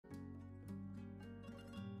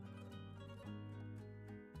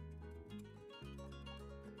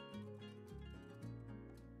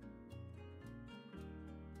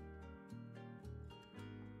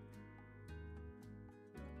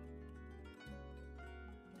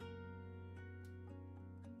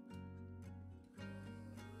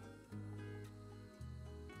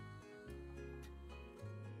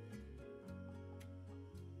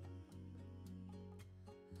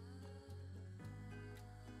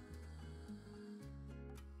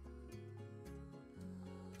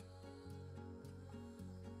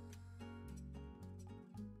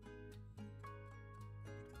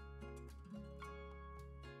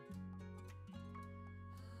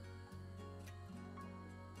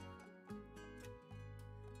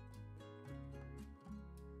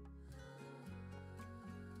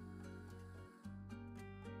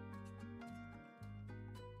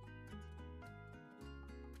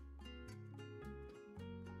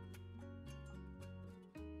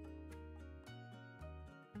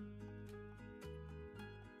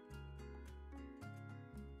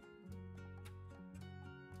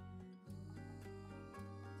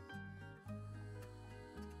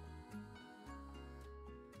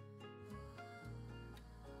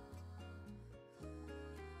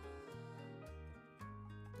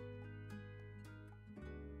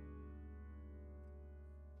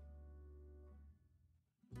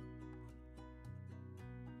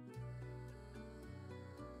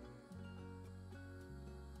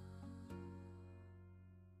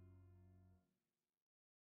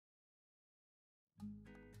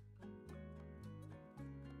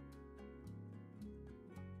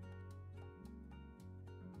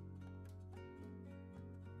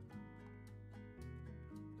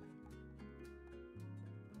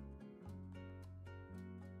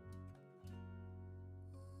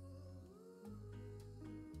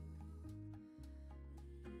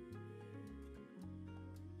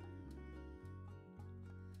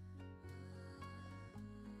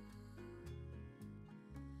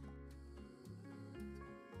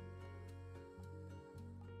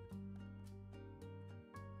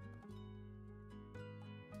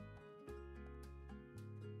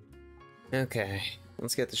Okay,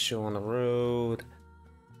 let's get the show on the road.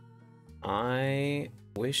 I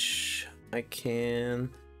wish I can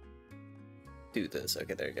do this.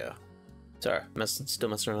 Okay, there you go. Sorry, still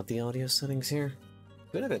messing around with the audio settings here.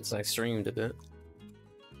 Been a bit since I streamed a bit.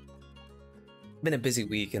 Been a busy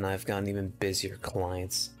week and I've gotten even busier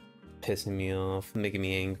clients. Pissing me off, making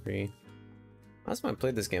me angry. Last time I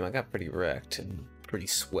played this game, I got pretty wrecked and pretty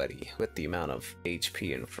sweaty with the amount of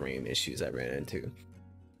HP and frame issues I ran into.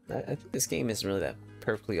 I think this game isn't really that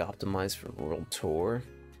perfectly optimized for World Tour.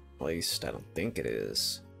 At least I don't think it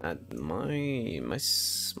is. My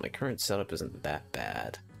current setup isn't that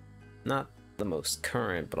bad. Not the most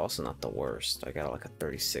current, but also not the worst. I got like a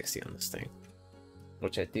 3060 on this thing,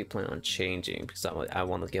 which I do plan on changing because I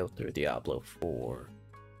want to go through Diablo 4.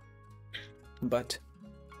 But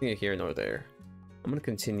neither here nor there. I'm gonna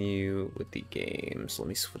continue with the games. Let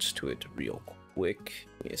me switch to it real quick.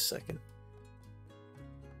 Give me a second.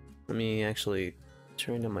 Let me actually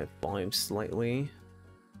turn down my volume slightly.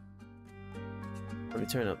 Let me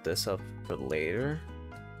turn up this up for later.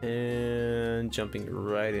 And jumping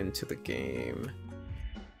right into the game.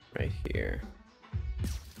 Right here.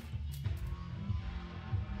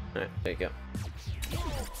 Alright, there you go.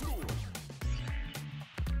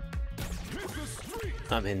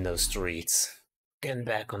 I'm in those streets. Getting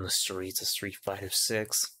back on the streets of Street Fighter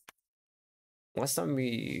 6. Last time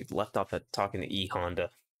we left off at talking to E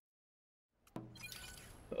Honda.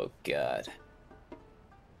 Oh god.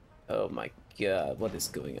 Oh my god, what is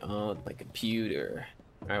going on with my computer?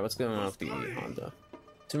 Alright, what's going on with the E Honda?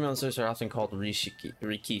 Sumo wrestlers are often called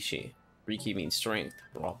Rikishi. Riki means strength,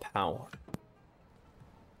 raw power.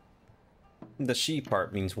 The shi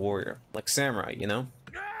part means warrior, like samurai, you know?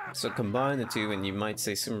 So combine the two and you might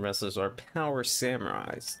say sumo wrestlers are power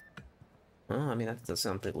samurais. Well, I mean, that does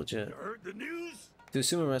sound pretty legit. You heard the news? To a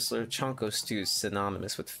sumo wrestler, Chanko stew is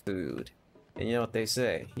synonymous with food. And you know what they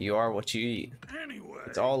say, you are what you eat. Anyway.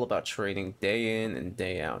 It's all about training day in and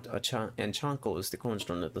day out. And Chanko is the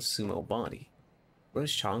cornerstone of the sumo body. What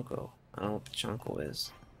is Chanko? I don't know what Chanko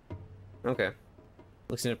is. Okay.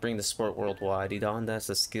 Looking to bring the sport worldwide, Honda has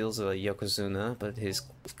the skills of a Yokozuna, but his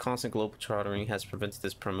constant global chartering has prevented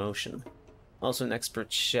his promotion. Also an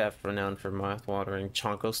expert chef renowned for mouth-watering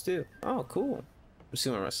Chanko stew. Oh, cool. For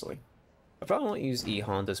sumo wrestling. I probably won't use E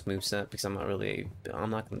Honda's moveset because I'm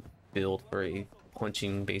not gonna build for a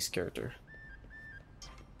punching based character.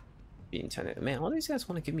 Be intended. Man, all these guys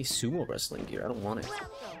want to give me sumo wrestling gear. I don't want it.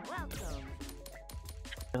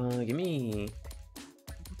 Give me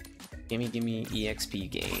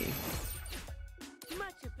EXP gain.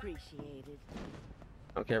 Much appreciated.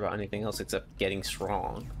 I don't care about anything else except getting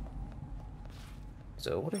strong.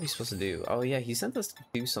 So what are we supposed to do? Oh yeah, he sent us to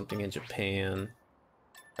do something in Japan.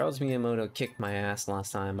 Charles Miyamoto kicked my ass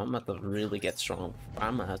last time. I'm about to really get strong.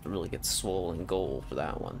 I'm gonna have to really get swole and gold for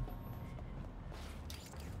that one.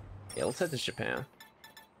 Yeah, let's head to Japan.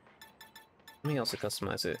 Let me also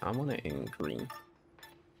customize it. I want it in green.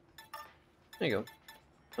 There you go.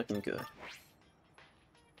 Looking good.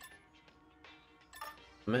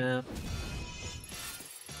 Map.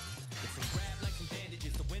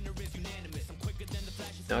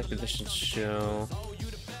 Activision show.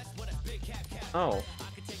 Oh,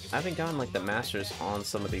 I haven't gotten like the masters on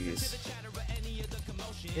some of these.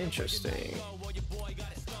 Interesting.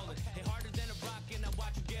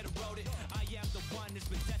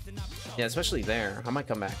 Yeah, especially there. I might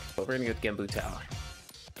come back, but we're gonna go to Genbu Tower.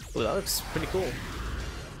 Oh, that looks pretty cool.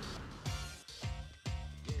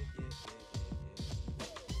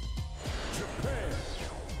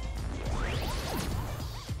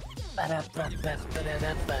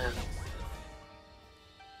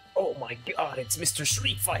 Oh my god, it's Mr.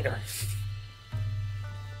 Street Fighter!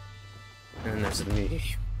 And there's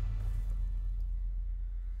me.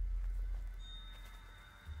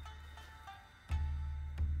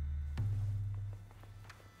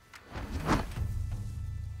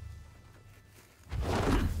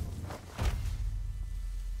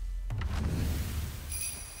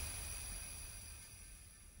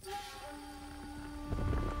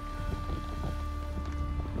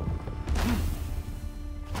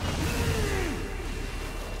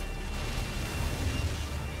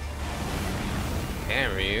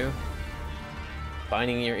 Damn, Ryu.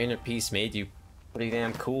 Finding your inner peace made you pretty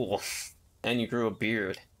damn cool. And you grew a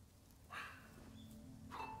beard.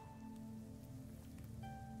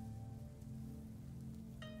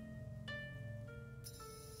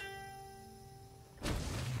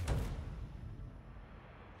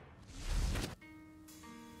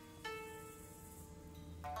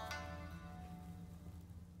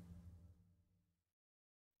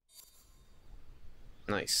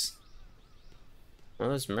 Nice. Oh,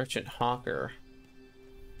 there's Merchant Hawker.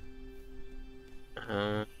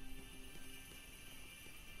 Oh,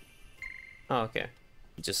 okay.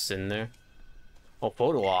 Just sitting there. Oh,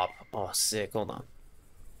 photo op. Oh, sick. Hold on.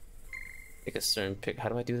 Take a certain pic. How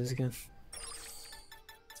do I do this again?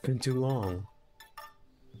 It's been too long.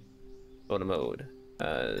 Photo mode.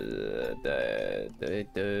 I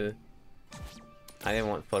didn't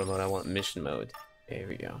want photo mode. I want mission mode. There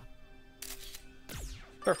we go.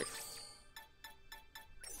 Perfect.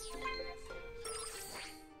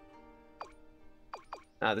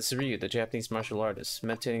 Ah, this is Ryu, the Japanese martial artist,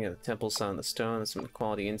 meditating at the temple sun on the stone and some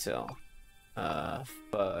quality intel.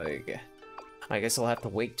 Bug. I guess I'll have to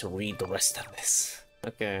wait to read the rest of this.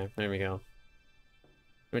 Okay, there we go.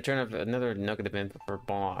 Return of another nugget event for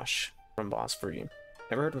Bosch, from Boss Free.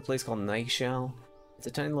 Ever heard of a place called Nightshell? It's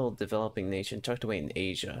a tiny little developing nation tucked away in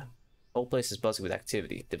Asia. The whole place is buzzing with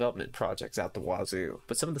activity, development projects out the wazoo,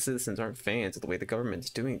 but some of the citizens aren't fans of the way the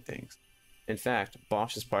government's doing things. In fact,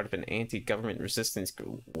 Bosch is part of an anti-government resistance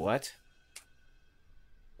group. What?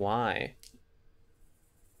 Why?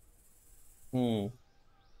 He's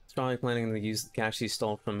probably planning to use the cash he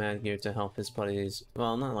stole from Madgear to help his buddies.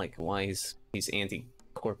 Well, not like why he's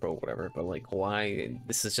anti-corpo or whatever, but like why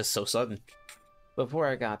this is just so sudden. Before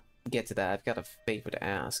I get to that, I've got a favor to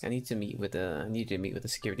ask. I need to meet with a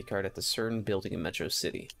security guard at the certain building in Metro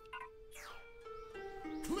City.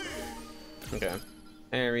 Okay.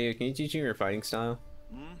 Hey Ryu, can you teach me your fighting style?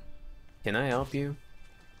 Can I help you?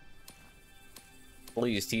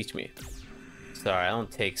 Please teach me. Sorry, I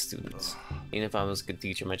don't take students. Even if I was a good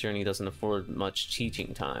teacher, my journey doesn't afford much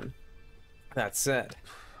teaching time. That said,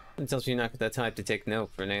 it tells me you're not the type to take no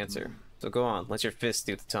for an answer. So go on, let your fists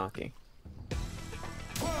do the talking.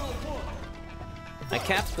 I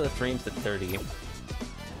capped the frames at 30.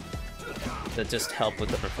 That just help with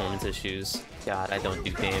the performance issues. God, I don't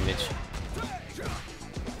do damage.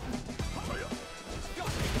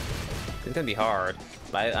 It's gonna be hard,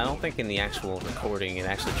 but I don't think in the actual recording it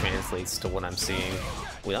actually translates to what I'm seeing.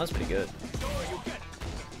 Well, that was pretty good.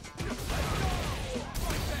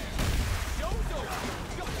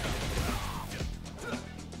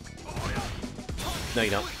 No,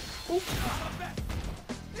 you don't.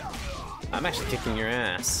 I'm actually kicking your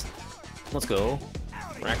ass. Let's go.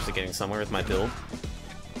 We're actually getting somewhere with my build.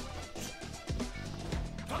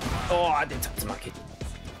 Oh, I did Tatsumaki.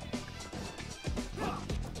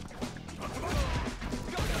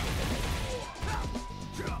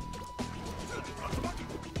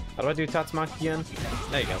 How do I do Tatsumaki again?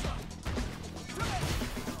 There you go.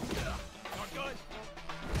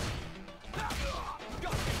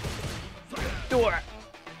 Do it!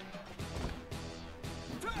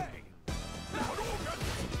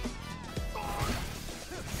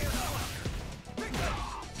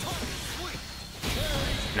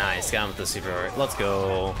 Nice, got him with the super art. Let's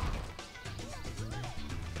go.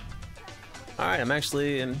 Alright, I'm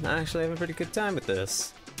actually having a pretty good time with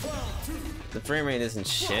this. The frame rate isn't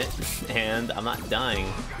shit, and I'm not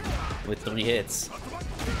dying with 3 hits.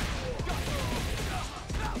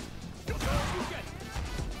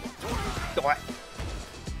 What?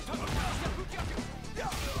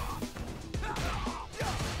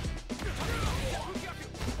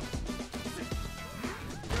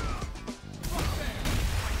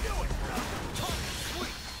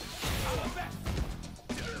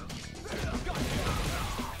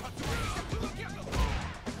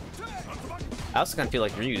 I also kind of feel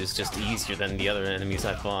like Ryu is just easier than the other enemies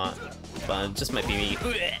I fought, but it just might be me.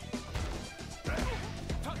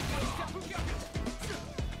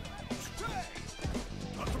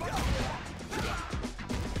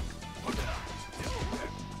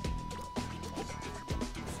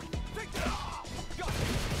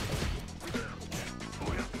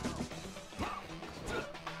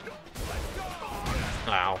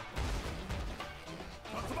 Wow.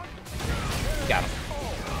 Got him.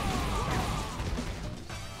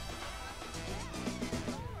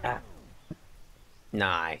 Ah.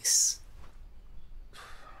 Nice.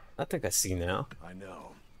 I think I see now. I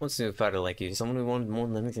know. What's new fighter like you? Someone who wanted more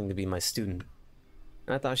than anything to be my student.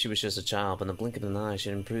 I thought she was just a child, but in the blink of an eye, she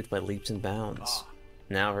had improved by leaps and bounds.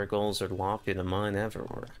 Now her goals are loftier than mine ever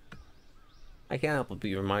were. I can't help but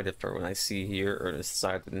be reminded of her when I see her earnest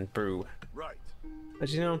side and improve. Right. But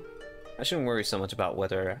you know, I shouldn't worry so much about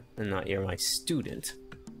whether or not you're my student.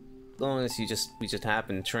 As long as we just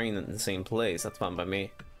happen to train in the same place, that's fine by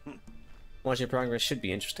me. Watching progress should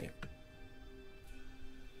be interesting.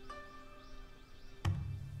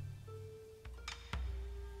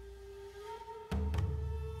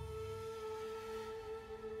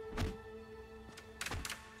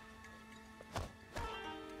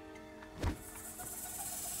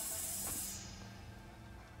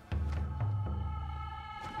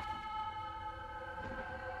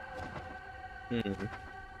 Hmm.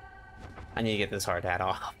 I need to get this hard hat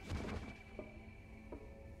off.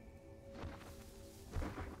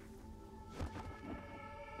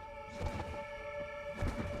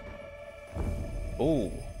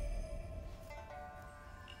 Oh.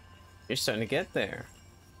 You're starting to get there.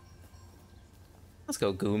 Let's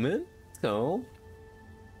go, Gooman. Let's go.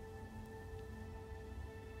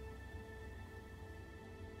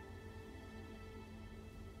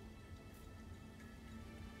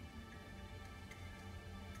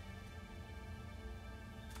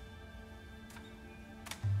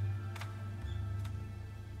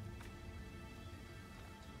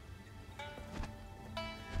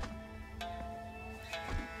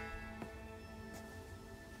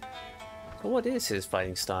 So what is his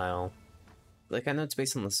fighting style? Like, I know it's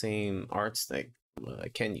based on the same arts that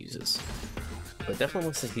Ken uses, but definitely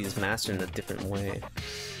looks like he's mastered in a different way.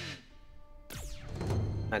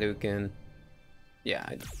 Hadouken. Yeah.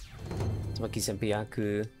 Tsumaki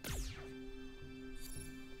Senpyaku.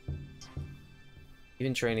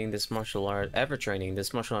 Even training this martial art, ever training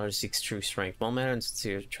this martial art seeks true strength. Well-mannered and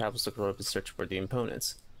sincere, travels the globe in search for the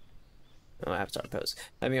opponents. Oh, Avatar pose.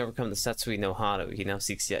 Having overcome the Satsui no Hado, he now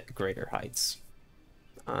seeks yet greater heights.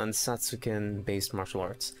 On Satsuken-based martial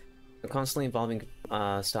arts, a constantly evolving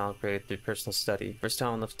style created through personal study,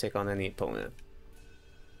 versatile enough to take on any opponent.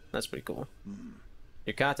 That's pretty cool.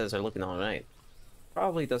 Your katas are looking alright.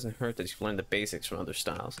 Probably doesn't hurt that you've learned the basics from other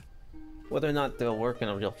styles. Whether or not they'll work in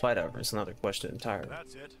a real fight, however, is another question entirely.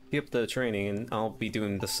 That's it. Keep up the training, and I'll be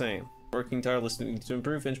doing the same. Working tirelessly to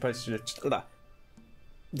improve inch by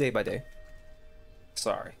day by day.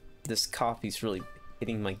 Sorry, this coffee's really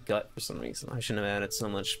hitting my gut for some reason. I shouldn't have added so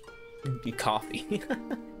much coffee.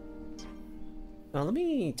 Now let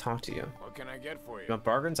me talk to you. What can I get for you? You want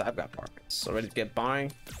bargains? I've got bargains. So ready to get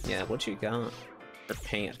buying? Yeah, what you got? For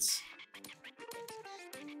pants.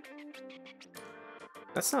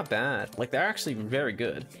 That's not bad. Like, they're actually very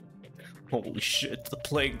good. Holy shit, the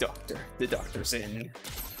plague doctor. The doctor's in.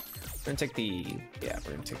 We're gonna take the... Yeah,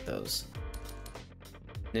 we're gonna take those.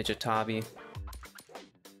 Ninja Tabi.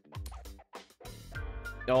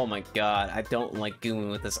 Oh my god, I don't like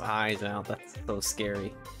Gooman with his eyes out. That's so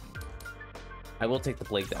scary. I will take the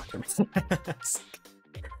plague doctor.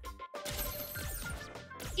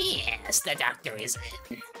 Yes, the doctor is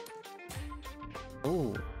in.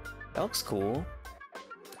 Ooh, that looks cool.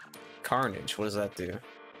 Carnage, what does that do?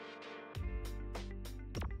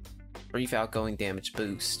 Brief outgoing damage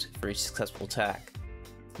boost for each successful attack.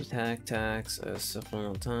 Attacks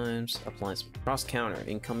several times. Applies cross counter,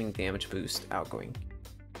 incoming damage boost, outgoing.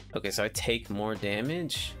 Okay, so I take more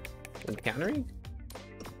damage when countering?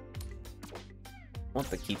 I want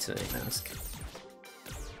the Kitsune mask.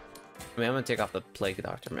 I mean, I'm gonna take off the Plague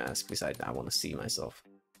Doctor mask because I want to see myself.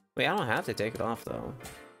 Wait, I don't have to take it off though.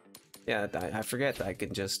 Yeah, I forget that I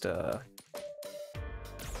can just whatchamacallit,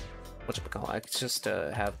 I could just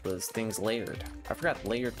have those things layered. I forgot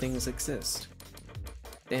layered things exist.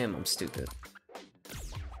 Damn, I'm stupid.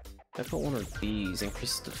 I put one of these,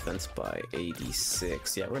 increase defense by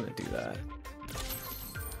 86. Yeah, we're gonna do that.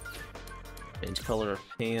 Change color of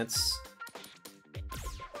pants.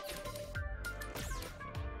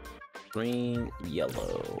 Green,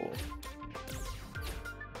 yellow.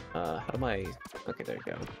 How do I... Okay, there you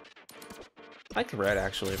go. I like red,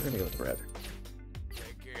 actually. We're gonna go with red.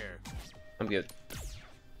 Take care. I'm good.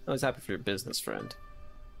 I was happy for your business, friend.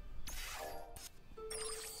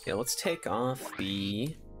 Yeah, let's take off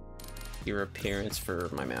your appearance for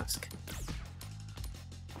my mask.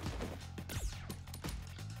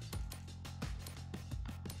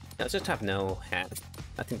 Yeah, let's just have no hat.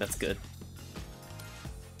 I think that's good.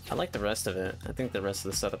 I like the rest of it. I think the rest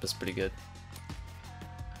of the setup is pretty good.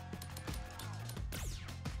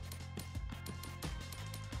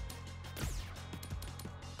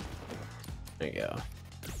 There you go.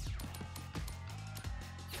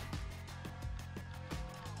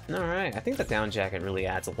 Alright, I think the down jacket really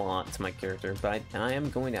adds a lot to my character, but I am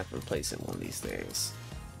going to have to replace it one of these days.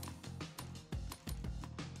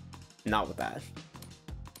 Not with that.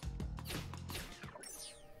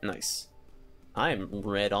 Nice. I am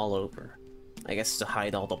red all over. I guess to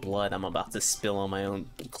hide all the blood I'm about to spill on my own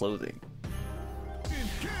clothing.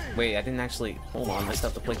 Wait, I didn't actually... Hold on, I still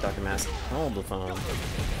have the Plague Doctor mask. Hold the phone.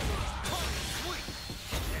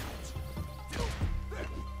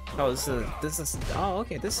 Oh, this is... Oh,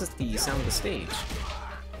 okay, this is the sound of the stage.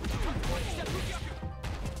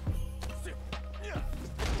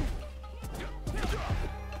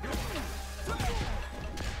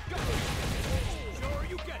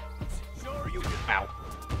 Ow.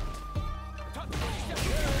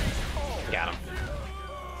 Got him.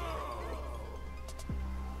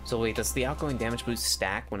 So wait, does the outgoing damage boost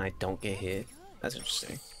stack when I don't get hit? That's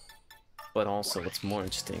interesting. But also, what's more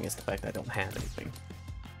interesting is the fact that I don't have anything.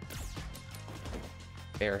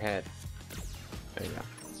 Airhead. There you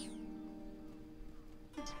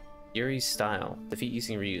go. Yuri's style. Defeat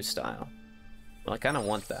using Ryu's style. Well, I kind of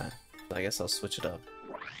want that. So I guess I'll switch it up.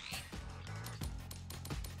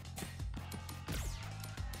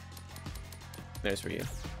 There's Ryu.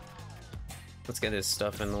 Let's get his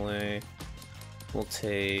stuff in the way. We'll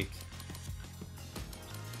take...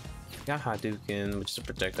 We got Hadouken, which is a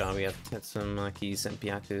projectile. We have Tetsumaki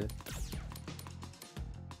Senpyaku.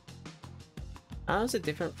 How is it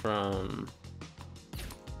different from...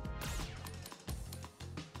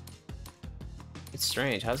 It's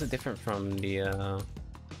strange. How is it different from the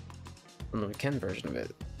Ken version of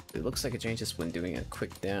it? It looks like it changes when doing a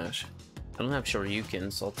quick dash. I don't have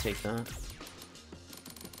Shoryuken, so I'll take that.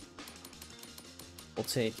 We'll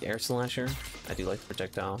take Air Slasher. I do like the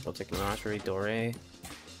projectile. We'll take Menagerie, Dore. I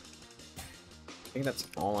think that's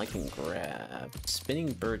all I can grab.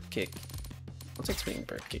 Spinning Bird Kick. I'll take Spinning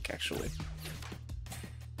Bird Kick, actually.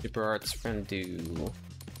 Super Arts, Rendu.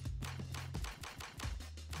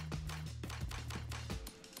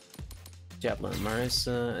 Javelin,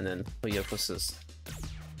 Marisa, and then Hoyokusen,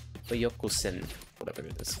 whatever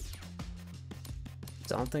it is.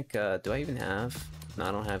 So I don't think, do I even have? No,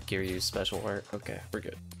 I don't have Giryu's special art. Okay, we're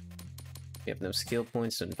good. We have no skill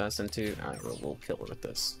points to invest into. Alright, we'll kill her with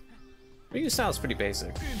this. Ryu's style is pretty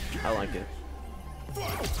basic. I like it.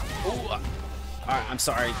 Alright, I'm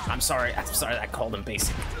sorry I called him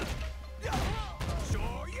basic.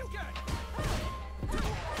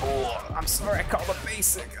 Oh, I'm sorry I called him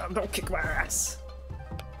basic. Don't kick my ass.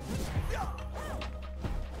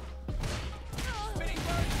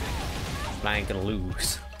 I ain't gonna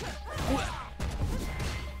lose.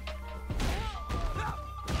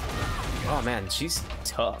 Oh man, she's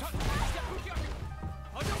tough.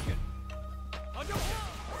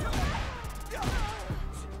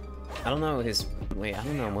 I don't know his... Wait, I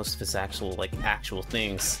don't know most of his actual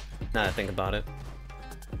things, now that I think about it.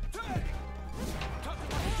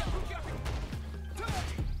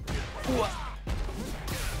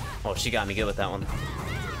 Oh, she got me good with that one.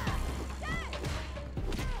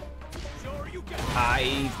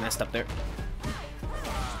 I messed up there.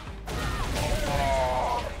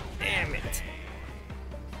 Oh, damn it.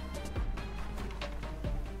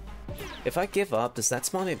 If I give up, does that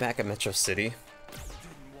spawn me back at Metro City?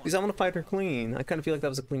 Because I want to fight her clean. I kind of feel like that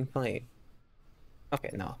was a clean fight.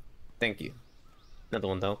 Okay, no. Thank you. Another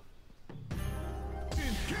one, though.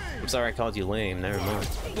 I'm sorry I called you lame. Never mind.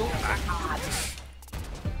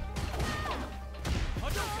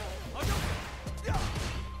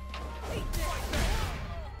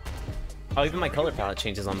 Oh, even my color palette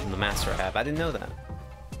changes on the Master app. I didn't know that.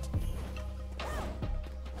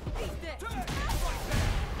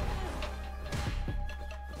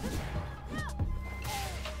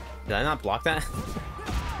 Did I not block that?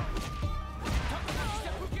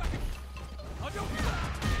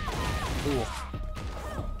 Ooh.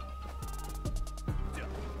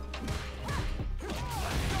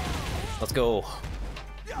 Let's go.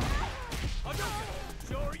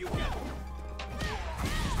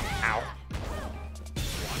 Ow.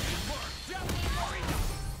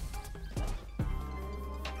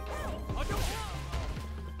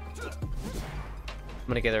 I'm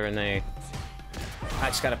gonna get her in a... I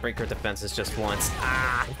just gotta break her defenses just once.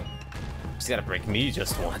 Ah! Just gotta break me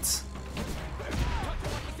just once.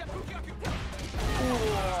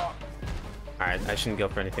 Alright, I shouldn't go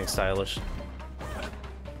for anything stylish.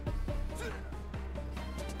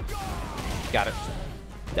 Got it.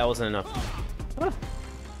 That wasn't enough. Huh.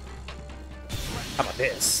 How about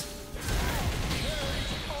this?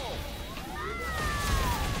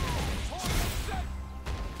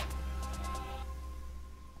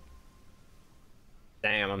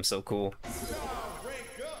 Damn, I'm so cool.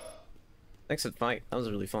 Thanks for the fight. That was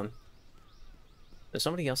really fun. There's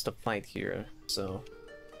somebody else to fight here, so...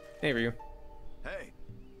 Hey, Ryu. Hey.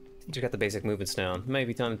 You got the basic movements down.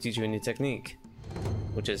 Maybe time to teach you a new technique.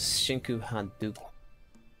 Which is Shinku Hadouken.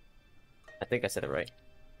 I think I said it right.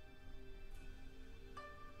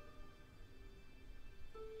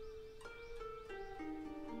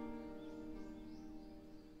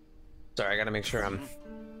 Sorry, I gotta make sure I'm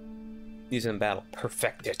using battle.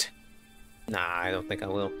 Perfect it. Nah, I don't think I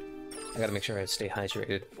will. I gotta make sure I stay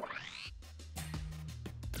hydrated.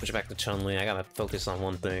 Push it back to Chun-Li. I gotta focus on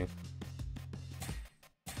one thing.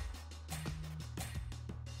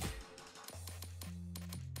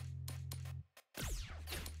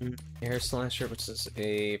 Air Slasher, which is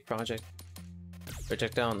a project.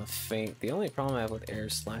 Projectile on the feint. The only problem I have with air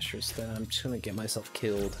slasher is that I'm just gonna get myself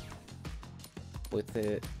killed with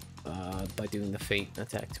it by doing the feint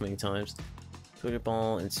attack too many times. Twitter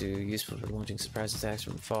ball into useful for launching surprise attacks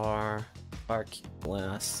from far. Arc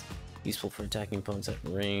blast. Useful for attacking opponents at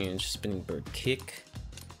range. Spinning bird kick.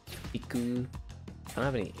 Iku. I don't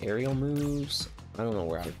have any aerial moves. I don't know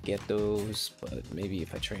where I would get those, but maybe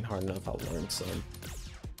if I train hard enough, I'll learn some.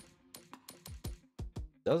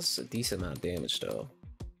 Does a decent amount of damage though.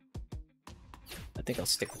 I think I'll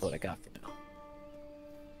stick with what I got for now.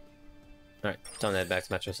 Alright, time to head back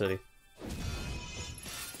to Metro City.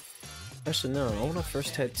 Actually no, I wanna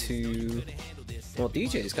first head to... Well,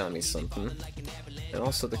 DJ's got me something. And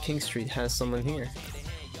also the King Street has someone here.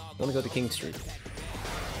 I wanna go to King Street.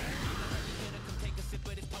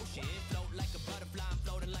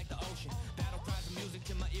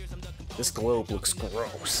 This globe looks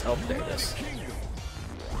gross. Oh, there it is.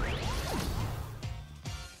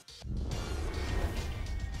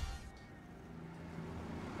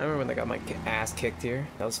 I remember when I got my ass kicked here.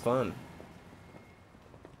 That was fun.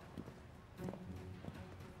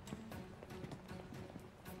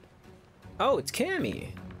 Oh, it's Cammy.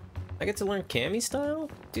 I get to learn Cammy style?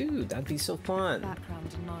 Dude, that'd be so fun.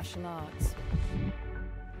 Background in martial arts.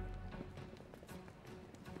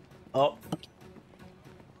 Oh.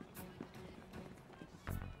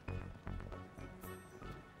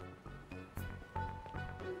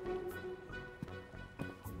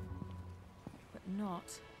 But not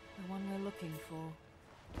the one we're looking for.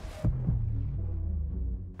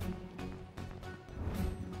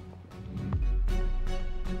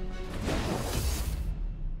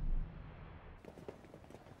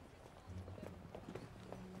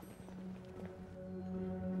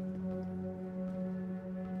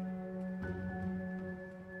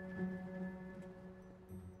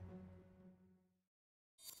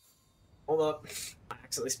 Hold up. I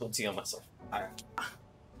accidentally spilled tea on myself. Alright.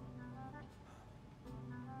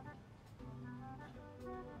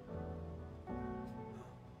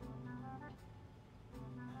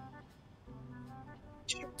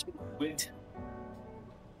 Wait.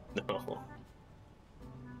 No.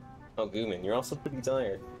 Oh, Gooman, you're also pretty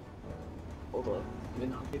tired. Hold on.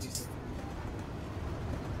 I'll get you some.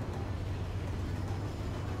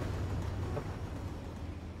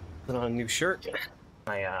 Put on a new shirt.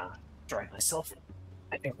 I dried myself.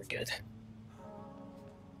 I think we're good.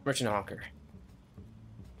 Merchant Hawker.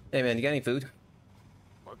 Hey man, you got any food?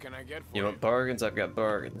 What can I get for You want bargains? I've got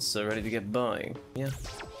bargains. So ready to get buying. Yeah.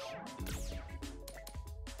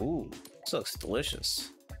 Ooh, this looks delicious.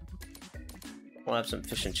 We'll have some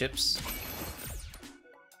fish and chips.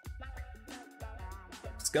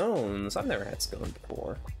 Scones. I've never had scones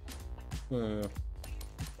before.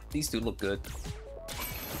 These do look good.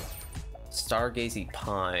 Stargazy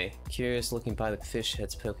pie. Curious looking pie with fish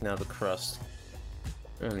heads poking out of the crust.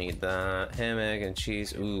 I don't need that. Ham, egg, and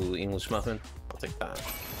cheese. Ooh, English muffin. I'll take that.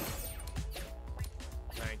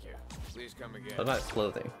 Thank you. Please come again. What about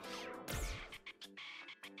clothing?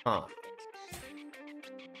 Huh.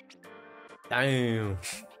 Damn.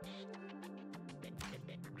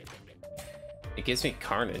 It gives me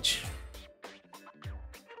carnage.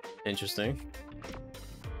 Interesting.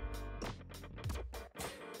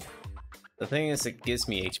 The thing is, it gives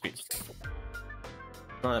me HP.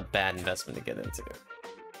 Not a bad investment to get into.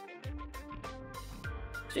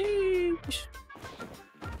 Sheesh.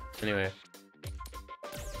 Anyway,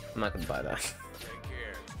 I'm not gonna buy that. Take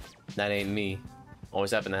care. That ain't me.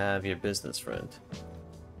 Always happen to have your business friend.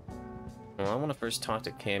 Well, I want to first talk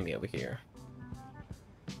to Cammy over here.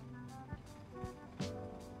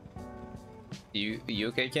 You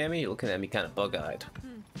okay, Cammy? You're looking at me kind of bug-eyed.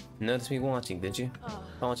 Noticed me watching, did you? Oh,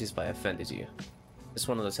 Apologies if I offended you. It's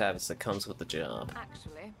one of those habits that comes with the job.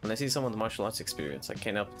 actually, When I see someone with martial arts experience, I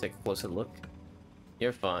can't help but take a closer look.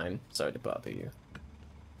 You're fine. Sorry to bother you.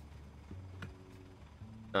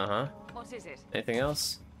 Uh-huh. what is it? Anything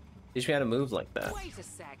else? Teach me how to move like that. Wait a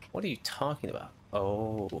sec. What are you talking about?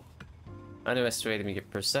 Oh. Underestimated me your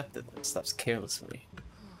perceptiveness. That was careless of me.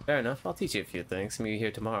 Fair enough. I'll teach you a few things. Meet you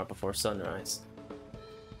here tomorrow before sunrise.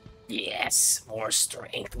 Yes! More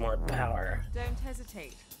strength, more power. Don't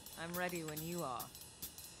hesitate. I'm ready when you are.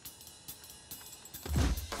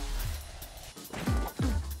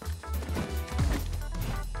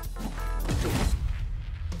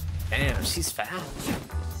 Damn, she's fat.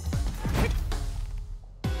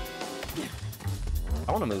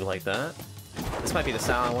 I want to move like that. This might be the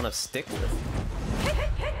style I want to stick with.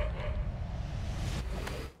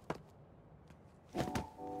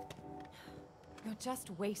 You're just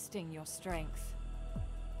wasting your strength.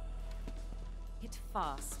 Hit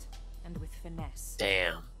fast and with finesse.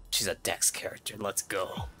 Damn. She's a Dex character. Let's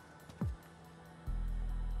go.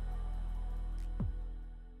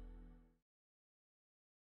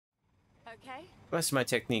 Okay. Rest of my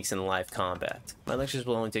techniques in live combat. My lectures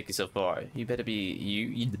will only take you so far. You better be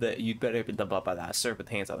you'd better be the by that serve with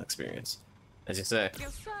hands-on experience. As you say, You're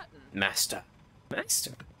certain? master.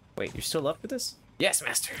 Master. Wait, you're still up for this? Yes,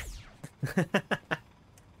 master.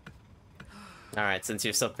 All right, since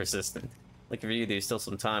you're so persistent, like for you, there's still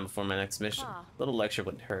some time before my next mission. Ah. A little lecture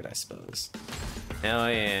wouldn't hurt, I suppose. Hell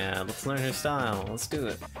yeah, let's learn her style. Let's do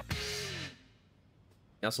it.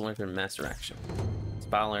 You also learn her master action.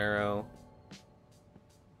 Spiral arrow.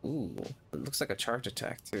 Ooh, it looks like a charge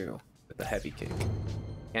attack too, with a heavy kick.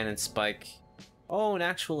 Cannon spike. Oh, an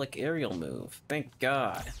actual like aerial move. Thank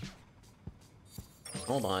God.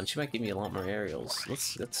 Hold on, she might give me a lot more aerials.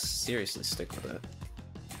 Let's seriously stick with it.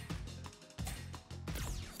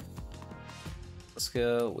 Let's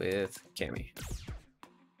go with Cammy.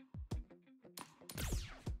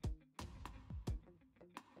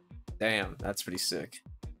 Damn, that's pretty sick.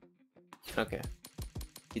 Okay.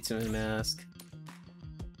 Kitsune mask.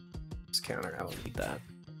 Just counter, I don't need that.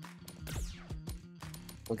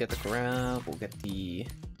 We'll get the grab, we'll get the...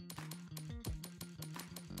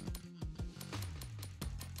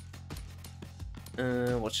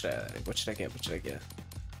 what should I get?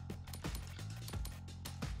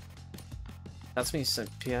 That's me,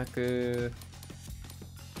 Senpyaku.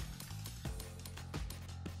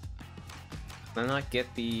 Can I not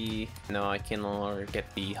get the... No, I can no longer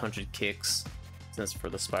get the 100 kicks. Since for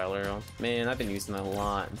the spiral arrow. Man, I've been using that a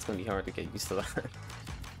lot. It's gonna be hard to get used to that.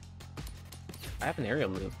 I have an aerial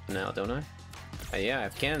move now, don't I? Yeah, I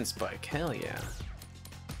have cannon spike. Hell yeah.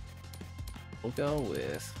 We'll go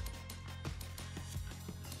with...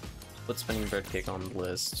 Put spinning bird kick on the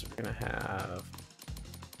list. We're gonna have...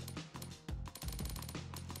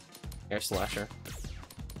 Air slasher.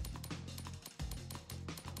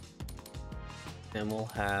 And we'll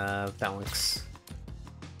have phalanx.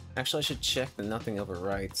 Actually, I should check that nothing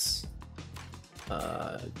overwrites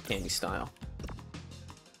Candy style.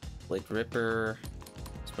 Blade Ripper,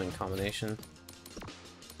 spin combination.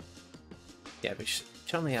 Yeah, but she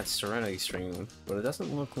only had Serenity Stream, but it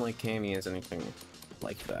doesn't look like Cammy has anything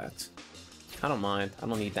like that. I don't mind. I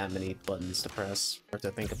don't need that many buttons to press or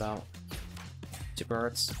to think about. Super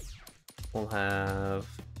Arts. We'll have...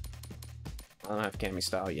 I don't have Cammy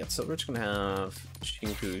style yet, so we're just gonna have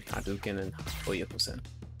Shinku, Hadouken, and Oyakusen.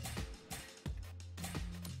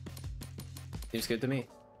 Seems good to me.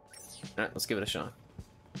 Alright, let's give it a shot.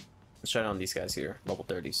 Let's try it on these guys here, level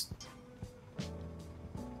 30s.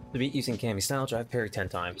 To beat using Cammy style, drive parry 10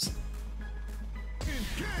 times.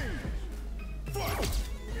 I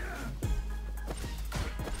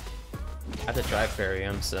have to drive parry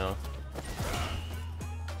him, so...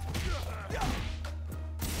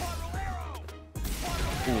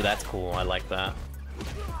 Ooh, that's cool, I like that.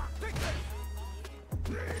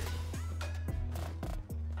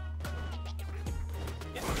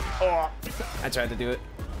 Oh, I tried to do it.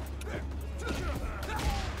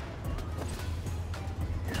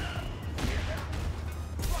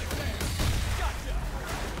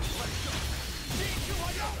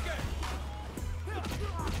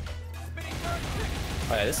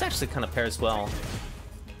 Oh yeah, this actually kind of pairs well.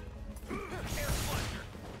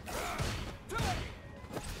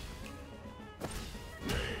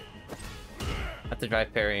 I have to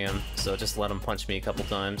drive parry him, so just let him punch me a couple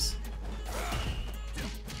times.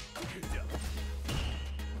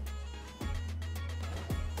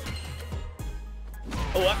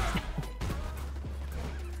 Oh,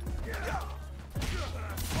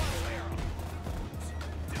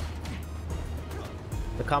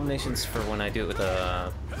 the combinations for when I do it with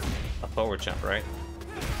a forward jump, right?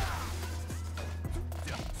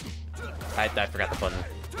 I forgot the button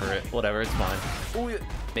for it. Whatever, it's fine. Ooh,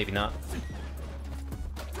 maybe not.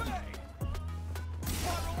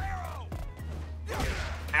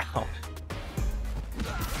 Ow.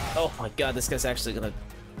 Oh my god, this guy's actually gonna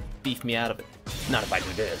beef me out of it. Not if I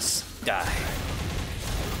do this. Die.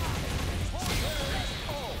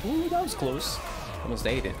 Ooh, that was close. Almost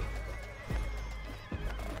ate it.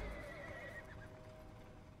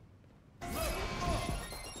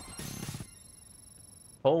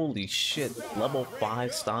 Holy shit, level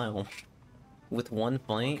 5 style. With one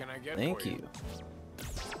flank? Thank you.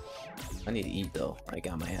 I need to eat though. I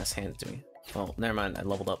got my ass handed to me. Oh, never mind, I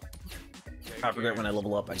leveled up. I forget when I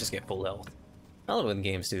level up, I just get full health. I love when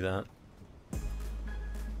games do that.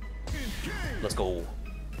 Let's go.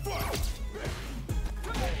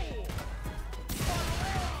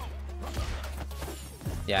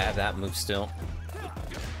 Yeah, I have that move still.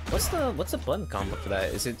 What's the button combo for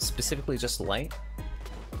that? Is it specifically just light?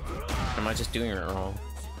 Or am I just doing it wrong?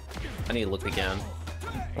 I need to look again.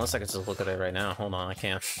 Unless I can just look at it right now. Hold on, I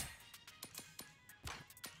can't.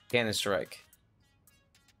 Cannon strike.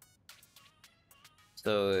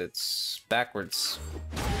 So it's backwards.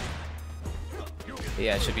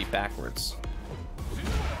 Yeah, it should be backwards.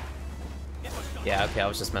 Yeah, okay, I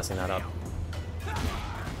was just messing that up.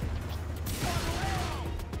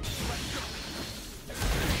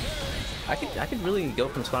 I could really go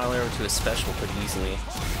from spiral arrow to a special pretty easily.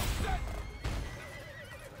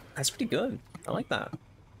 That's pretty good. I like that.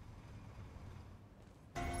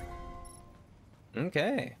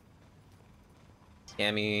 Okay.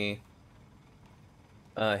 Scammy.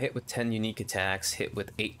 Hit with 10 unique attacks, hit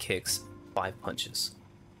with 8 kicks, 5 punches.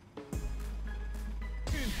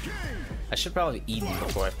 I should probably have eaten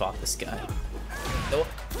before I fought this guy.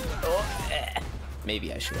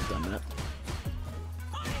 Maybe I should have done that.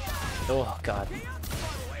 Oh, God.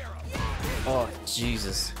 Oh,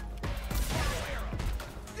 Jesus.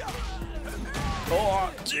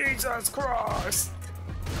 Oh, Jesus Christ!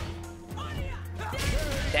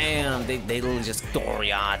 Damn, they literally just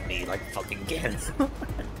Dorian me like fucking again.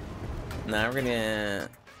 Nah, we're gonna...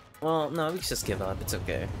 Well, no, we can just give up. It's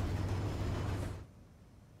okay.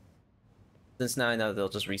 Since now I know they'll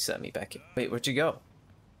just reset me back here. Wait, where'd you go?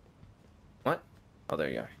 What? Oh, there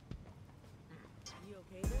you are.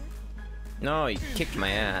 No, you kicked my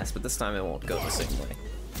ass, but this time it won't go the same way.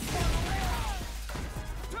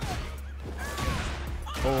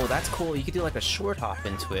 Oh, that's cool. You could do like a short hop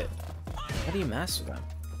into it. How do you master them?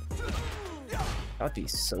 That would be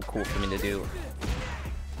so cool for me to do.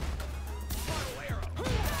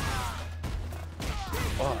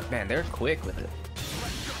 Oh man, they're quick with it.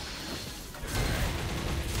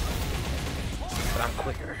 But I'm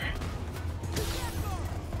quicker.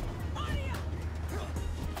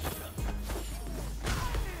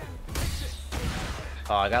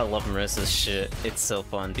 Oh, I gotta love Marissa's shit. It's so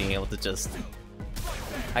fun being able to just...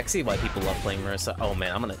 I can see why people love playing Marissa. Oh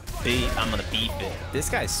man, I'm gonna beef it. This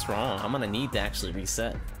guy's strong. I'm gonna need to actually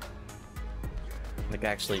reset. Like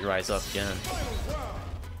actually rise up again.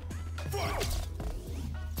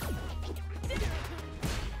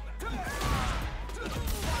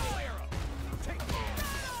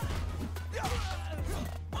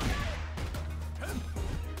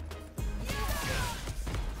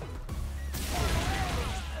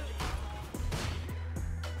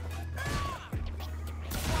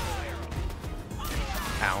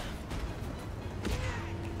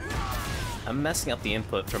 I'm messing up the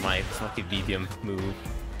input for my fucking medium move.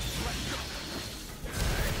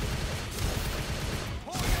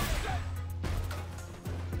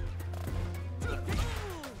 I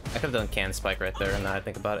could have done can spike right there, and now I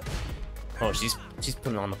think about it. Oh, she's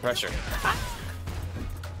putting on the pressure.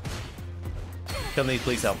 Come me,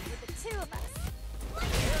 please help.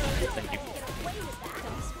 Thank you.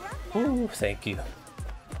 Ooh, thank you.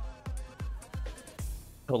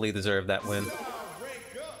 Totally deserved that win.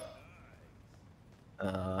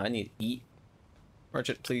 I need to eat.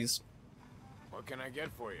 Merchant, please. What can I get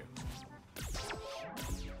for you?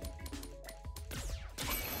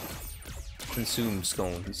 Consume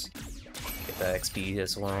scones. Get that XP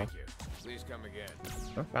as well. Thank you. Please come again.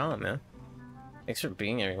 No problem, man. Thanks for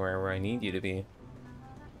being everywhere where I need you to be.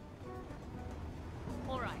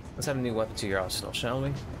 Alright. Let's add a new weapon to your arsenal, shall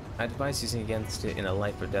we? I advise using against it in a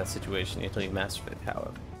life or death situation until you master the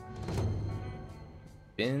power.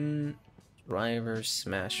 Bin Driver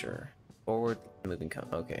Smasher. Forward moving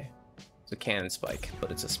okay. It's a cannon spike,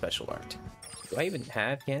 but it's a special art. Do I even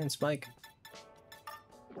have cannon spike?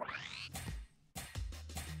 I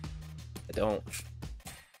don't.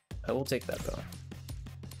 I will take that though.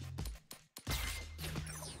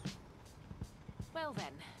 Well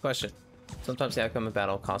then. Question. Sometimes the outcome of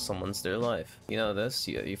battle costs someone their life. You know this?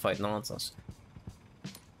 You fight nonsense.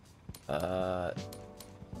 Why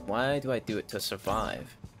do I do it to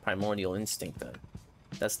survive? Primordial instinct then.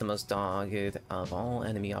 That's the most dogged of all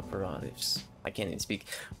enemy operatives. I can't even speak.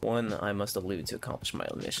 One I must elude to accomplish my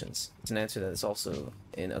own missions. It's an answer that is also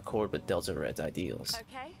in accord with Delta Red's ideals.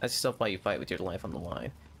 Okay. Ask yourself why you fight with your life on the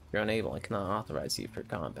line. If you're unable, I cannot authorize you for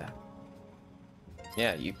combat.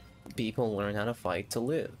 Yeah, you people learn how to fight to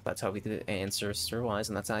live. That's how we did it ancestor-wise,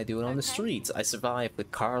 and that's how I do it on the streets. I survived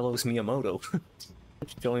with Carlos Miyamoto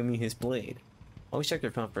showing me his blade. Always check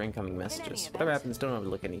your phone for incoming messages. Whatever happens, don't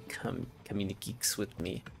overlook any communiques with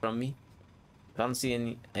me from me. If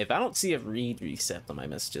I don't see a read recept on my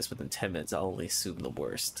messages within 10 minutes, I'll only assume the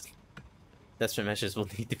worst. Desperate measures will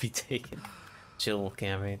need to be taken. Chill,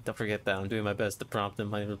 Camry. Don't forget that I'm doing my best to prompt in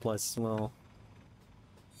my replies as well.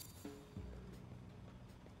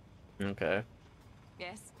 Okay.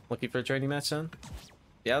 Yes. Looking for a training match, son?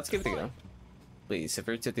 Yeah, let's give it a go. Please, if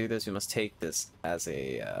we're to do this, we must take this as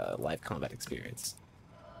a live combat experience.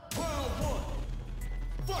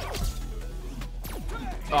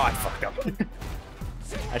 Oh, I fucked up.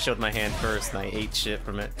 I showed my hand first and I ate shit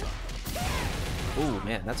from it. Ooh,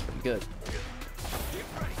 man, that's pretty good.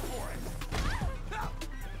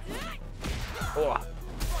 Oh.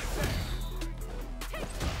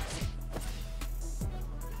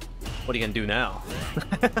 What are you gonna do now?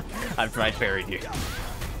 I've parried you.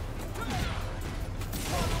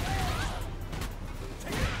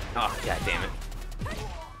 Oh, god damn it.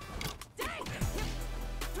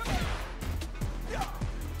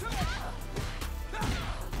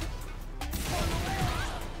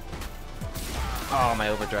 Oh, my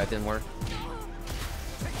overdrive didn't work.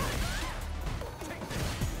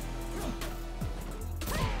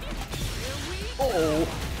 Oh!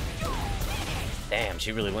 Damn,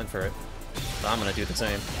 she really went for it. But I'm gonna do the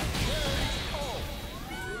same.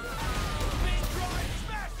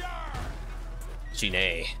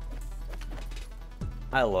 Gine.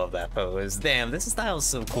 I love that pose. Damn, this style is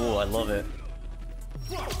so cool. I love it.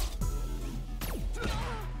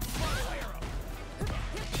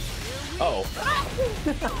 Oh.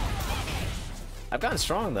 I've gotten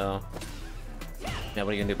strong though. Yeah, what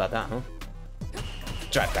are you gonna do about that, huh?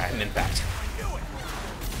 Drive back and impact.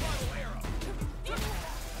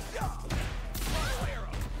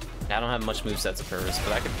 I don't have much movesets of hers,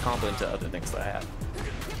 but I could combo into other things that I have.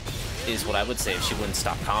 Is what I would say if she wouldn't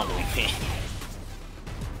stop comboing me.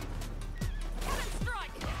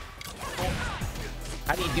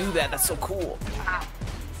 How do you do that? That's so cool.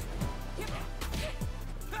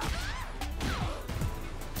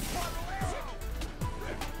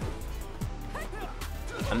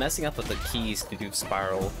 I'm messing up with the keys to do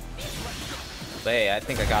spiral. But hey, I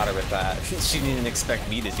think I got her with that. She didn't expect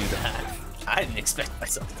me to do that. I didn't expect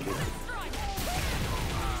myself to do that.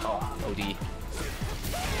 Oh, OD.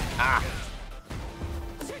 Ah!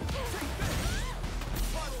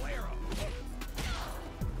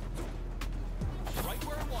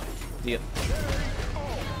 Yep.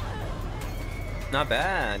 Not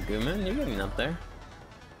bad, Gooman. You're getting up there.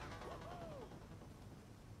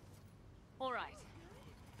 Alright.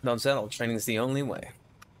 Don't settle. Training's the only way.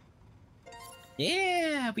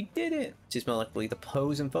 Yeah, we did it! Just molecularly the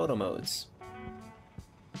pose and photo modes.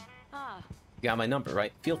 Ah. You got my number,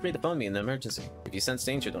 right? Feel free to phone me in an emergency. If you sense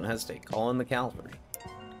danger, don't hesitate. Call in the cavalry.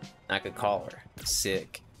 I could call her.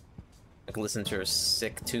 Sick. I could listen to her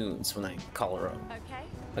sick tunes when I call her up. Okay.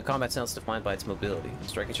 A combat sound is defined by its mobility.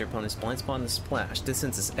 Strike at your opponent's blind spot and splash.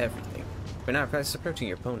 Distance is everything. For now, practice approaching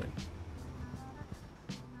your opponent.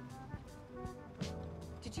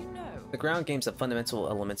 Did you know? The ground games have fundamental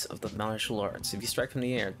elements of the martial arts. If you strike from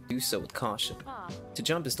the air, do so with caution. Ah. To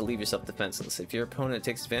jump is to leave yourself defenseless. If your opponent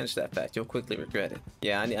takes advantage of that fact, you'll quickly regret it.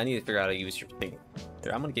 Yeah, I need to figure out how to use your thing.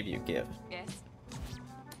 Here, I'm gonna give you a gift. Yes.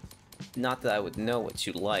 Not that I would know what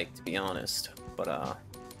you like, to be honest, but I'll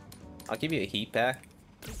give you a heat pack.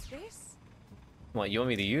 Is this? What, you want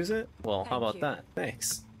me to use it? Well, how about Thank you. that?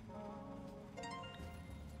 Thanks.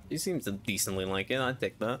 You seem to decently like it, I'd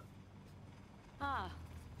take that. Ah.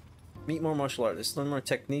 Meet more martial artists, learn more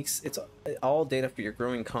techniques. It's all data for your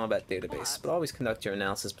growing combat database, but always conduct your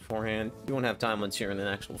analysis beforehand. You won't have time once you're in an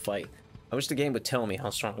actual fight. I wish the game would tell me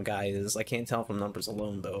how strong a guy is. I can't tell from numbers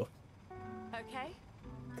alone, though. Okay.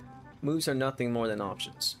 Moves are nothing more than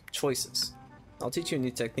options. Choices. I'll teach you a new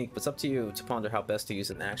technique, but it's up to you to ponder how best to use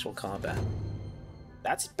it in actual combat.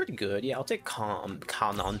 That's pretty good. Yeah, I'll take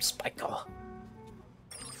Kanon Spiker.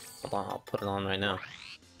 Hold on, I'll put it on right now.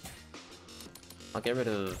 I'll get rid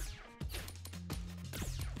of...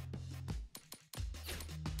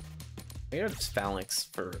 I get rid of Phalanx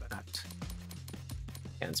for that.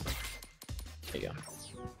 Hands. There you go.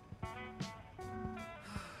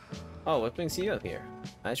 Oh, what brings you up here?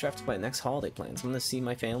 I drafted my next holiday plans. I'm gonna see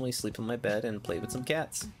my family, sleep in my bed, and play with some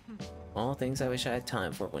cats. All things I wish I had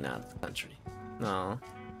time for when out of the country. Aw.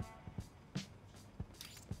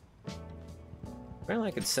 Apparently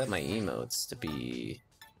I could set my emotes to be...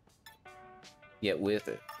 Get with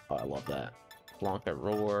it. Oh, I love that. Blanca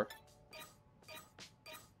Roar.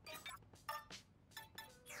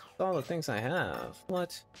 That's all the things I have.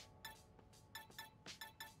 What?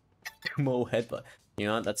 Kumo headbutt. You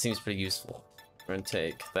know what? That seems pretty useful. We're gonna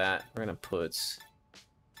take that. We're gonna put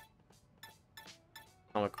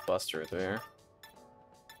Comic Buster there.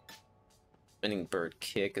 Spinning Bird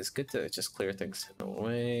Kick is good to just clear things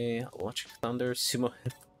away. Electric Thunder, Sumo.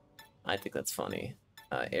 I think that's funny.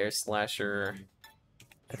 Air Slasher.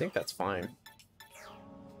 I think that's fine.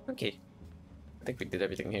 Okay. I think we did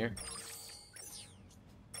everything here.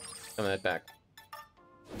 I'm gonna head back.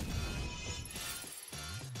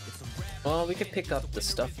 Well, we could pick up the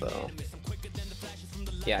stuff though.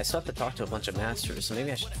 Yeah, I still have to talk to a bunch of masters, so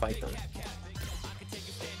maybe I should fight them.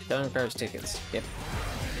 That requires tickets. Yep.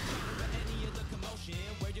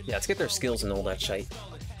 Yeah, let's get their skills and all that shite.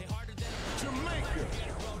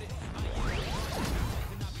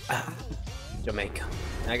 Ah, Jamaica.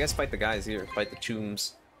 I guess fight the guys here. Fight the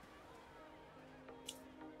chooms.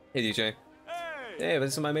 Hey DJ. Hey,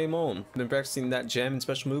 this is my main mom. Been practicing that gem and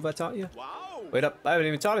special move I taught you? Wow. Wait up, I haven't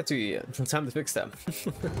even taught it to you yet. Time to fix them.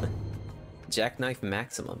 Jackknife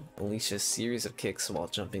Maximum. Unleash a series of kicks while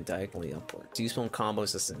jumping diagonally upwards. Useful in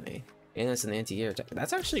combos as an A. And as an anti-air attack.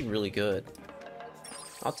 That's actually really good.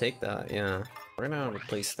 I'll take that, yeah. We're gonna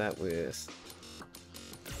replace that with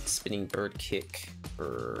spinning bird kick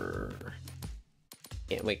for...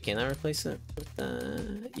 Yeah, wait, can I replace it with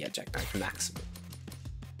yeah, Jackknife Maximum.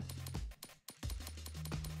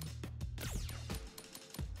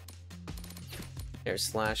 Air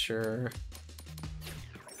Slasher.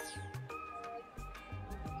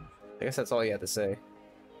 I guess that's all you had to say.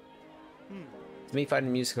 To me,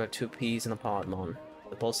 fighting music are two peas in a pod, mon.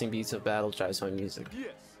 The pulsing beats of battle drives my music,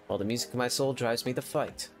 while the music of my soul drives me to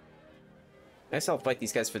fight. I guess I'll fight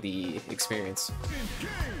these guys for the experience.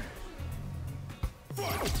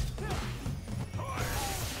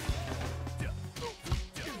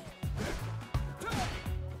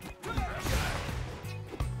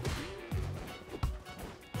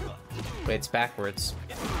 Wait, it's backwards.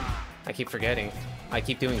 I keep forgetting. I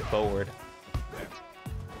keep doing forward.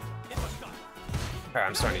 Alright,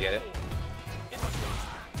 I'm starting to get it.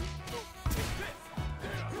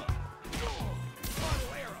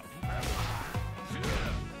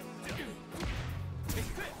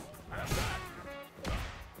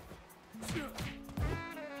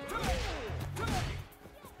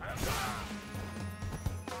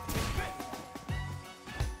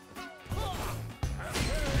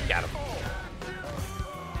 Got him.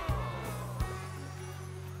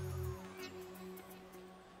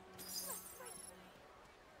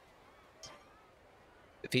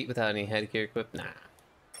 Defeat without any headgear equipped? Nah.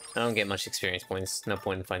 I don't get much experience points. No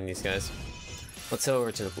point in fighting these guys. Let's go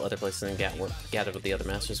over to the other places and gather with the other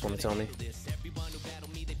masters, want to tell me.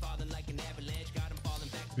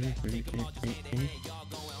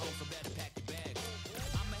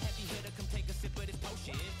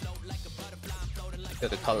 Go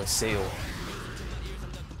to Coliseum.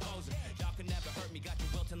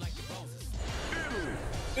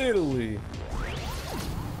 Italy!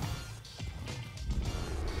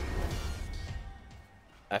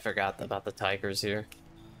 I forgot about the tigers here.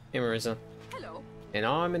 Hey Marissa. Hello. An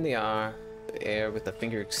arm in the air with a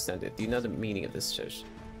finger extended. Do you know the meaning of this gesture?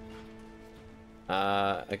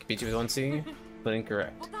 I could beat you with one seeing, but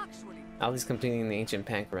incorrect. What actually? Allies completing the ancient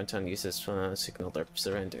Pankarenton uses signal their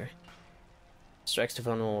surrender. Strikes to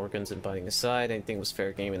vulnerable organs and biting aside. Anything was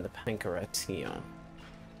fair game in the Pankarenton.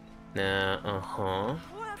 Nah,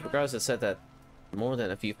 Regardless, it said that more than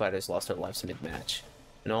a few fighters lost their lives mid-match.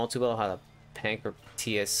 And all too well how the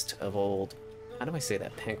Pancratiest of old... How do I say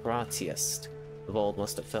that? Pancratiest of old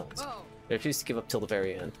must have felt. Oh. They refused to give up till the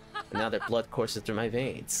very end. And now their blood courses through my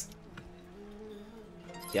veins.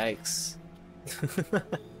 Yikes.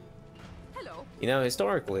 Hello. You know,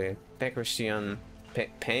 historically, Pancration...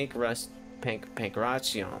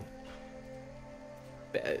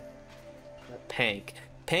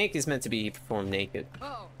 Pank is meant to be performed naked.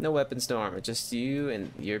 Oh. No weapons, no armor, just you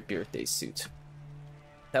and your birthday suit.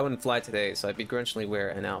 That wouldn't fly today, so I'd begrudgingly wear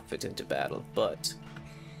an outfit into battle, but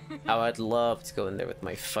how I'd love to go in there with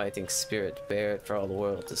my fighting spirit bared for all the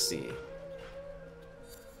world to see.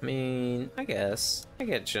 I mean, I guess. I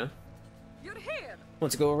get you. You're here.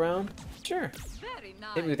 Want to go around? Sure. Very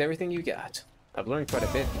nice. Hit me with everything you got. I've learned quite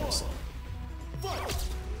a bit from yourself.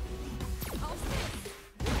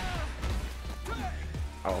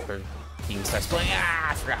 Oh, her team starts playing.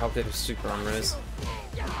 Ah, I forgot how good her super armor is.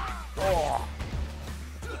 Oh.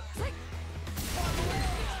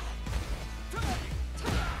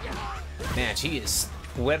 Man, she is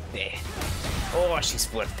fuerte. Oh, she's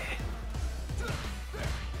fuerte.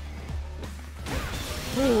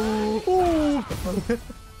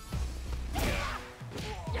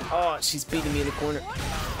 Oh, she's beating me in the corner.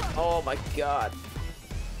 Oh my god.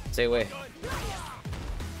 Stay away.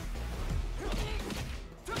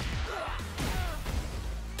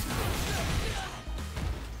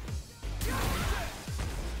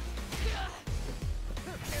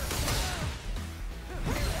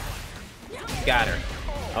 Got her.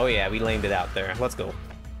 Oh yeah, we lamed it out there. Let's go.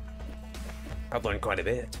 I've learned quite a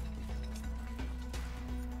bit.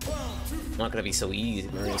 Not gonna be so easy,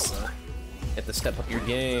 Marissa. You have to step up your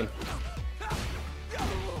game.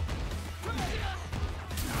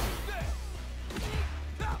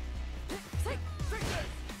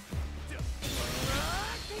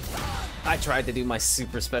 I tried to do my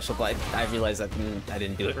super special, but I realized I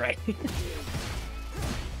didn't do it right.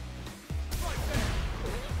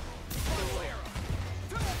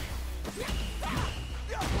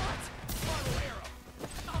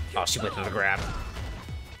 Oh, she went for the grab.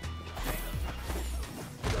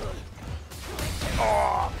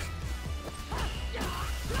 Oh.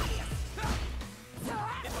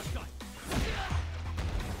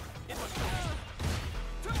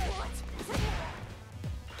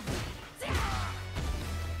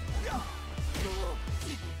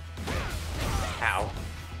 Ow.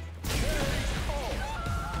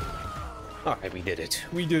 Alright, we did it.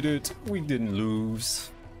 We did it. We didn't lose.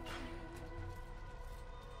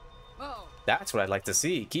 Oh, That's what I'd like to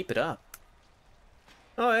see. Keep it up.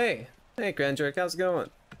 Oh, hey. Hey, Grandrick, how's it going?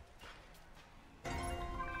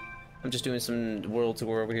 I'm just doing some World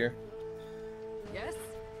Tour over here. yes?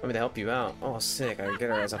 Want me to help you out? Oh, sick. I get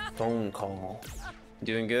her as a phone call.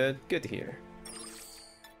 Doing good? Good to hear.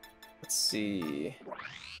 Let's see.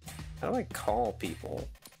 How do I call people?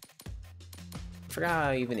 I forgot how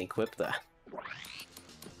I even equip that.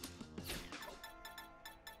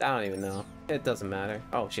 I don't even know. It doesn't matter.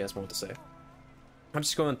 Oh, she has more to say. I'm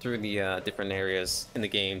just going through the different areas in the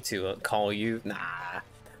game to call you. Nah,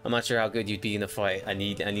 I'm not sure how good you'd be in a fight. I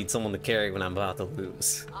need someone to carry when I'm about to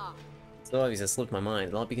lose. Ah, So obviously, it slipped my mind.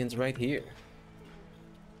 It all begins right here.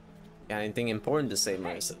 Got anything important to say,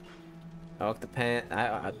 Marissa? I walk the pan.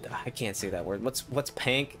 I can't say that word. What's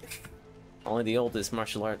pank? Only the oldest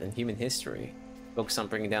martial art in human history. Focus on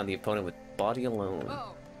bringing down the opponent with body alone.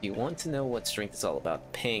 oh, If you want to know what strength is all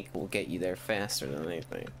about, pank will get you there faster than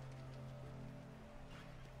anything.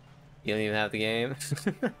 You don't even have the game?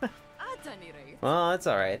 at any rate. Well, that's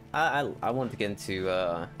alright. I wanted to get into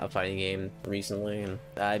a fighting game recently, and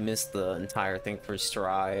I missed the entire thing for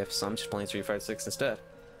Strive, so I'm just playing 356 instead.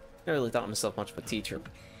 Never really thought myself much of a teacher.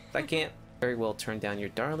 But I can't very well turn down your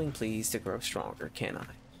darling pleas to grow stronger, can I?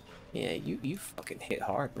 Yeah, you fucking hit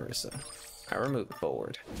hard, Marissa. Alright, we're moving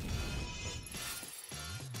forward.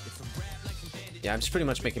 Yeah, I'm just pretty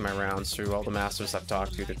much making my rounds through all the masters I've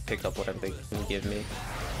talked to pick up whatever they can give me.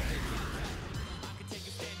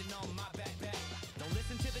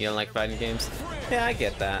 You don't like fighting games? Yeah, I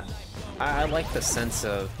get that. I like the sense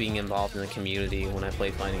of being involved in the community when I play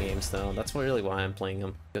fighting games, though. That's really why I'm playing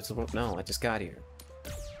them. No, I just got here.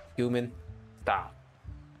 Human, stop.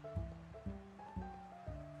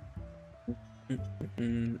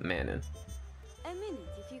 Manon. A minute,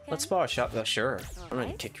 if you can. Let's spar a shot. Oh, sure. I'm gonna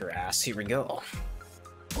Alright. kick your ass. Here we go.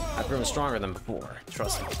 I've grown stronger than before.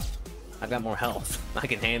 Trust me. I've got more health. I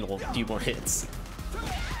can handle a few more hits.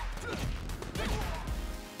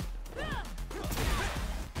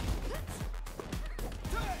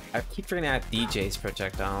 I keep forgetting I have DJ's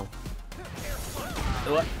projectile.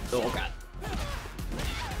 What? Oh god.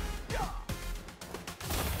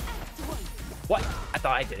 What? I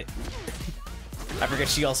thought I did it. I forget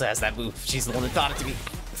she also has that move. She's the one that taught it to me.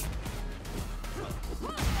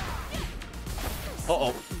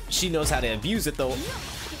 Uh-oh. She knows how to abuse it, though.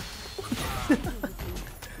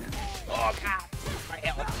 Oh, God. My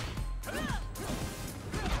health.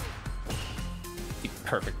 You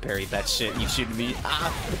perfect parried that shit. You shooting me.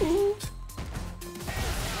 Ah. Ooh.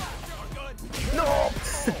 No!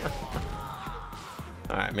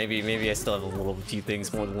 Alright, maybe I still have a few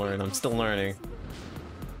things more to learn. I'm still learning.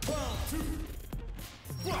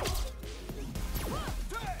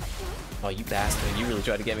 Oh, you bastard. You really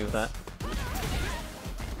tried to get me with that.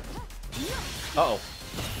 Uh-oh.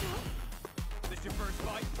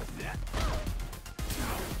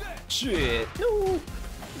 Shit. No.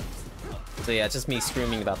 So yeah, it's just me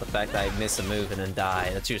screaming about the fact that I miss a move and then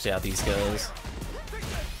die. That's usually how these goes.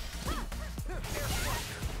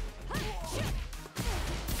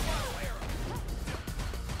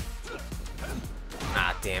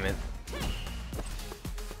 Ah, damn it.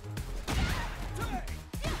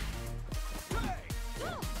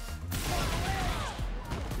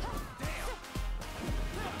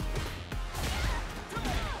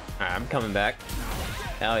 Alright, I'm coming back.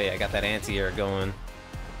 Hell yeah, I got that anti-air going.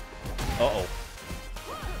 Uh-oh.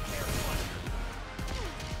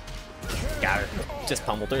 Got her. Just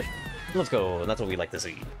pummeled her. Let's go. That's what we like to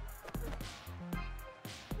see.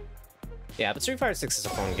 Yeah, but Street Fighter 6 is a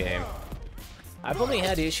fun game. I've only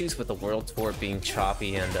had issues with the World Tour being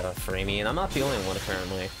choppy and framey, and I'm not the only one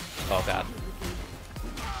apparently. Oh god.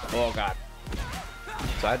 Oh god.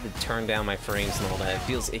 So I had to turn down my frames and all that. It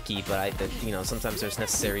feels icky, but you know, sometimes there's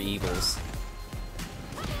necessary evils.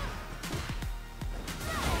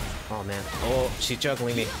 Oh man. Oh, she's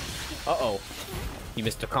juggling me. Uh-oh. You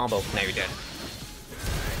missed a combo. Now you're dead.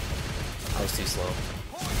 I was too slow.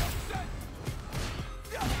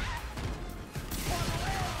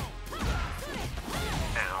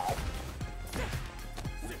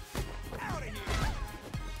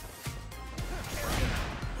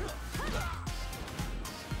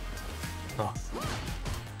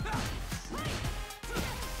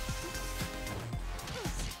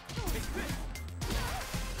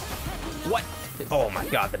 Oh my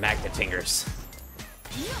god, the magnet fingers.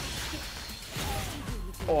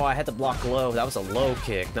 Oh, I had to block low. That was a low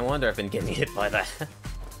kick. No wonder I've been getting hit by that.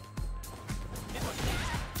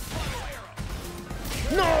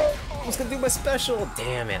 No! I was gonna do my special.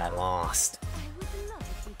 Damn it, I lost.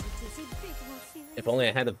 If only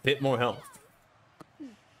I had a bit more health.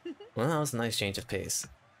 Well, that was a nice change of pace.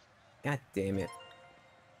 God damn it.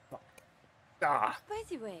 Ah. By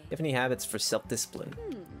the way, You have any habits for self-discipline?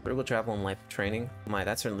 Vertical travel and life training? My,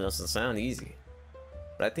 that certainly doesn't sound easy.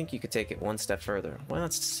 But I think you could take it one step further. Why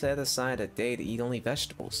not set aside a day to eat only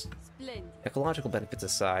vegetables? splendid. Ecological benefits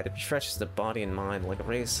aside, it refreshes the body and mind like a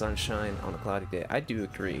ray of sunshine on a cloudy day. I do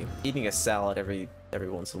agree. Eating a salad every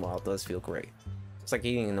once in a while does feel great. It's like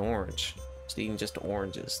eating an orange. Just eating just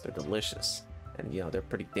oranges. They're delicious. And, you know, they're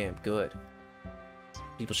pretty damn good.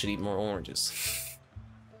 People should eat more oranges.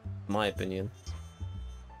 In my opinion.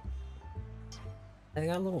 I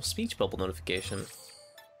got a little speech bubble notification.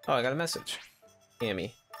 Oh, I got a message.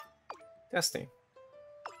 Amy. Testing.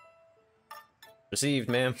 Received,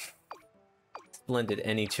 ma'am. Splendid.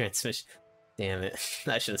 Any transmission. Damn it.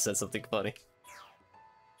 I should have said something funny.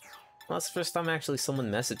 Well, that's the first time actually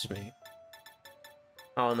someone messaged me.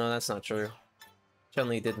 Oh no, that's not true.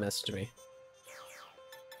 Chun-Li did message me.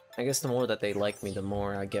 I guess the more that they like me, the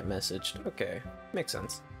more I get messaged. Okay, makes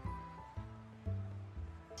sense.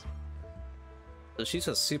 So she's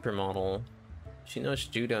a supermodel. She knows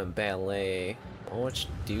judo and ballet. Oh, what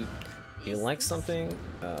do you like something?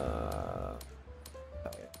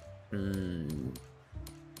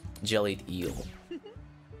 Jellied eel.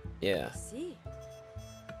 Yeah. See,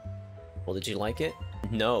 Well, did you like it?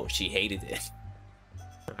 No, she hated it.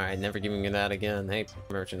 Alright, never giving you that again. Hey,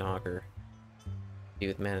 merchant hawker. Be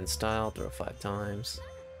with man in style, throw 5 times.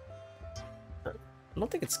 I don't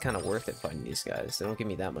think it's kind of worth it fighting these guys. They don't give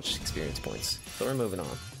me that much experience points. So we're moving on.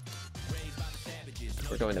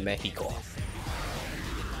 We're going to Mexico.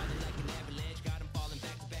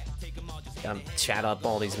 Gotta chat up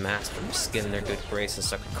all these masters, get in their good graces,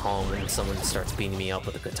 so I can calm when someone starts beating me up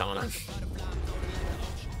with a katana.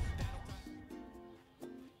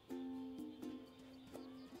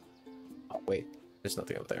 Oh wait, there's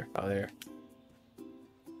nothing up there. Oh, there.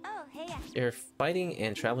 oh hey, You're fighting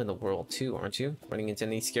and traveling the world too, aren't you? Running into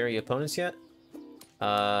any scary opponents yet?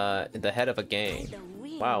 The head of a gang. the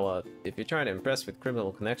wind. Wow, if you're trying to impress with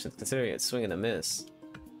criminal connections, consider it swing and a miss.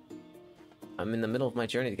 I'm in the middle of my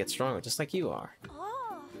journey to get stronger, just like you are. Oh,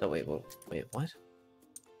 Oh, wait, wait, what?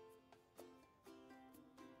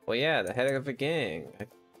 Well, yeah, the head of a gang. What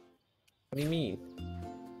do you mean?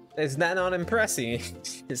 Is that not impressive?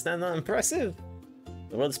 Is that not impressive?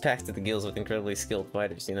 The world is packed to the gills with incredibly skilled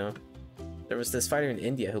fighters, you know? There was this fighter in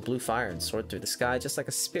India who blew fire and soared through the sky just like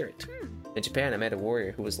a spirit. In Japan, I met a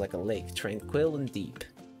warrior who was like a lake, tranquil and deep.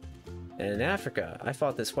 And in Africa, I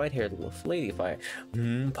fought this white-haired little lady fire.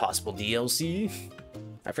 Possible DLC?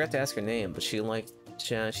 I forgot to ask her name, but she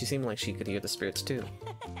seemed like she could hear the spirits too.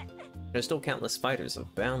 There's still countless fighters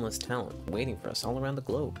of boundless talent waiting for us all around the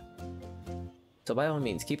globe. So by all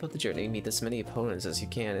means, keep up the journey, meet as many opponents as you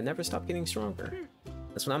can, and never stop getting stronger.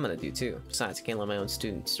 That's what I'm gonna do too. Besides, I can't let my own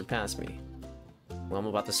students surpass me. Well, I'm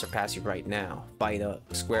about to surpass you right now. Fight up,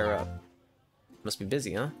 square up. Must be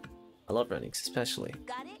busy, huh? I love running, especially.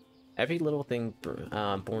 got it. Every little thing born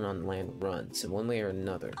on land runs, in one way or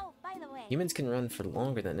another. Oh, by the way, Humans can run for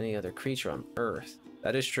longer than any other creature on Earth.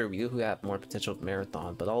 That is true, you have more potential to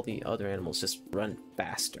marathon, but all the other animals just run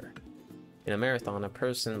faster. In a marathon, a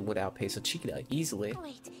person would outpace a cheetah easily.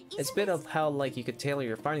 wait, It's a bit of how, like, you could tailor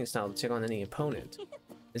your fighting style to take on any opponent.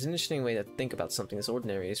 It's an interesting way to think about something as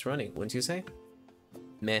ordinary as running, wouldn't you say?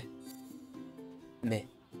 Meh. Meh.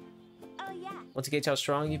 oh yeah, Want to gauge how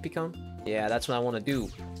strong you've become? Yeah, that's what I want to do.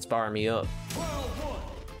 Spar me up.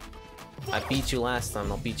 I beat you last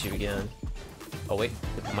time, I'll beat you again. Oh wait,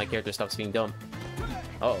 my character stops being dumb.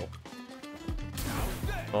 Uh oh.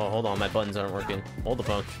 Oh, hold on, my buttons aren't working. Hold the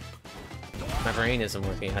phone. My brain isn't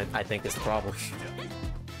working, I think is the problem.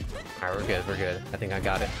 Alright, we're good, we're good. I think I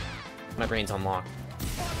got it. My brain's unlocked.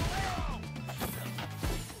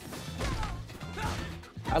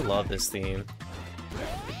 I love this theme.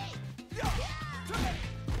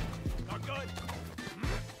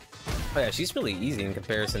 Oh yeah, she's really easy in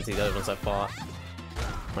comparison to the other ones I fought.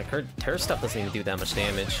 Like, her stuff doesn't even do that much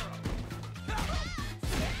damage.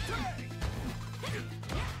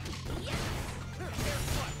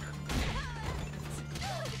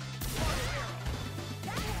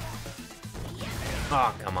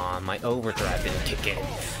 Oh, come on, my overdrive didn't kick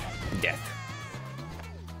in. Death.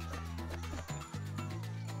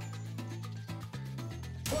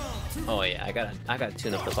 Oh yeah, I gotta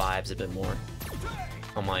tune up the vibes a bit more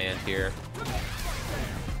on my end here.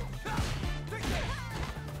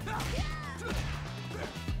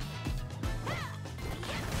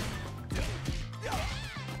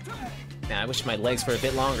 Man, I wish my legs were a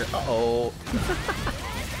bit longer. Uh-oh.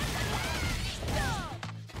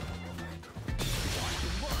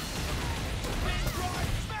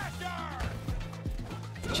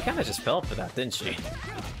 She kind of just fell for that, didn't she?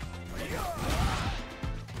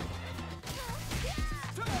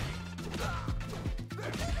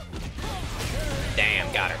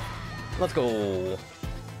 Damn, got her. Let's go.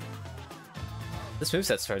 This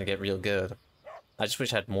moveset's starting to get real good. I just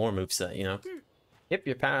wish I had more moveset, you know? Yep,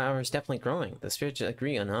 your power is definitely growing. The spirits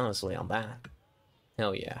agree honestly on that.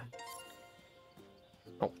 Hell yeah.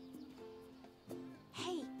 Oh.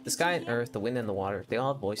 Hey, The sky and earth, the wind and the water, they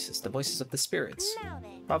all have voices. The voices of the spirits. now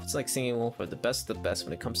then. Prophets like Singing Wolf are the best of the best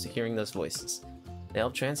when it comes to hearing those voices. They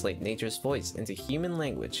help translate nature's voice into human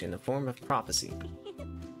language in the form of prophecy.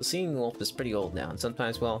 The Singing Wolf is pretty old now, and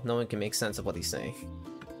sometimes, well, no one can make sense of what he's saying.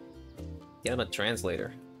 Yeah, I'm a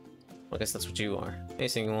translator. Well, I guess that's what you are. Hey,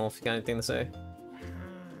 Singing Wolf, you got anything to say?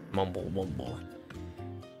 Mumble, mumble.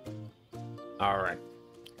 Alright.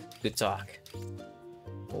 Good talk.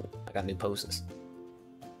 Oh, I got new poses.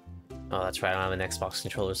 Oh, that's right, I don't have an Xbox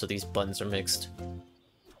controller, so these buttons are mixed.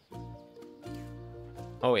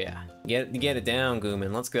 Oh yeah. Get it down,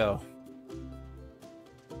 Gooman. Let's go.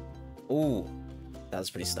 Ooh. That was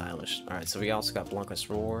pretty stylish. Alright, so we also got Blanca's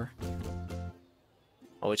Roar.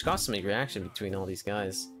 Oh, which caused some reaction between all these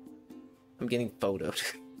guys. I'm getting photoed.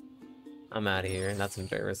 I'm out of here, and that's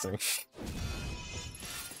embarrassing.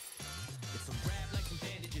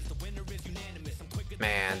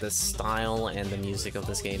 Man, the style and the music of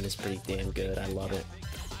this game is pretty damn good. I love it.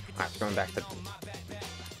 Alright, going back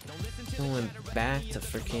to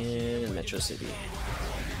freaking Metro City.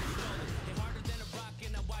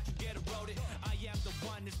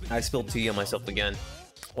 I spilled tea on myself again.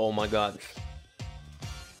 Oh my god.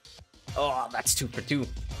 Oh, that's 2 for 2.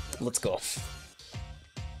 Let's go.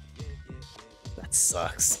 That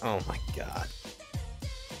sucks. Oh my god.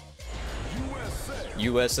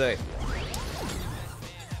 USA.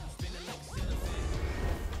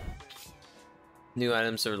 New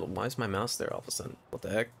items are. Why is my mouse there all of a sudden? What the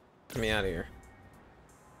heck? Get me out of here.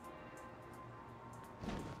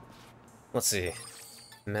 Let's see.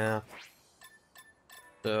 Map.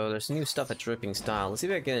 So there's new stuff at Dripping Style. Let's see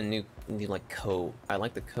if I get a new like coat. I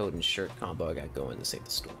like the coat and shirt combo I got going. This ain't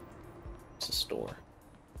the store. It's a store.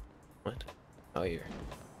 What? Oh, here.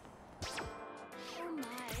 Oh my,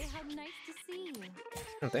 how nice to see you.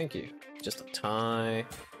 Oh, thank you. Just a tie,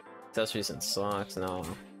 accessories and socks. No.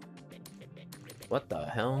 What the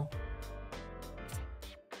hell?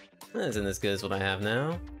 That isn't as good as what I have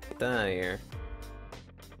now. Get that out of here.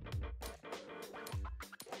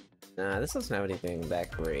 Nah, this doesn't have anything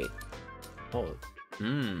that great. Oh,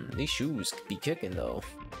 these shoes be kicking though.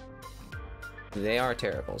 They are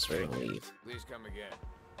terrible, so we're gonna leave. Please come again.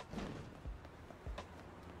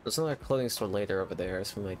 There's another clothing store later over there,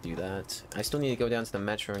 so we might do that. I still need to go down to the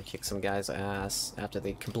metro and kick some guy's ass after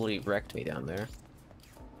they completely wrecked me down there.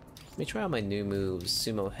 Let me try out my new moves.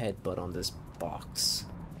 Sumo headbutt on this box.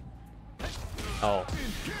 Oh.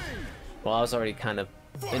 Well, I was already kind of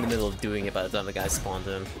in the middle of doing it by the time the guy spawned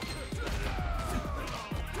in.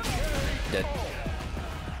 Dead.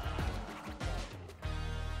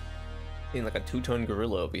 Being like a 2-ton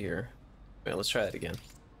gorilla over here. Wait, let's try that again.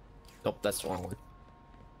 Nope, that's the wrong one.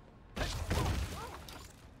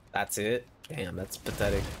 That's it? Damn, that's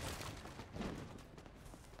pathetic.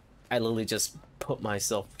 I literally just put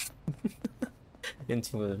myself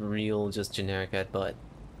into a real, just generic headbutt.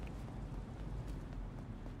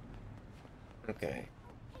 Okay.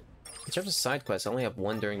 In terms of side quests, I only have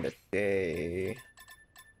one during the day.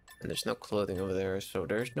 And there's no clothing over there, so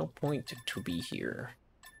there's no point to be here.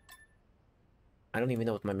 I don't even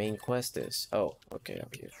know what my main quest is. Oh, okay, over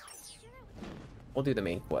here. We'll do the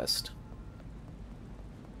main quest.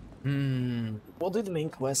 We'll do the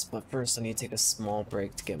main quest, but first I need to take a small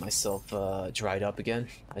break to get myself dried up again.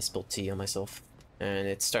 I spilled tea on myself, and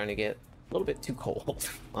it's starting to get a little bit too cold.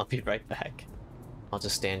 I'll be right back. I'll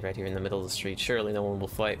just stand right here in the middle of the street. Surely no one will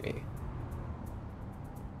fight me.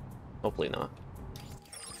 Hopefully not.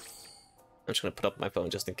 I'm just gonna put up my phone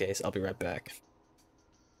just in case. I'll be right back.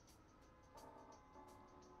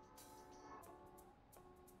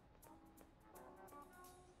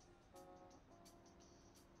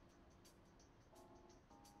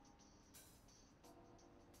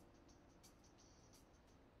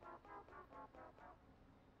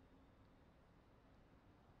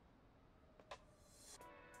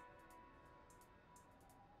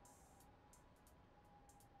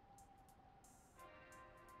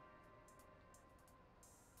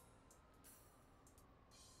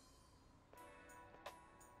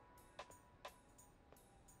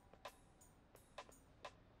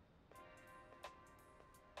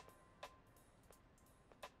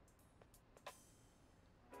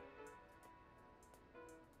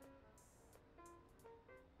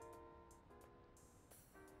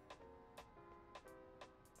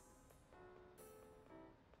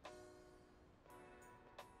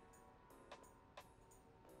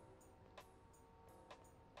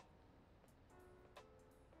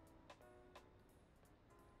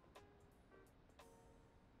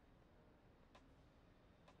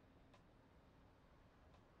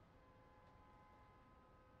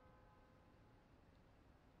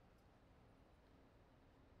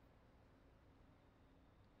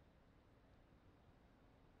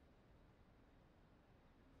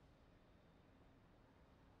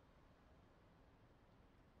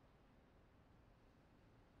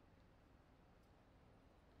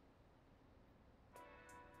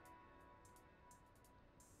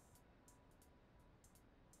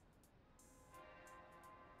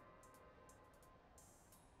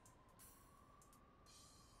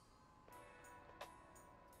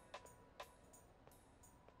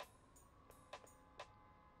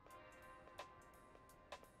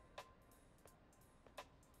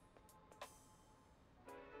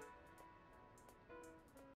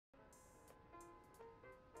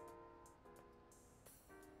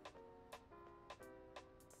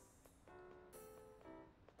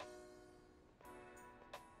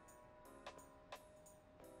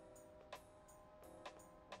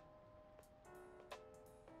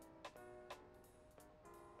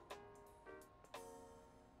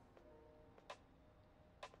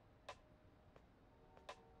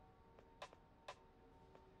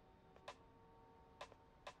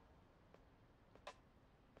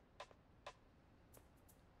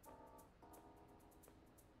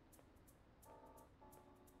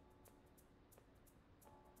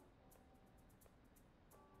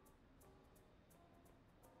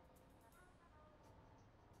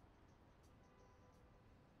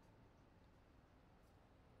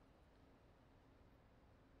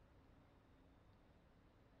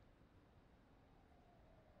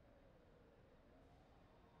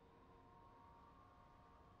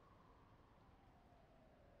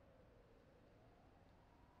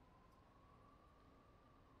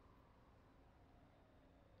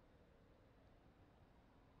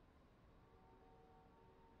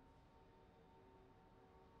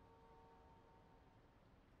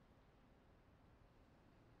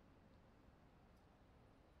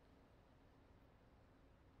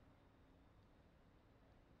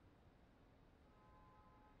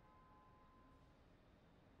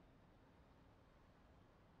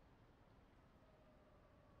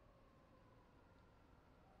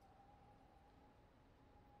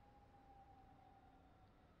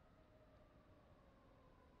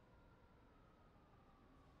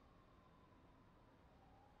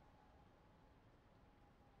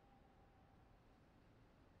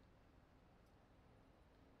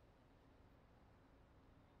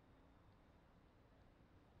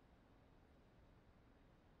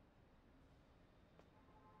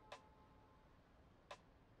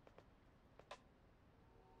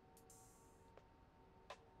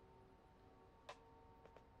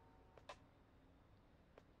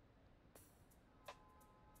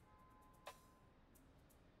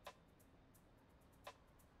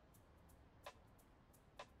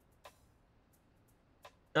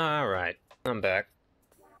 Alright, I'm back.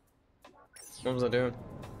 What was I doing?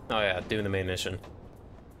 Oh yeah, doing the main mission.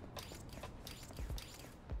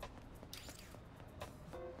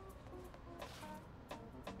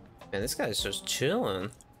 Man, this guy's just chilling.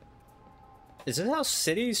 Is this how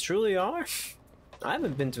cities truly are? I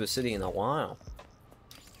haven't been to a city in a while.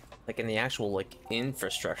 Like in the actual like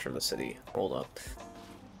infrastructure of the city. Hold up.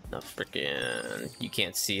 No freaking, you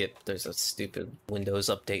can't see it. There's a stupid Windows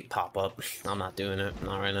update pop up. I'm not doing it.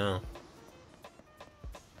 Not right now.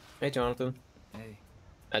 Hey Jonathan. Hey.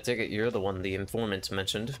 I take it you're the one the informant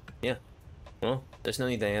mentioned. Yeah. Well, there's no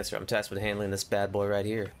need to answer. I'm tasked with handling this bad boy right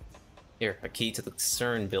here. Here, a key to the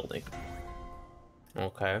CERN building.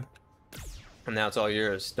 Okay. And now it's all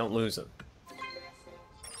yours. Don't lose it.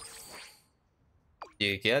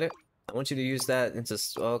 You get it? I want you to use that into...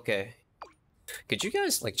 Okay. Could you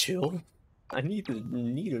guys, like, chill? I need to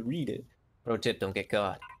read it. Pro tip, don't get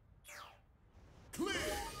caught.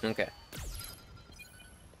 Okay.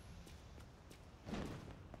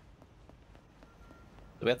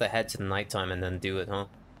 So we have to head to the nighttime and then do it, huh?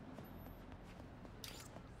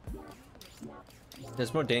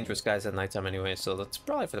 There's more dangerous guys at nighttime anyway, so that's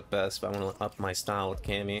probably for the best if I want to up my style with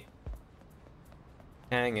Cammy.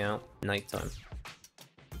 Hang out, nighttime.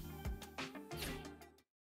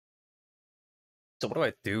 So what do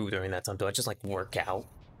I do during that time? Do I just like work out?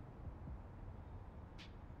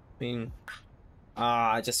 I mean,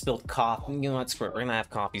 I just spilled coffee. You know what, screw it, we're gonna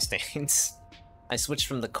have coffee stains. I switched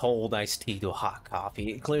from the cold iced tea to a hot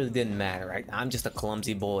coffee. It clearly didn't matter, right? I'm just a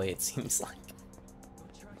clumsy boy, it seems like.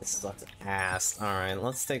 This sucks ass. Alright,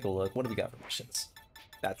 let's take a look. What do we got for missions?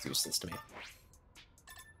 That's useless to me.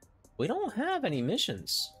 We don't have any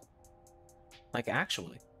missions. Like,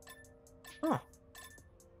 actually. Huh.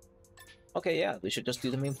 Okay, yeah, we should just do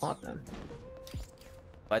the main plot then.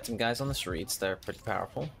 Fight some guys on the streets, they're pretty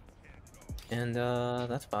powerful. And,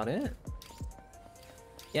 that's about it.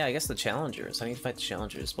 Yeah, I guess the challengers. I need to fight the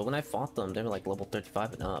challengers. But when I fought them, they were like level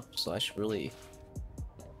 35 and up, so I should really...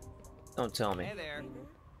 Don't tell me. Hey there.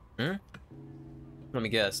 Hmm? Let me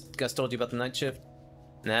guess. Gus told you about the night shift?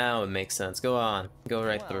 Now it makes sense. Go on. Go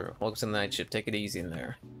right through. Welcome to the night shift. Take it easy in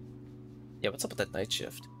there. Yeah, what's up with that night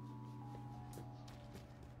shift?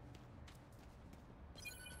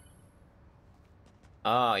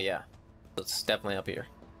 Oh, yeah. It's definitely up here.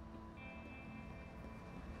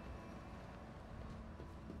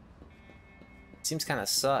 Seems kind of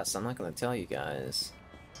sus. I'm not gonna tell you guys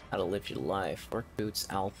how to live your life. Work boots,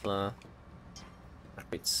 alpha.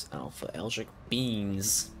 It's alpha. Eldritch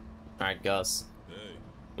beans. Alright, Gus. Hey.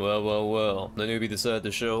 Well. The newbie decided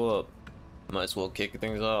to show up. Might as well kick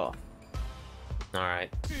things off.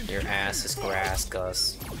 Alright. Your ass is grass,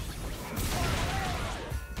 Gus.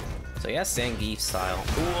 So yeah, Zangief style.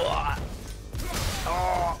 Ooh.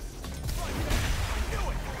 Oh.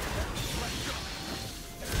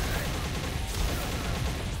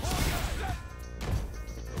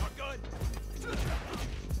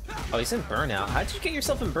 Oh, he's in burnout. How'd you get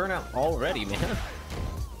yourself in burnout already, man?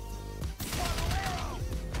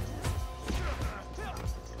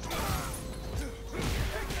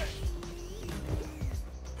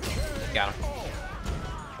 Got him.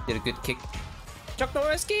 Did a good kick. Chuck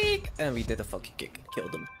Norris kick! And we did a fucking kick.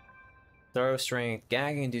 Killed him. Thorough strength,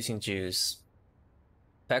 gag-inducing juice.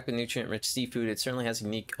 Packed with nutrient-rich seafood, it certainly has a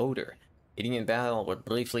unique odor. Eating in battle would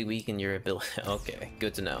briefly weaken your ability. Okay,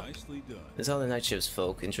 good to know. Nicely done. This is how the night shift's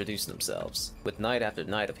folk introduce themselves, with night after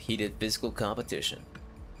night of heated physical competition.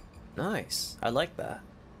 Nice. I like that.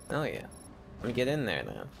 Oh yeah. Let me get in there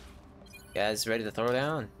now. Guys ready to throw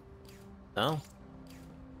down? No?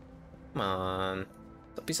 Come on.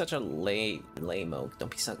 Don't be such a lame-o. Don't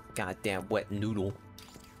be such a goddamn wet noodle.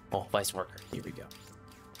 Oh, vice worker. Here we go.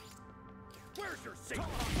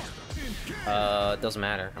 Doesn't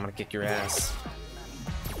matter. I'm gonna kick your ass.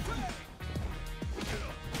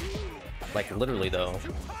 Like, literally, though.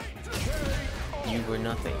 You were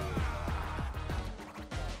nothing.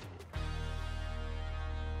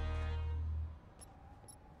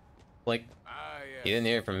 Like, you didn't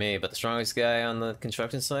hear it from me, but the strongest guy on the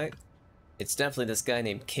construction site? It's definitely this guy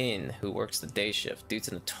named Kin, who works the day shift. Dude's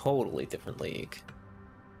in a totally different league.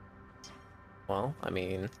 Well, I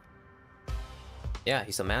mean... Yeah,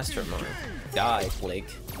 he's a master of mine. Die, Blake.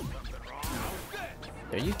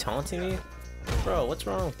 Are you taunting me? Bro, what's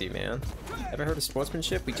wrong with you, man? Ever heard of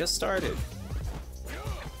sportsmanship? We just started.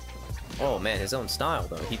 Oh man, his own style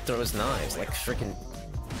though. He throws knives like freaking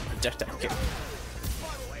projectile kick.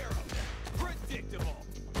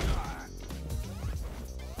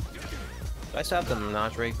 Do I still have the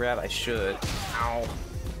notch rate grab? I should. Ow.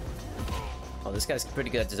 Oh, this guy's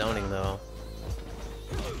pretty good at zoning though.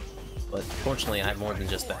 But fortunately, I have more than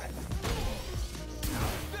just that.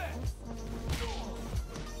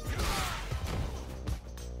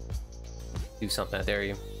 Do something, I dare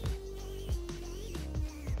you.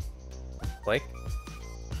 Blake?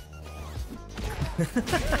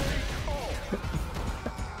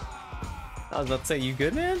 I was about to say, you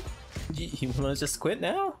good, man? You wanna just quit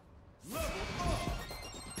now?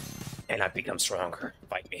 And I've become stronger.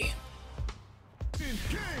 Fight me.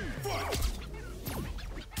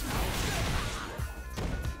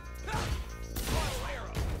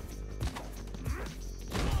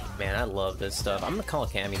 Man, I love this stuff. I'm gonna call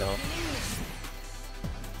it Cammy though.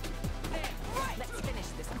 Let's finish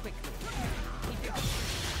this quickly.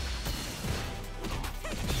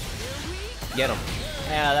 Get him.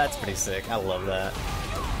 Yeah, that's pretty sick. I love that.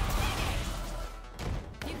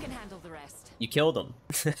 You can handle the rest. You killed him.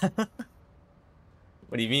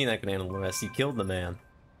 What do you mean I can handle the rest? You killed the man.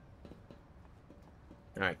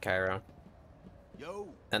 Alright, Cairo. Yo.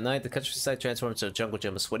 At night, the countryside transforms into a jungle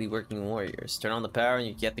gym of sweaty working warriors. Turn on the power and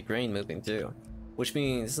you get the grain moving too. Which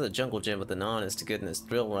means this is a jungle gym with an honest to goodness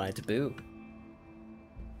thrill ride to boot.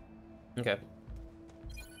 Okay.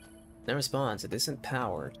 No response, it isn't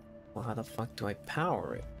powered. Well, how the fuck do I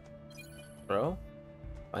power it? Bro?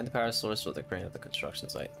 Find the power source with the crane at the construction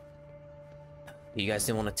site. You guys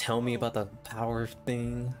didn't want to tell me about the power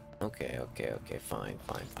thing? Okay, fine.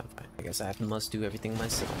 I guess I must do everything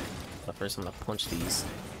myself. But first I'm gonna punch these.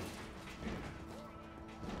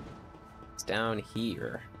 It's down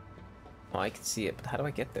here. Oh, I can see it, but how do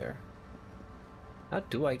I get there? How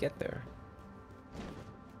do I get there?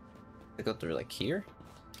 I go through like here?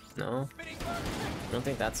 No? I don't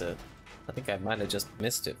think that's it. I think I might have just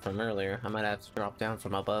missed it from earlier. I might have to drop down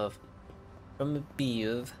from above. From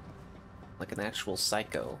above. Like an actual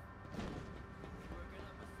psycho.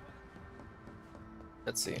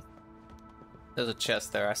 Let's see. There's a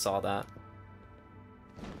chest there, I saw that.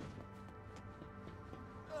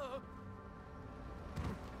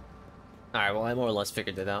 Alright, well I more or less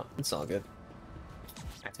figured it out. It's all good.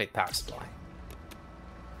 Activate power supply.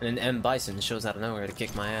 And an M Bison shows out of nowhere to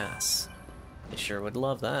kick my ass. I sure would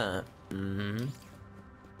love that. Mm-hmm.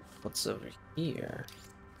 What's over here?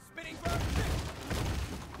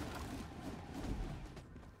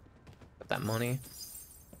 Got that money.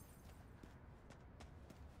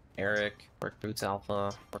 Eric, Work Boots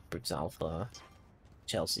Alpha,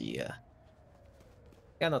 Chelsea, yeah.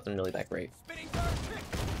 Got nothing really that great.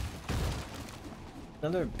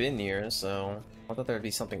 I've never been here, so I thought there'd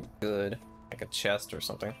be something good, like a chest or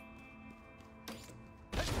something.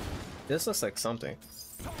 This looks like something.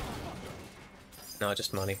 No,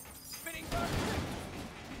 just money.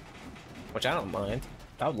 Which I don't mind.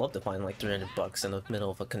 I would love to find like 300 bucks in the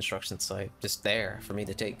middle of a construction site, just there for me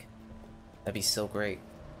to take. That'd be so great.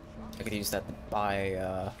 I could use that to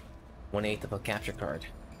buy 1/8 of a capture card.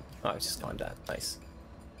 Oh, I was just going that. Nice.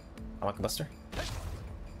 I want a buster.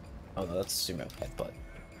 Oh no, that's sumo headbutt.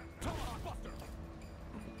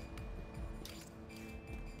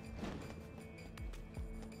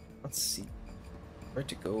 Let's see. Where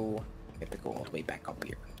to go? I have to go all the way back up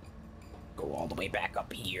here. Go all the way back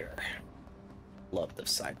up here. Love the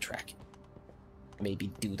sidetrack.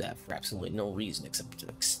 Maybe do that for absolutely no reason except to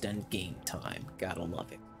extend game time. Gotta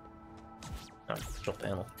love it. Alright, control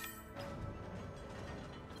panel.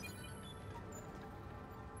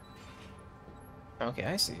 Okay,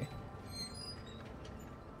 I see.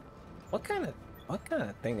 What kind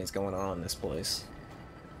of thing is going on in this place?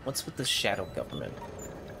 What's with the shadow government?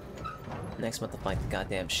 Next month to fight the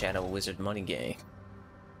goddamn Shadow Wizard Money Gang.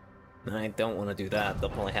 I don't want to do that. They'll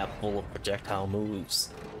probably have full of projectile moves.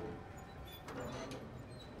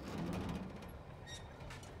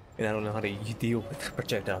 And I don't know how to deal with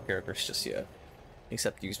projectile characters just yet.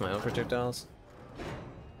 Except use my own projectiles.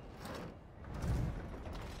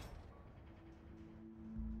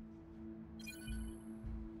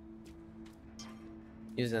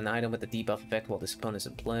 Use an item with a debuff effect while this opponent is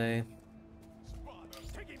in play.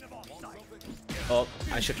 Oh,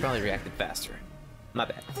 I should probably react it faster. My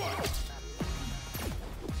bad.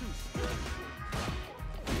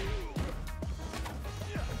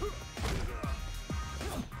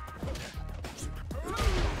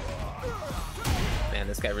 Man,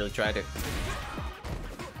 this guy really tried it.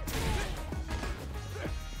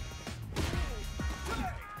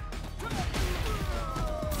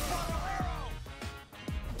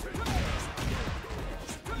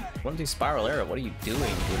 One do spiral arrow, what are you doing,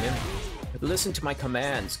 Gooman? Listen to my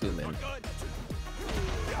commands, Gooman.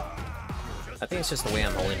 I think it's just the way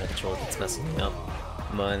I'm holding the control that's messing me up.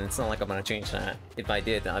 But it's not like I'm gonna change that. If I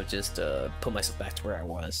did, I'd just put myself back to where I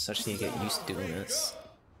was. So I just need to get used to doing this.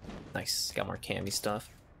 Nice, got more Cammy stuff.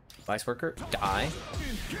 Vice worker, die.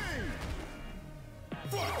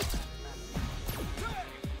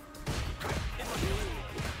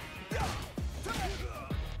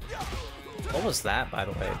 What was that, by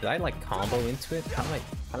the way? Did I like combo into it? How did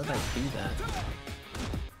I do that?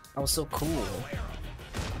 That was so cool.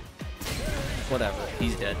 Whatever,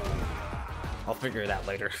 he's dead. I'll figure it out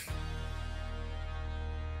later.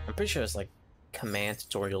 I'm pretty sure it's like command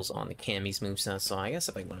tutorials on the Cammy's moveset, so I guess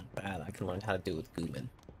if I learn that, I can learn how to do it with Gooman.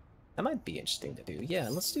 That might be interesting to do. Yeah,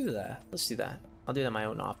 let's do that. Let's do that. I'll do that in my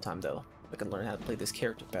own off time, though. I can learn how to play this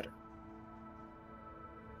character better.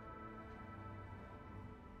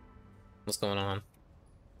 What's going on?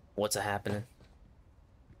 What's happening?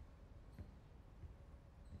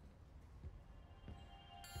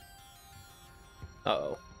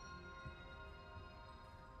 Uh-oh.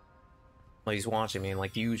 Well, he's watching me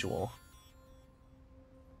like usual.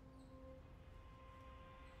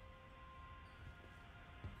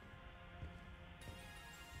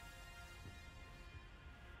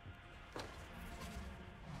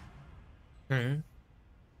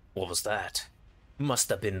 What was that? Must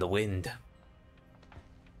have been the wind.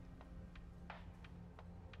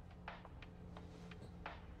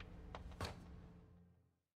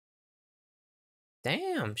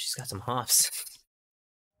 Damn, she's got some hops.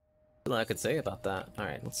 That's all I could say about that.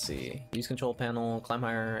 Alright, let's see. Use control panel, climb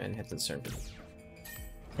higher, and hit the center.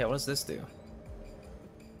 Yeah, what does this do?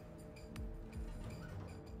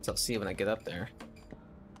 So I'll see when I get up there.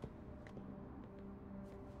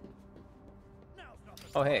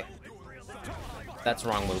 Oh, hey. That's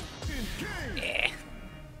wrong move. Yeah.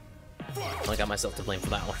 I only got myself to blame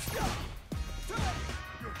for that one.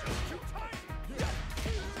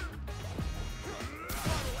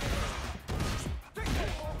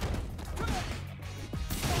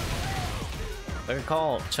 If I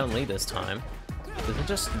recall Chun-Li this time, does it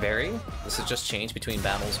just vary? Does it just change between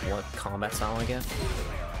battles what combat style I get?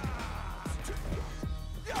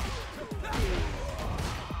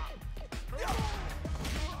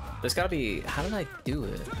 There's gotta be... How did I do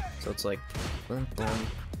it? So it's like... Boom, boom.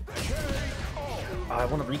 Oh, I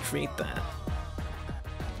want to recreate that.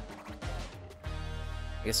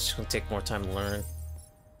 I guess it's just gonna take more time to learn.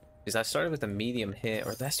 Because I started with a medium hit,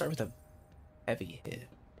 or did I start with a heavy hit?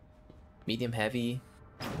 Medium heavy?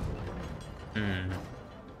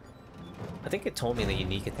 I think it told me in the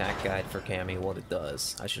unique attack guide for Cammy what it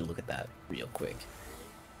does. I should look at that real quick.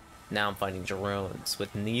 Now I'm fighting drones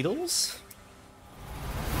with needles?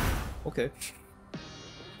 Okay.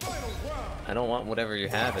 I don't want whatever you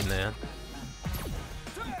have in there.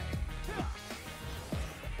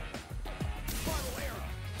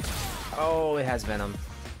 Oh, it has venom.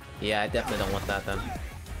 Yeah, I definitely don't want that then.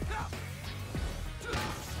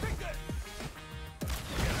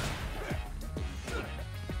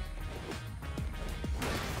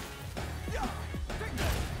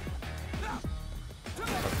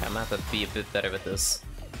 Okay, I'm gonna have to be a bit better with this.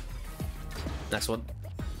 Next one.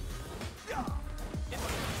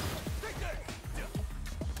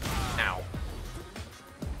 Ow.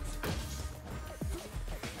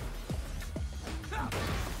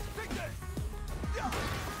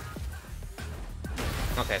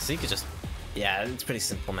 Okay, so you could just... Yeah, it's pretty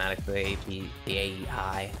symptomatic, the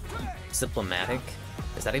AI. Symptomatic?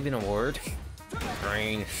 Is that even a word?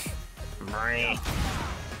 Brain. Brain.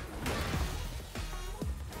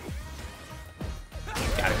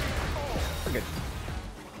 Got it. We're good.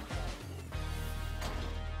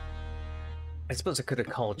 I suppose I could have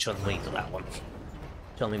called Chun-Li to that one.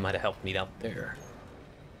 Chun-Li might have helped me out there.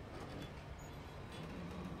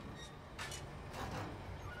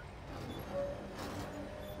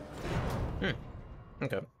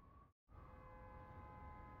 Okay.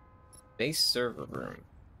 Base server room.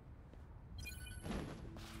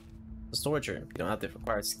 The storage room. You don't have the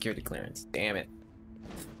required security clearance. Damn it.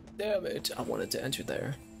 Damn it. I wanted to enter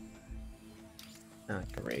there. Ah,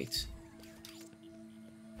 great.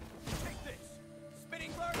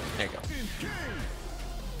 There you go.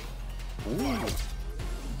 Ooh.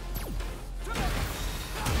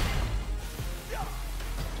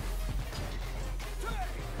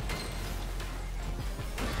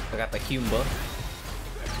 I got the Humba.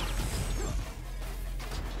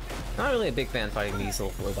 Not really a big fan fighting these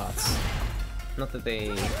little robots. Not that they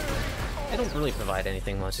don't really provide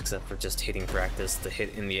anything much except for just hitting practice to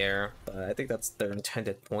hit in the air, but I think that's their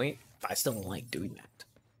intended point. I still don't like doing that.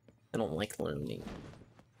 I don't like learning.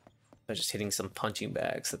 I'm just hitting some punching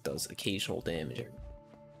bags that does occasional damage.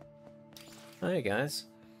 Hey guys,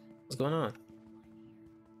 what's going on?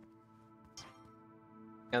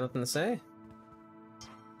 Got nothing to say?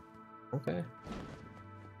 Okay.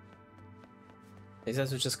 These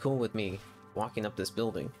guys are just cool with me walking up this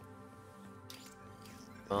building.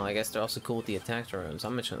 Well, I guess they're also cool with the attack rooms.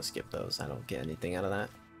 I'm just gonna skip those. I don't get anything out of that.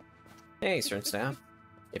 Hey, certain staff.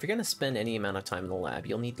 If you're gonna spend any amount of time in the lab,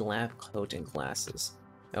 you'll need the lab coat and glasses.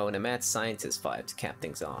 Oh, and a mad scientist vibe to cap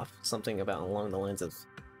things off. Something about along the lines of,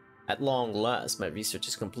 "At long last, my research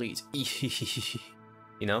is complete."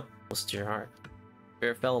 You know, listen to your heart. If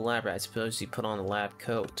you're a fellow lab rat, I suppose you put on a lab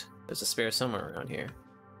coat. There's a spare somewhere around here.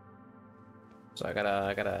 So I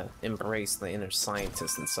gotta embrace the inner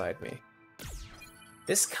scientist inside me.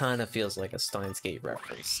 This kind of feels like a Steins Gate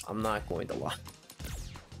reference. I'm not going to lie.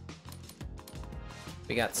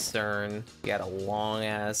 We got Stern. We got a long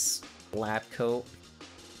ass lab coat.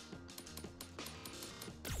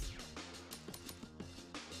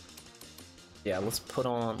 Yeah, let's put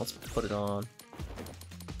it on.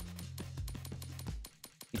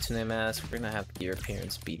 Kitsune mask. We're gonna have your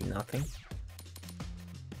appearance be nothing.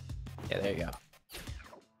 Yeah, there you go.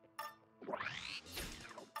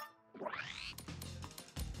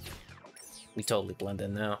 We totally blend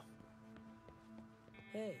in now.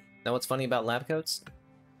 Hey. Now what's funny about lab coats?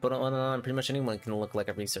 Put one on, pretty much anyone can look like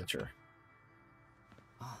a researcher.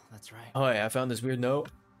 Oh, that's right. Oh yeah, I found this weird note.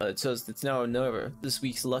 It says it's now or never. This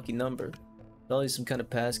week's lucky number. Probably some kind of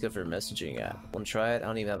passcode for a messaging app. Wanna try it? I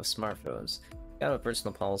don't even have a smartphone. Got a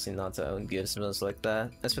personal policy not to own gifts and those like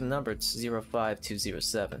that. As for the number, it's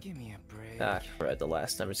 05207. Give me a break. Ah, Fred, the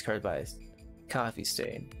last number's carved by a coffee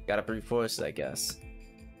stain. Gotta brute force it, I guess.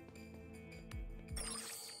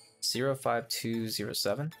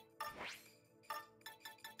 05207?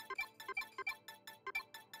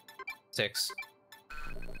 6.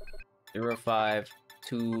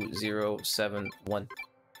 05207-1.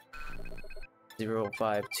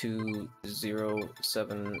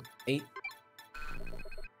 05207-8.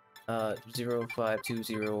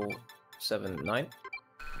 05207-9.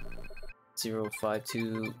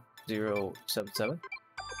 05207-7.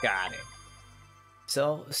 Got it.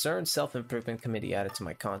 Stern Self-Improvement Committee added to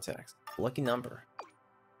my contacts. Lucky number.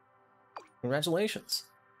 Congratulations.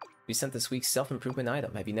 We sent this week's self-improvement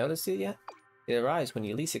item. Have you noticed it yet? It arrives when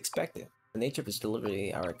you least expect it. The nature of its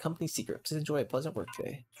delivery, our company secret. Please enjoy a pleasant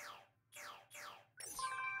workday.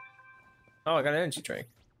 Oh, I got an energy drink.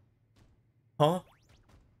 Huh?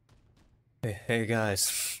 Hey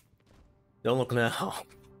guys. Don't look now.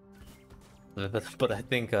 But I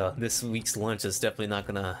think this week's lunch is definitely not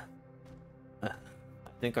gonna... I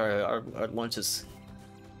think our lunch is...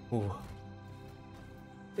 Ooh.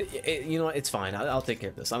 You know what? It's fine. I'll take care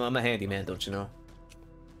of this. I'm a handyman, don't you know?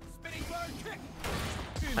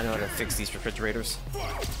 I know how to fix these refrigerators.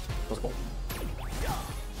 Let's go.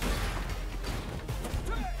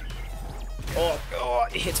 Oh,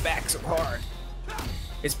 it hits back so hard.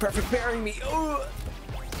 It's perfect parrying me. Oh.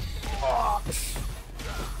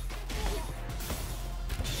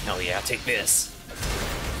 Hell yeah, take this.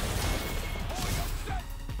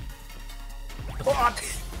 Oh.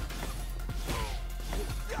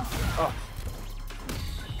 Oh.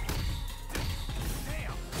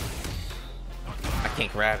 I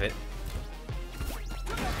can't grab it.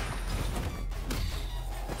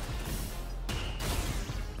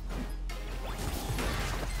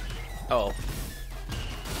 Oh.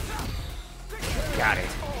 Got it.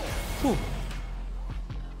 Whew.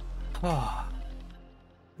 Oh.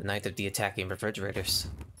 The night of the attacking refrigerators.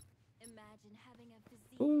 Imagine having a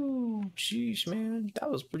physique. Ooh, jeez, man.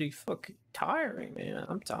 That was pretty fucking tiring, man.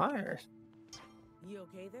 I'm tired. You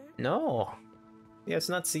okay there? No. You guys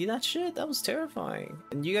not see that shit? That was terrifying.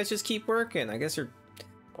 And you guys just keep working. I guess you're...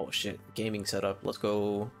 Oh shit, gaming setup. Let's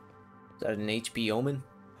go... Is that an HP Omen?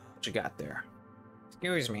 What you got there?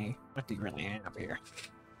 Excuse me. What do you really have here?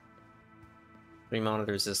 3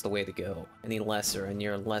 monitors is the way to go. Any lesser, and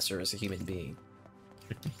you're lesser as a human being.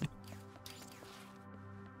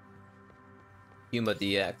 Yuma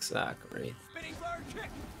DX. Ah, great.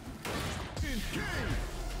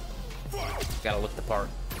 Gotta look the part.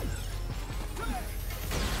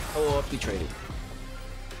 Oh, we traded.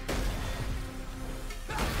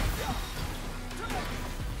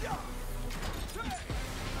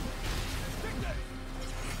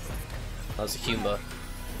 That was a Humba.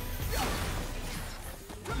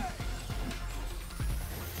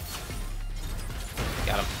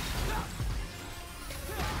 Got him.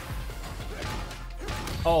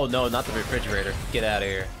 Oh no, not the refrigerator. Get out of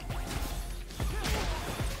here.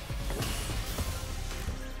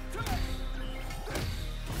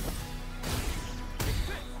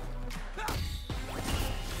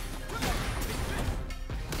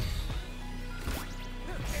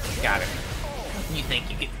 Got it. You think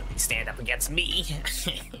you can really stand up against me?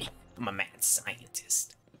 I'm a mad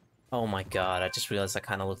scientist. Oh my god, I just realized I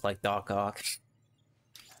kind of look like Doc Ock.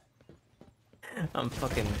 I'm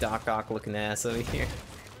fucking Doc Ock looking ass over here.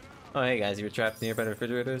 Oh hey guys, you were trapped nearby the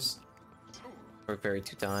refrigerators? Broke Berry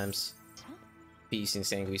 2 times. Be using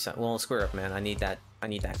Sanguine Sun. Well, square up, man. I need that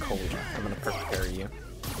cold. I'm gonna perfect bury you.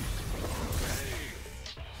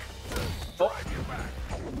 Oh!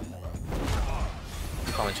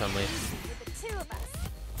 I'm calling Chun-Li. The two of us.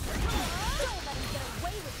 Don't let him get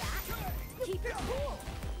away with that. Keep your cool.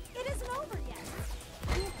 It isn't over yet.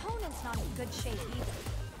 The opponent's not in good shape either.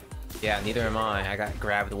 Yeah, neither am I. I got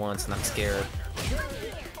grabbed once and I'm scared.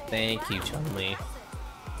 Thank you, Chun-Li.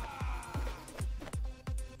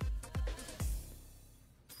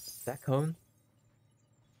 Is that cone?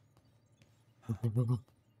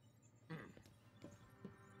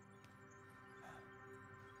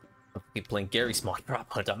 I'll keep playing Gary Smart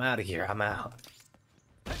Prop Hunt. I'm out of here. I'm out.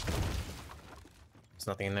 There's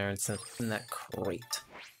nothing in there. It's in that crate.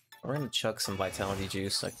 We're gonna chug some vitality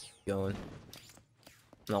juice so I can keep going.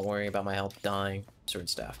 I'm not worrying about my health dying. Sword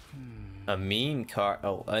staff. A meme card.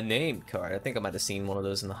 Oh, a name card. I think I might have seen one of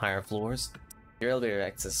those in the higher floors. Your elevator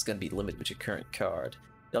access is gonna be limited with your current card.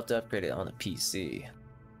 You'll have to upgrade it on a PC.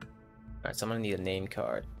 Alright, so I'm gonna need a name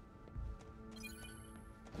card.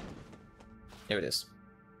 Here it is.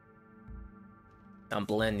 I'm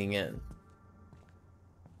blending in.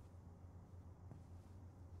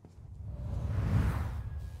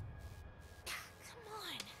 Come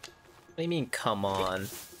on. What do you mean, come on?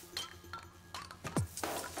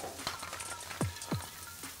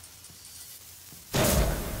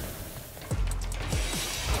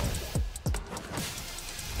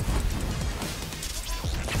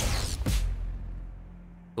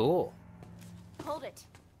 Cool. Hold it.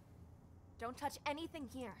 Don't touch anything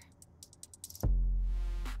here.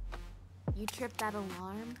 You trip that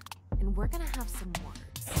alarm, and we're gonna have some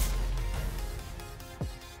words.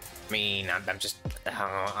 I mean, I'm just,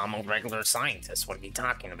 I'm a regular scientist. What are you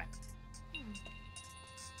talking about?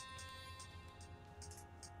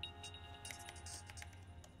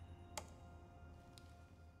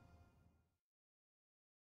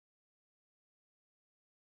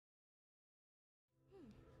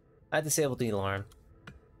 I disabled the alarm.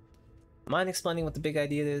 Mind explaining what the big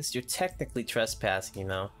idea is? You're technically trespassing, you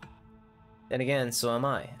know. Then again, so am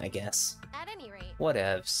I guess. At any rate,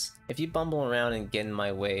 Whatevs. If you bumble around and get in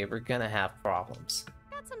my way, we're gonna have problems.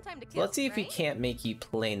 got some time to kill. Let's see if we right? can't make you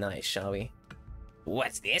play nice, shall we?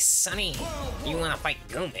 What's this, Sonny? You wanna fight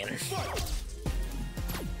Gooman?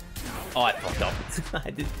 Oh, I fucked up.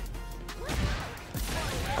 I did.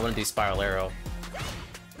 I wanna do Spiral Arrow.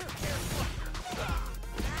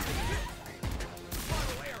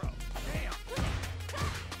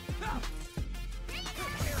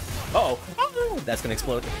 Uh-oh! Oh, that's gonna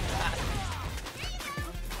explode.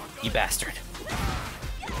 You bastard.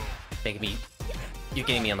 Making me... You're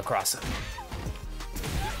getting me on the cross.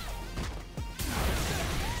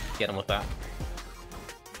 Get him with that.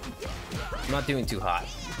 I'm not doing too hot.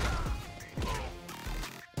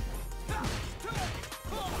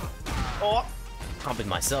 Oh! Pumping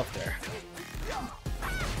myself there.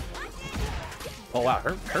 Oh wow,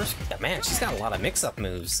 her man, she's got a lot of mix-up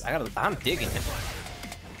moves. I'm digging it.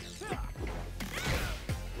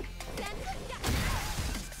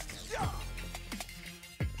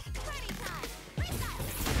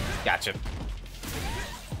 Gotcha.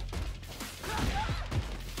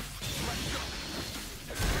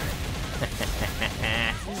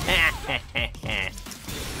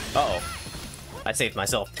 Uh-oh. I saved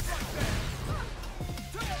myself.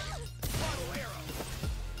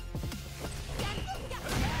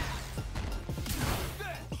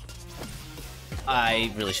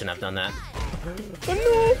 I really shouldn't have done that.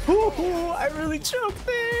 Oh no! I really choked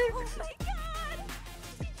there! Oh my god!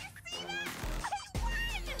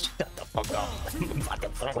 Shut the fuck up. Fucking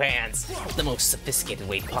throw hands. The most sophisticated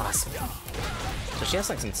way possible. So she has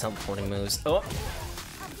like some teleporting moves. Oh!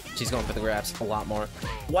 She's going for the grabs a lot more.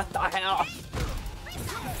 What the hell?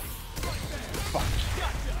 Fuck.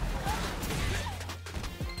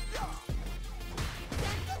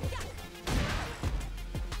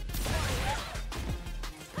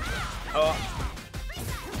 Oh.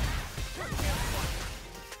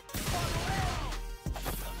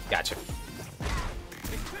 Gotcha.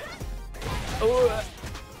 Oh.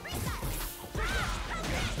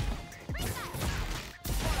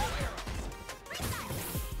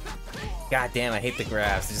 God damn, I hate the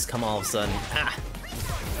grabs. They just come all of a sudden. Ah.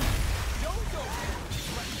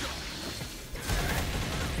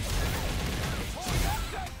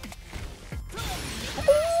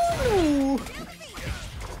 Ooh.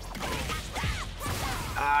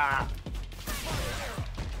 Ah.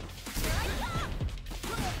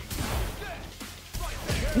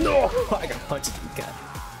 No! I got punched. God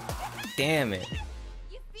damn it.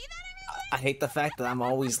 You see that, I hate the fact that I'm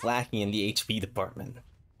always lacking in the HP department.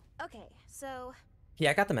 Okay, so,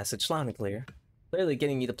 Yeah, I got the message loud and clear. Clearly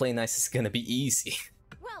getting you to play nice is gonna be easy.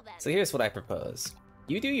 well then. So here's what I propose.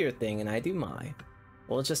 You do your thing and I do mine.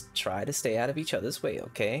 We'll just try to stay out of each other's way,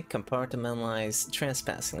 okay? Compartmentalize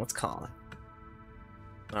trespassing, let's call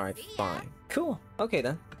it. Alright, fine. Cool. Okay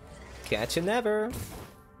then. Catch you never.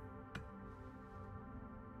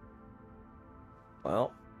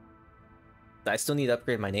 Well, I still need to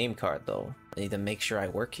upgrade my name card though. I need to make sure I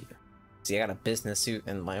work here. See, I got a business suit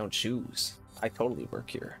and my own shoes. I totally work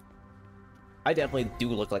here. I definitely do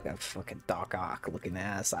look like a fucking Doc Ock looking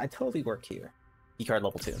ass. I totally work here. Keycard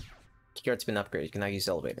level 2. Keycard's been upgraded. You can now use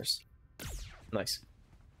elevators. Nice.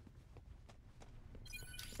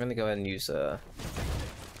 I'm gonna go ahead and use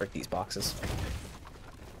break these boxes.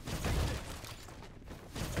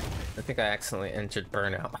 I think I accidentally entered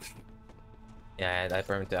burnout. Yeah, I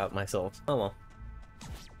burnt out myself. Oh well.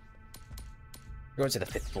 Go to the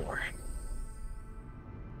 5th floor.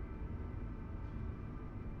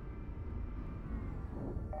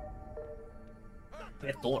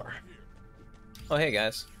 Fifth floor. Oh hey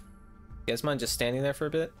guys. You guys mind just standing there for a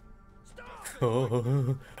bit?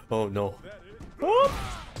 Oh, oh no.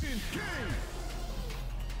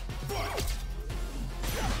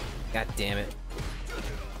 God damn it.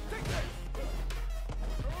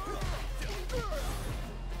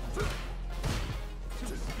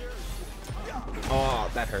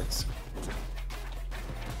 Oh, that hurts.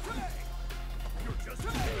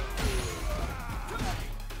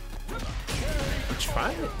 I'm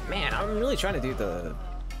trying to, man, I'm really trying to do the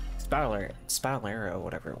spiral arrow,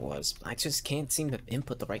 whatever it was. I just can't seem to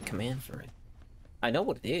input the right command for it. I know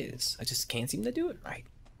what it is, I just can't seem to do it right.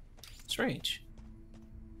 Strange.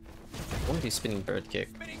 I want to do spinning bird kick.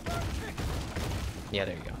 Yeah,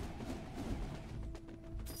 there you go.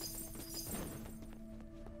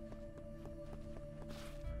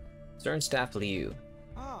 Stern Staff Liu.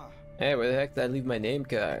 Hey, where the heck did I leave my name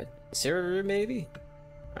card? Server, maybe?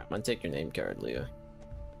 Alright, I'm gonna take your name card, Liu.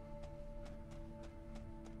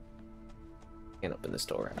 Can't open this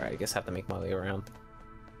door. Alright, I guess I have to make my way around.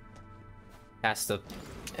 Past the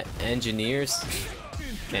engineers.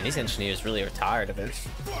 Man, these engineers really are tired of it.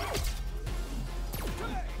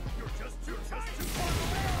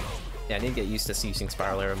 Yeah, I need to get used to using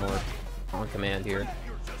Spiral Arrow more on command here.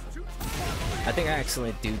 I think I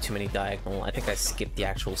accidentally do too many diagonal. I think I skipped the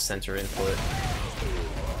actual center input.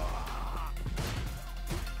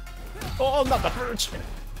 Oh, not the fridge!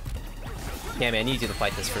 Yeah, man, I need you to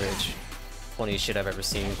fight this fridge. Funniest shit I've ever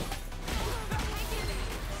seen. They're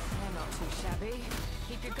not too shabby.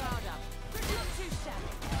 Keep your guard up. Not too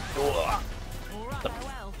shabby. Oh, All right,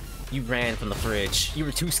 well. you ran from the fridge. You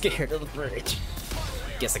were too scared of the fridge.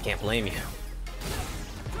 Guess I can't blame you.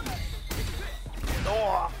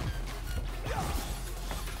 Oh.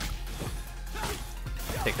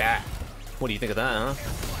 Take that. What do you think of that, huh?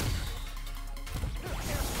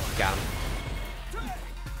 Got him.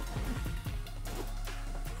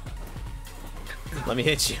 Let me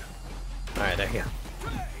hit you. Alright, there you go.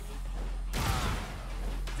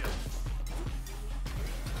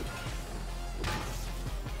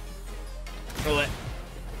 Roll it.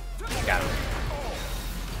 Got him.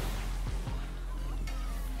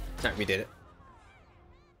 Alright, we did it.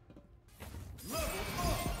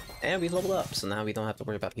 And we leveled up, so now we don't have to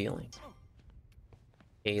worry about healing.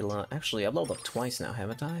 Ayla. Actually, I've leveled up twice now,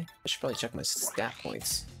 haven't I? I should probably check my stat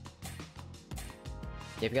points.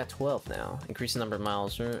 Yeah, we got 12 now. Increase the number of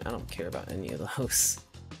miles. I don't care about any of those.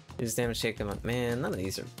 Use damage take them up. Man, none of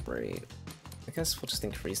these are great. I guess we'll just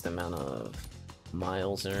increase the amount of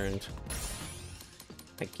miles earned.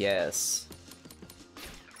 I guess.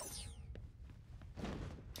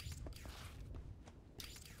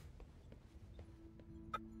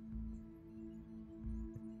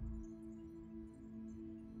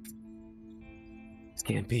 This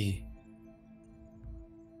can't be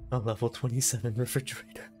a level 27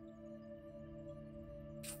 refrigerator.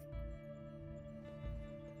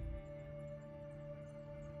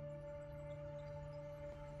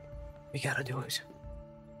 We gotta do it.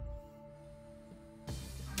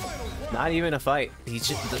 Not even a fight. He's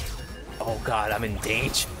just. Oh god, I'm in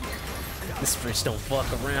danger. This fridge don't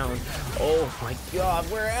fuck around. Oh my god,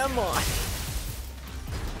 where am I?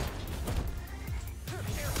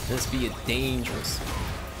 This be a dangerous.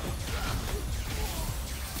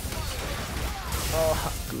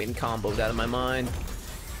 Oh, I'm getting comboed out of my mind.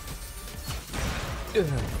 Ugh.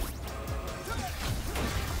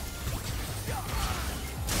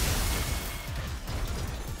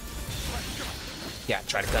 Yeah,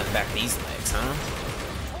 try to cut back these legs, huh?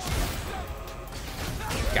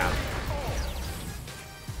 Got him.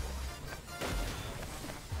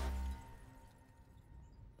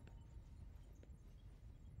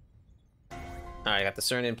 Alright, I got the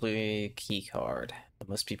certain employee key card. It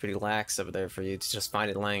must be pretty lax over there for you to just find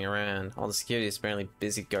it lying around. All the security is apparently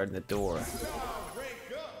busy guarding the door.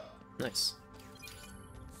 Nice.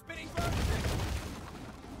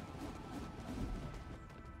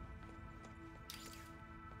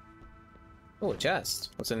 Oh, a chest.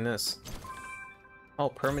 What's in this? Oh,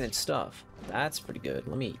 permanent stuff. That's pretty good.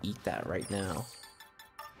 Let me eat that right now.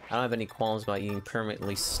 I don't have any qualms about eating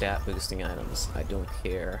permanently stat boosting items. I don't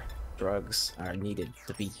care. Drugs are needed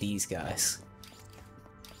to beat these guys.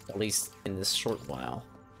 At least in this short while.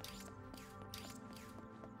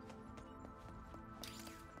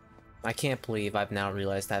 I can't believe I've now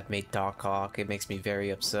realized I've made Doc Hawk. It makes me very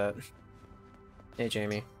upset. Hey,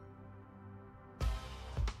 Jamie.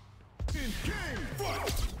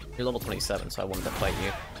 You're level 27, so I wanted to fight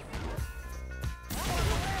you.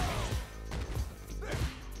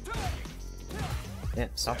 Yeah,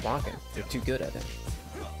 stop blocking. You're too good at it.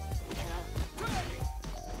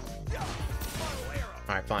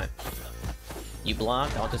 Alright, fine. You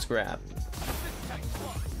block, I'll just grab.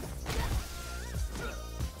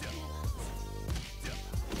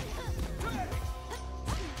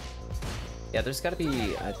 Yeah, there's gotta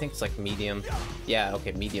be, I think it's like medium. Yeah,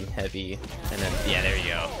 okay, medium heavy. And then, yeah, there you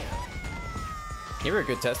go. You were a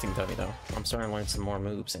good testing dummy, though. I'm starting to learn some more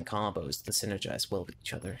moves and combos to synergize well with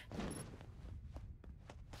each other.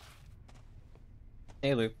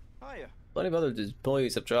 Hey, Luke. Hiya. Plenty of other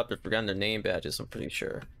employees have dropped or forgotten their name badges, I'm pretty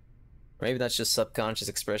sure. Or maybe that's just subconscious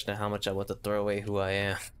expression of how much I want to throw away who I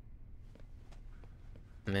am.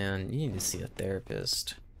 Man, you need to see a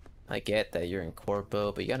therapist. I get that you're in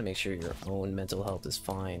corpo, but you gotta make sure your own mental health is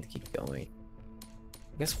fine to keep going.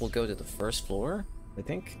 I guess we'll go to the first floor, I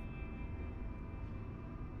think.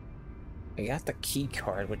 I got the key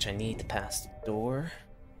card, which I need to pass the door.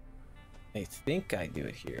 I think I do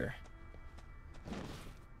it here.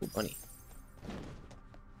 Ooh, money.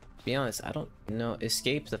 To be honest, I don't know.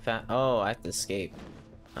 Escape the oh, I have to escape.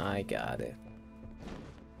 I got it.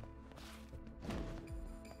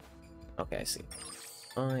 Okay, I see.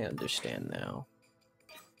 I understand now.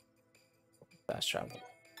 Fast travel.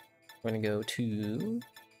 We're gonna go to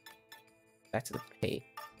back to the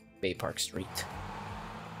Bay Park Street.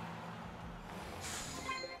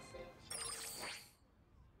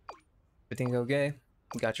 Everything okay?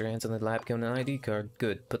 You got your hands on the lab coat and ID card.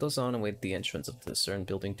 Good. Put those on and wait at the entrance of the CERN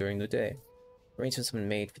building during the day. Arrangements have been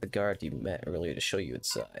made for the guard you met earlier to show you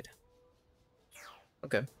inside.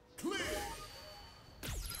 Okay.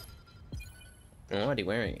 I'm already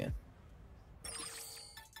wearing it.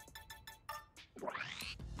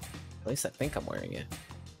 At least I think I'm wearing it.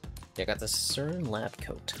 Yeah, I got the CERN lab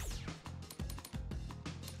coat.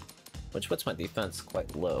 Which puts my defense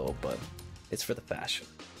quite low, but it's for the fashion.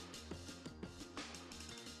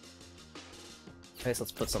 Okay, so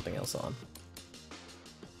let's put something else on.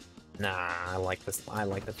 Nah, I like this. I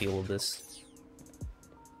like the feel of this.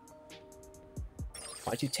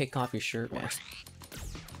 Why'd you take off your shirt, man?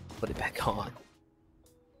 Put it back on.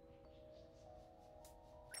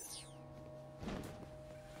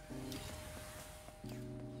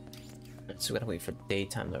 So we gotta wait for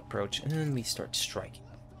daytime to approach, and then we start striking.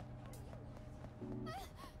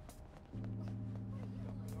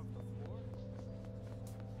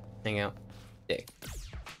 Hang out. Day.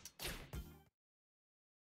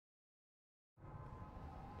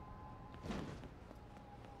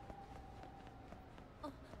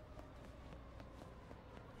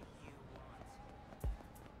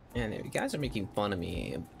 And you guys are making fun of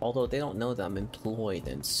me, although they don't know that I'm employed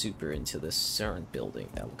and super into this CERN building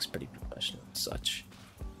that looks pretty professional and such.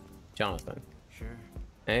 Jonathan. Sure.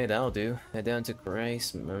 Hey, that'll do. Head down to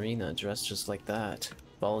Grace Marina dressed just like that.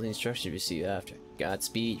 Follow the instructions you receive after.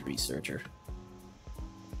 Godspeed, researcher.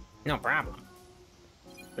 No problem.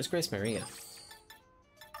 Where's Grace Maria?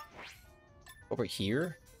 Over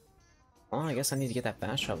here? Well, I guess I need to get that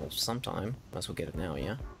fast travel sometime. Might as well get it now,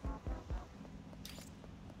 yeah?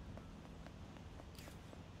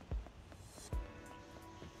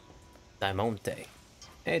 Diamante.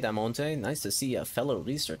 Hey, Diamante. Nice to see a fellow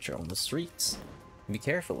researcher on the streets. Be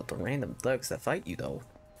careful with the random thugs that fight you, though.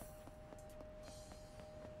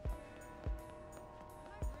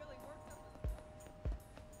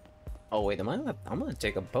 Oh wait, I'm gonna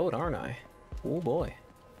take a boat, aren't I? Oh boy.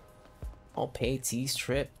 I'll pay T's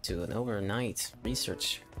trip to an overnight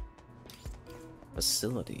research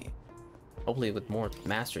facility. Hopefully with more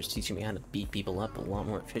masters teaching me how to beat people up a lot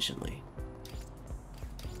more efficiently.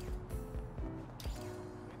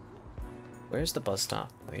 Where's the bus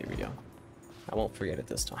stop? Oh, here we go. I won't forget it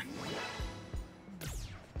this time.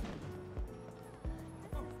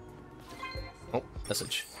 Oh,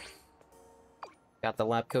 message. Got the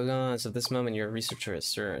lab coat on. As of this moment, you're a researcher at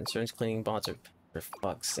CERN. CERN's cleaning bots are, for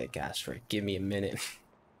fuck's sake, Astrid, give me a minute.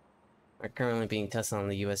 Are currently being tested on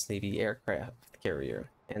the U.S. Navy aircraft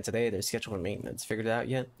carrier. And today, they're scheduled for maintenance. Figured it out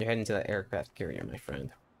yet? You're heading to that aircraft carrier, my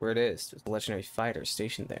friend. Where it is, there's a legendary fighter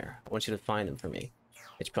stationed there. I want you to find him for me.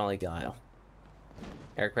 It's probably Guile.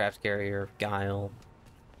 Aircraft carrier, Guile,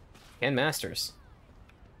 and Masters.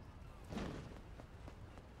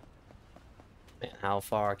 Man, how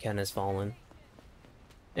far Ken has fallen.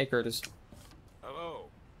 Hey, Curtis. Hello.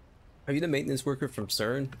 Are you the maintenance worker from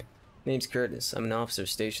CERN? Name's Curtis. I'm an officer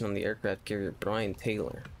stationed on the aircraft carrier Brian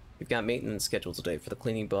Taylor. We've got maintenance scheduled today for the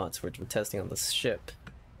cleaning bots we're testing on the ship.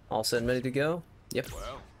 All set and ready to go? Yep.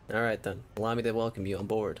 Well, Alright then. Allow me to welcome you on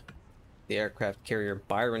board. The aircraft carrier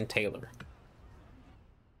Byron Taylor.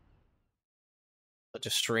 Such a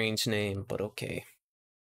strange name, but okay.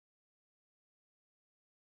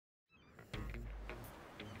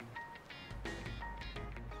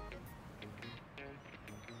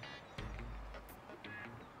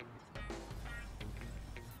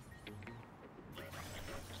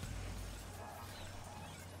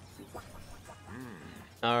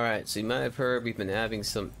 Alright, so you might have heard we've been having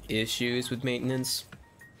some issues with maintenance.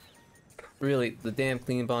 Really, the damn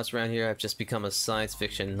cleaning bots around here have just become a science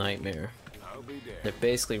fiction nightmare. I'll be there. They're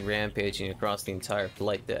basically rampaging across the entire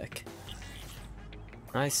flight deck.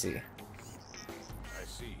 I see. I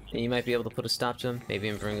see. And you might be able to put a stop to them, maybe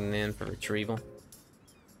even bring them in for retrieval.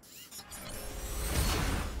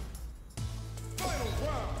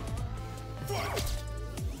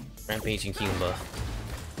 Rampaging Huma.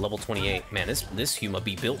 Level 28. Man, this Huma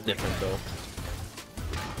be built different though.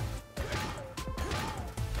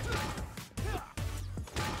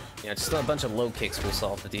 Yeah, just a bunch of low kicks will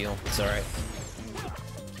solve the deal. It's alright.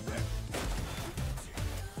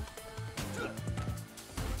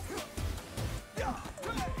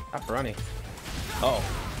 Stop running. Oh.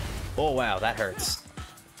 Oh wow, that hurts.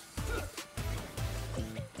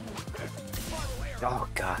 Oh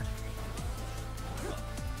god.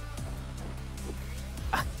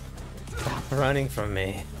 Stop running from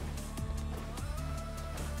me.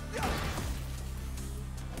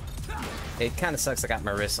 It kind of sucks I got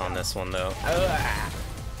my wrist on this one though. I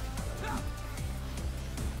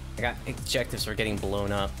got objectives for getting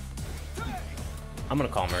blown up. I'm gonna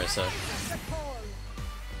call Marissa.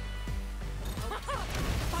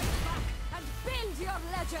 Fight back and build your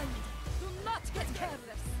legend. Do not get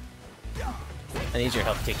careless. I need your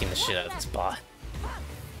help kicking the shit out of this bot.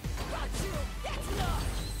 Got you. Get lost.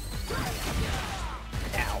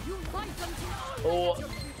 Ow. You want them to Oh,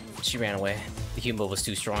 she ran away. The Huma was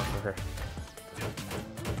too strong for her.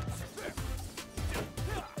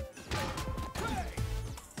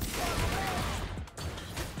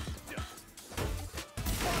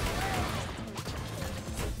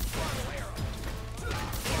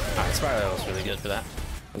 Alright, Spiral was really good for that.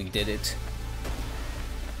 We did it.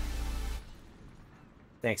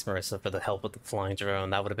 Thanks, Marissa, for the help with the flying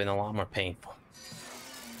drone. That would have been a lot more painful.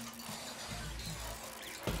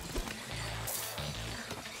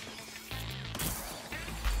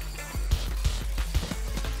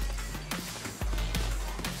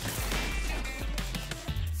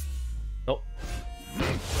 Oh.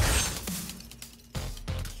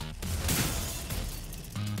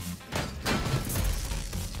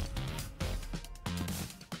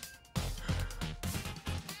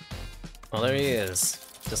 Well, there he is.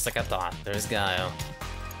 Just like I thought. There's Guile.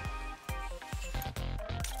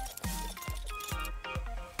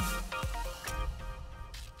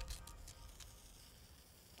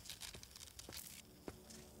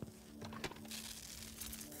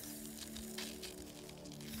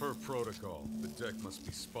 Per protocol, the deck must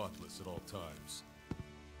be spotless at all times.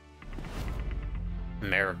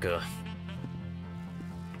 America.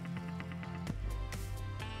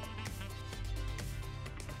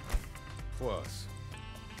 Plus,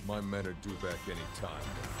 my men are due back any time.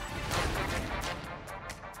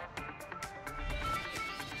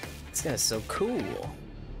 This guy's so cool.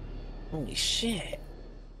 Holy shit.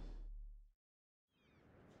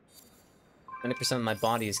 90% of my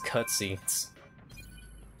body is cutscenes.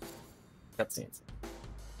 Cutscenes.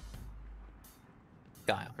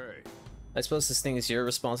 Guile. Hey, I suppose this thing is your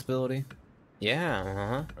responsibility? Yeah,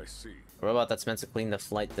 uh-huh. I see. A robot that's meant to clean the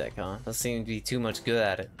flight deck, huh? Doesn't seem to be too much good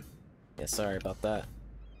at it. Yeah, sorry about that.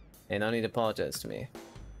 Hey, no need to apologize to me.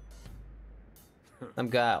 I'm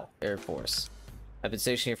Guile, Air Force. I've been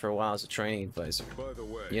stationed here for a while as a training advisor. By the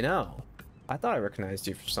way, You know, I thought I recognized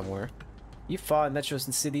you from somewhere. You fought in Metro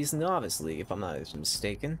City's Novice League, if I'm not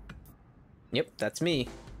mistaken. Yep, that's me.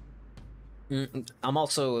 I'm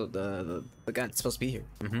also the guy that's supposed to be here.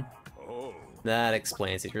 oh, That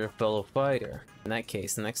explains it. You're a fellow fighter. In that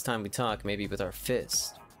case, the next time we talk, maybe with our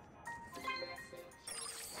fist.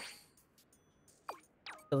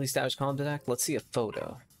 Fully established contact? Let's see a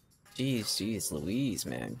photo. Jeez Louise,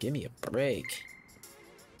 man. Give me a break.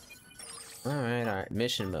 Alright.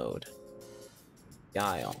 Mission mode.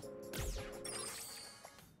 Guile.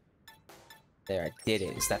 There, I did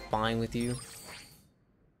it. Is that fine with you?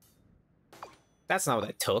 That's not what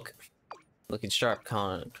I took. Looking sharp,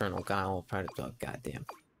 Colonel Guile. Proud of dog. Goddamn.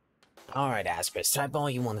 Alright, Aspers. Type all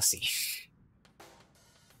you want to see.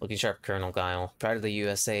 Looking sharp, Colonel Guile. Proud of the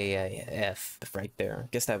USAF. Right there.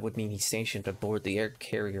 Guess that would mean he's stationed aboard the air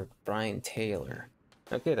carrier Brian Taylor.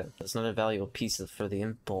 Okay then. That's another valuable piece for the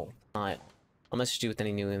info file. I'll message you with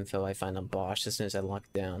any new info I find on Bosch as soon as I lock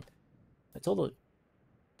it down. I told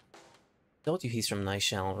you he's from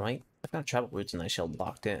Nightshell, right? I've got travel routes in Nightshell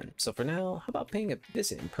locked in. So for now, how about paying a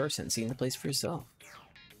visit in person, seeing the place for yourself?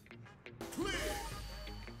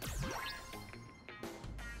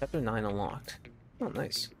 Chapter 9 unlocked. Oh,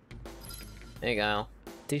 nice. Hey, Guile.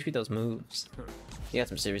 Teach me those moves. You got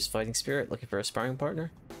some serious fighting spirit. Looking for a sparring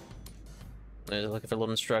partner? They're looking for a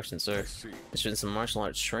little instruction, sir. It's been some martial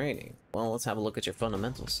arts training. Well, let's have a look at your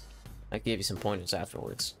fundamentals. I can give you some pointers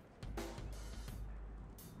afterwards.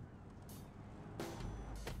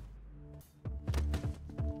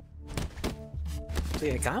 So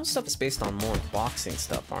yeah, Guile stuff is based on more boxing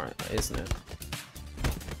stuff, isn't it?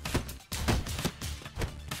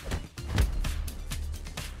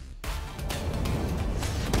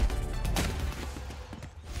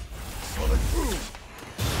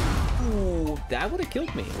 Ooh, that would have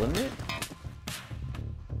killed me, wouldn't it?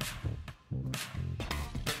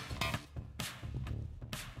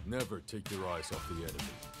 Never take your eyes off the enemy.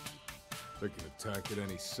 They can attack at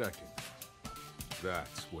any second.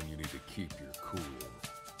 That's when you need to keep your cool.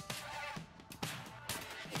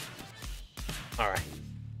 Alright.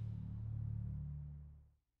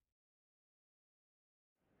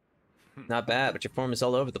 Not bad, but your form is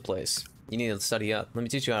all over the place. You need to study up. Let me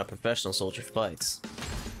teach you how a professional soldier fights.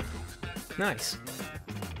 Nice.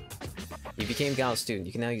 You became Guile's student.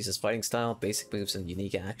 You can now use his fighting style, basic moves, and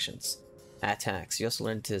unique actions. Attacks. You also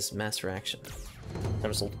learned his master action.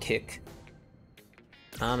 Somersault kick.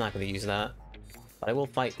 I'm not going to use that. But I will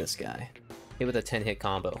fight this guy. Hit with a 10-hit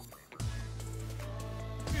combo.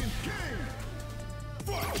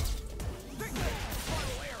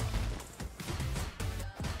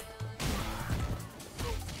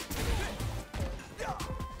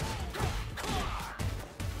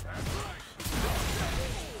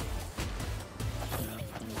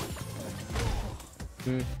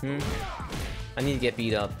 I need to get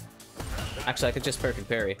beat up. Actually, I could just perfect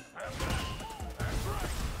parry.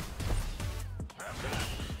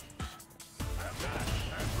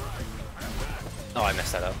 Oh, I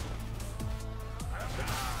messed that up.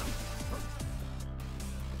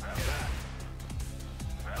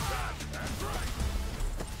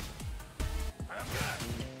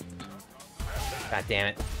 God damn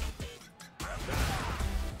it.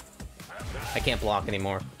 I can't block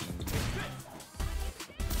anymore.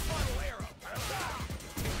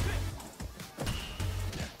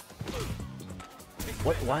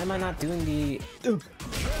 What? Why am I not doing the...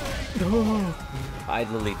 I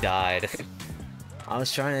literally died. I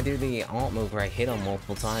was trying to do the alt move where I hit him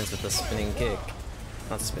multiple times with the spinning kick.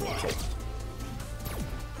 Not spinning kick.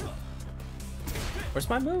 Where's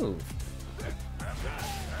my move?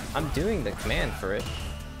 I'm doing the command for it.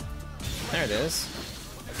 There it is.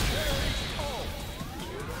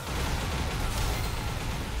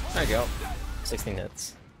 There you go. 16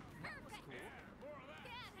 hits.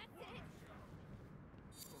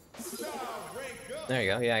 There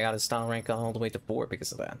you go. Yeah, I got his style rank all the way to 4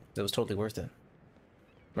 because of that. It was totally worth it.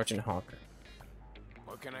 Merchant Hawker.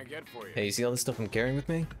 What can I get for you? Hey, you see all this stuff I'm carrying with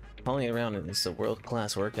me? Hauling it around is a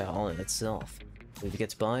world-class workout all in itself. If it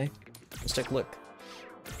gets by, let's take a look.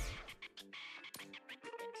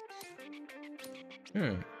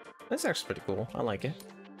 That's actually pretty cool. I like it.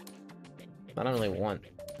 I don't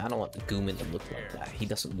want the Gooman to look like that. He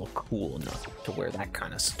doesn't look cool enough to wear that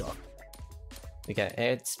kind of stuff. We got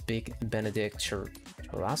Ed's Big Benedict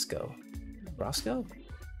Churrasco. Churrasco?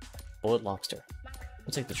 Boiled lobster.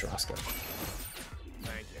 We'll take the churrasco.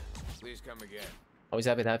 Thank you. Please come again. Always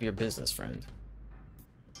happy to have your business, friend.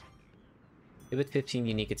 Give it 15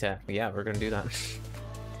 unique attack. Yeah, we're gonna do that.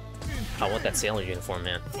 I want that sailor uniform,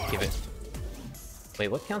 man. Give it. Wait,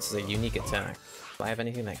 what counts as a unique attack? Do I have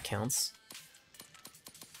anything that counts?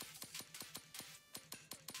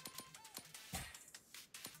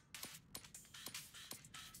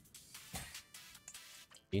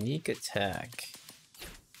 Unique attack.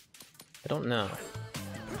 I don't know.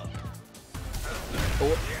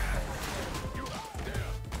 Oh.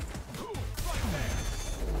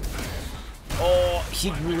 Oh,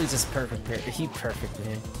 he really just perfect here. He perfect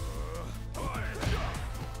here.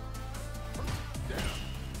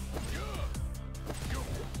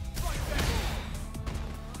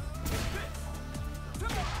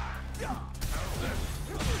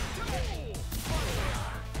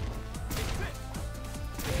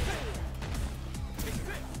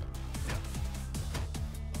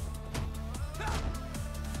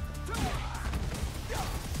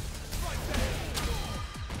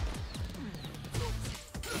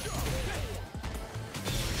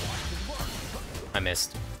 I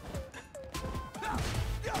missed. I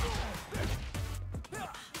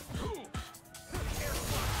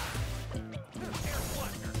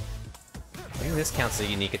think this counts as a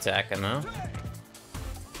unique attack, I don't know.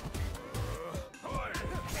 I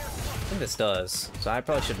think this does. So I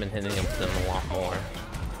probably should have been hitting him with them a lot more.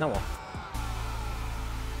 Oh well.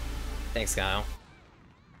 Thanks, Kyle.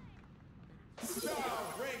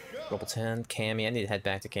 Level 10, Cammy. I need to head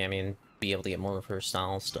back to Cammy and be able to get more of her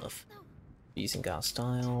style stuff. Using God's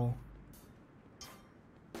style.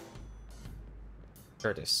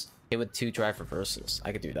 Curtis. Hit with 2 drive reversals.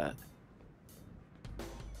 I could do that.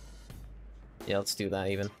 Yeah, let's do that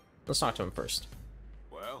even. Let's talk to him first.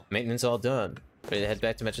 Well, Maintenance all done. Ready to head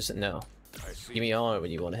back to Metro City? No. I see. Give me all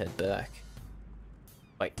when you want to head back.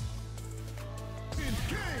 Fight.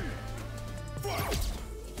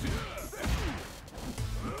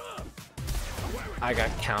 I got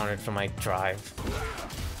countered from my drive.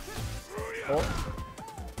 Oh.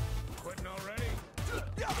 Quitting already?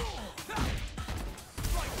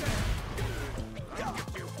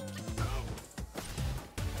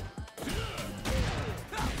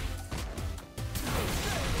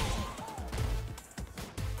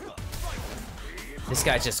 This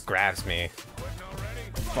guy just grabs me.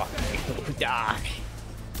 Fuck me. Die.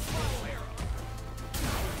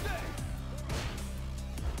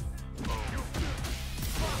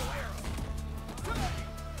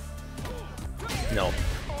 No.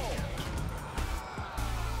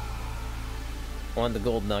 Wanted the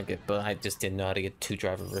gold nugget, but I just didn't know how to get 2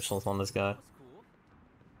 drive reversals on this guy.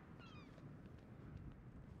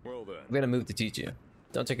 Well then. I'm gonna move to teach you.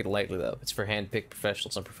 Don't take it lightly though. It's for hand-picked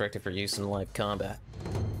professionals and perfected for use in live combat.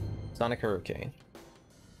 Sonic Hurricane.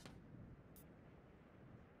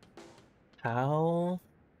 How?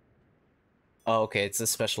 Oh, okay, it's a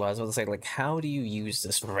specialized. I was gonna say, like, how do you use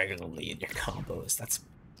this regularly in your combos? That's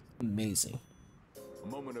amazing. A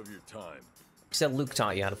moment of your time. You said Luke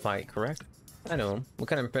taught you how to fight, correct? I know him. What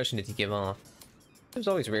kind of impression did he give off? It was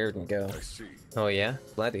always rare and go. I see. Oh yeah?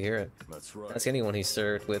 Glad to hear it. That's right. Ask anyone he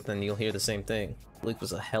served with and you'll hear the same thing. Luke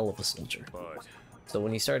was a hell of a soldier. But So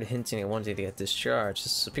when he started hinting at wanting to get discharged,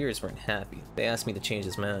 his superiors weren't happy. They asked me to change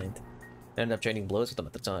his mind. I ended up trading blows with him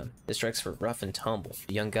at the time. His strikes were rough and tumble,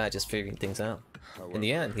 a young guy just figuring things out. In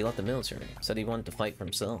the end, he left the military, said he wanted to fight for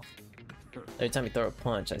himself. Every time he throw a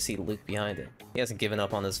punch, I see Luke behind it. He hasn't given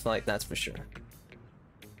up on this fight, that's for sure.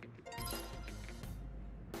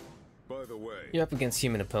 by the way, You're up against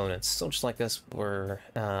human opponents. Soldiers like us were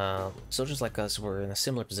in a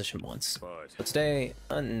similar position once. But today,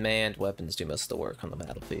 unmanned weapons do most of the work on the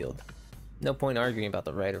battlefield. No point arguing about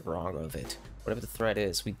the right or wrong of it. Whatever the threat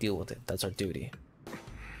is, we deal with it. That's our duty.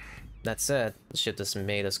 That said, the ship has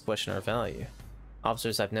made us question our value.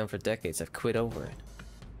 Officers I've known for decades have quit over it.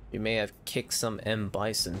 We may have kicked some M.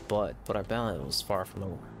 Bison butt, but our battle is far from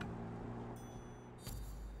over.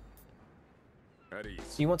 at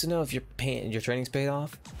ease. You want to know if your training's paid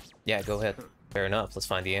off? Yeah, go ahead. Fair enough, let's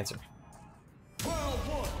find the answer.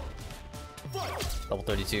 Level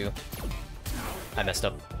 32. I messed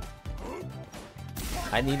up.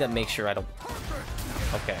 I need to make sure I don't...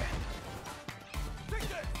 Okay.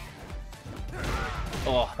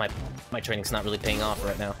 Oh, my training's not really paying off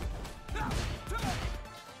right now.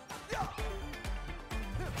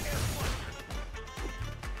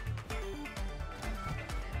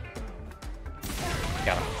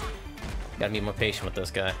 Gotta be more patient with this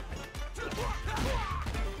guy.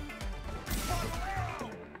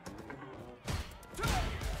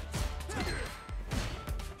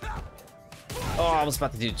 Oh, I was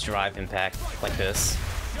about to do drive impact like this.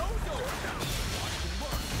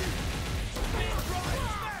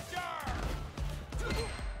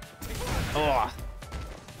 Oh.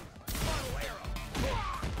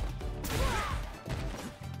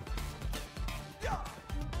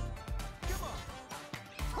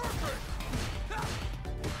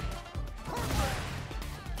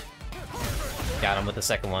 Got him with the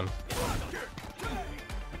second one.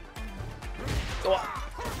 Oh.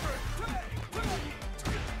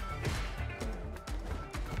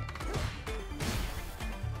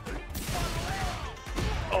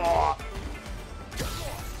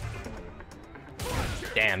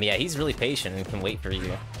 Damn, yeah, he's really patient and can wait for you.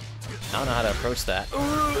 I don't know how to approach that.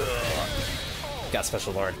 Got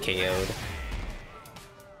special art KO'd.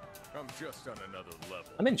 I'm just on another level.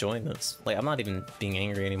 I'm enjoying this. Like, I'm not even being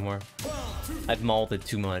angry anymore. I've mauled it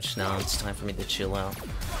too much. Now it's time for me to chill out.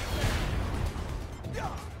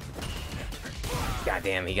 God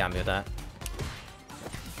damn, he got me with that.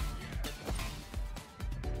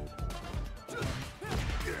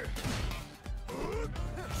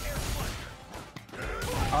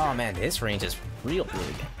 Oh man, his range is real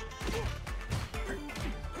big.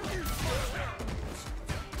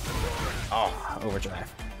 Oh,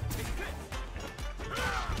 overdrive.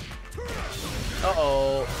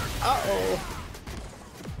 Uh-oh. Uh-oh.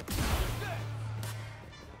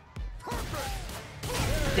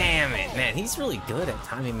 Damn it, man. He's really good at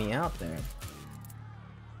timing me out there.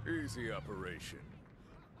 Easy operation.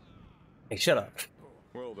 Hey, shut up.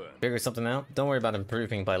 Well then. Figure something out? Don't worry about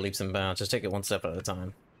improving by leaps and bounds. Just take it one step at a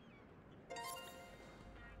time.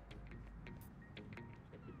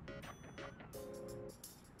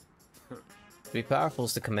 To be powerful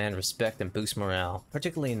is to command respect and boost morale,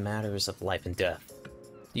 particularly in matters of life and death.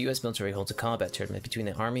 The U.S. military holds a combat tournament between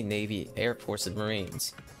the Army, Navy, Air Force, and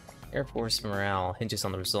Marines. Air Force morale hinges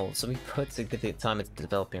on the results, so we put significant time into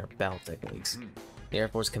developing our battle techniques. The Air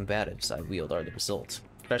Force combatives I wield are the result.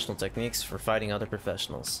 Professional techniques for fighting other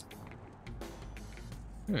professionals.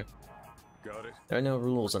 Got it. There are no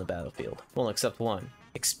rules on the battlefield. Well, except one.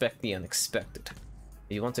 Expect the unexpected.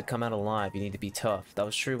 If you want to come out alive, you need to be tough. That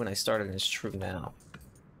was true when I started and it's true now.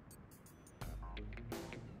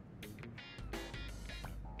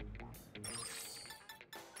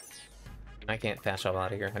 I can't fast travel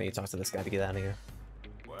out of here. I need to talk to this guy to get out of here.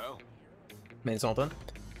 Well. Maintenance all done?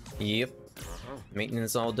 Yep.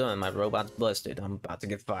 Maintenance all done. My robot's busted. I'm about to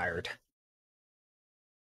get fired.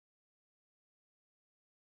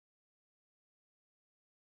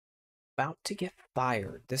 About to get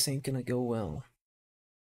fired. This ain't gonna go well.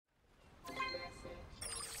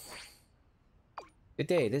 Good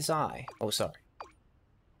day, it is I. Oh, sorry.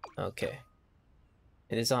 Okay.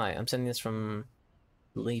 It is I. I'm sending this from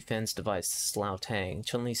Li Fen's device, Slough Tang,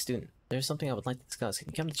 Chun-Li's student. There's something I would like to discuss. Can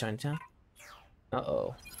you come to Chinatown?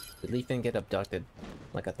 Uh-oh. Did Li Fen get abducted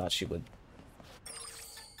like I thought she would?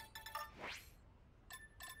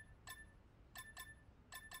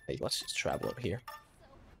 Hey, let's just travel over here.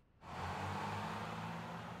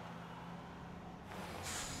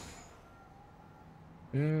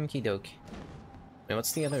 Okie doke. Now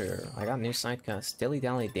what's the other? I got a new side quest. Dilly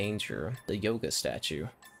Dally Danger, the yoga statue.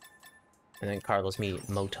 And then Carlos meet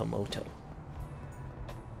Moto Moto.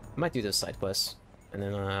 I might do this side quest. And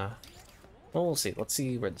then well, we'll see. Let's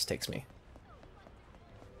see where this takes me.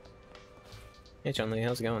 Hey Chun-Li,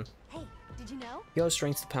 how's it going? Hey, did you know? Yo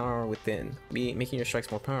strengthens the power within, making your strikes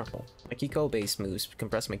more powerful. My Kiko-based moves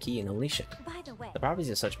compress my ki and unleash it. By the way, The properties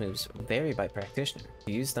of such moves vary by practitioner.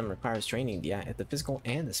 To use them requires training the physical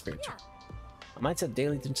and the spiritual. A mindset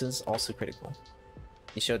daily diligence is also critical.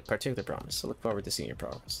 You showed particular promise, so look forward to seeing your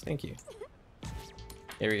progress. Thank you.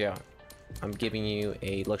 Here we go. I'm giving you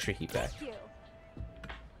a luxury heat back. thank you.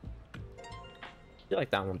 I feel like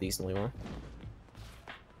that one decently well.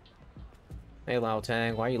 Hey Lao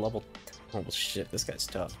Tang, why are you level... Oh shit, this guy's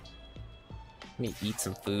tough. Let me eat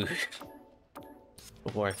some food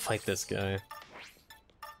before I fight this guy.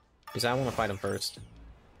 Because I want to fight him first.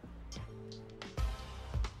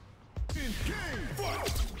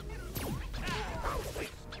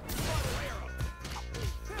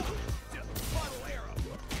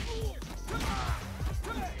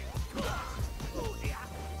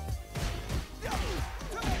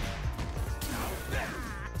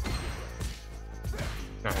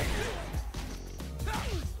 Alright.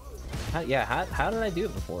 How did I do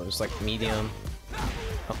it before? It was like medium.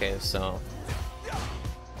 Okay, so...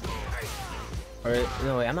 Or,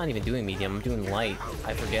 no, wait, I'm not even doing medium, I'm doing light.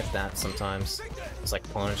 I forget that sometimes. It's like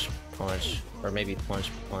punch, punch, or maybe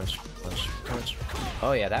punch, punch, punch, punch.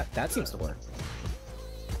 Oh yeah, that seems to work.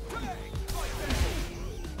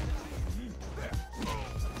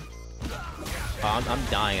 Oh, I'm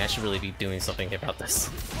dying. I should really be doing something about this.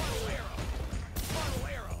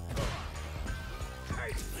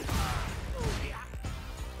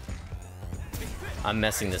 I'm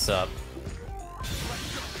messing this up.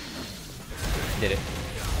 Did it.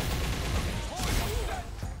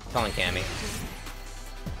 Calling Cammy.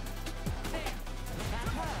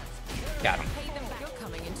 Got him. You're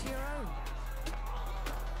coming into your own.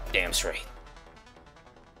 Damn straight.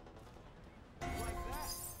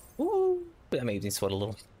 Woo! That made me sweat a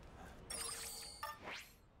little.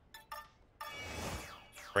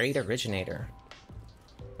 Great originator.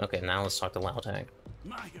 Okay, now let's talk to Lao Tang.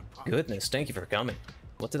 Goodness, thank you for coming.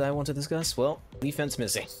 What did I want to discuss? Well, Lee Fen's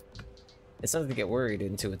missing. It's nothing to get worried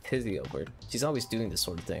into a tizzy over. She's always doing this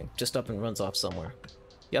sort of thing, just up and runs off somewhere.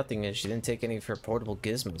 The other thing is, she didn't take any of her portable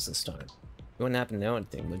gizmos this time. You wouldn't happen to know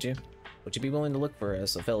anything, would you? Would you be willing to look for her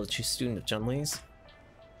as a fellow student of Chun-Li's?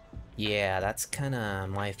 Yeah, that's kinda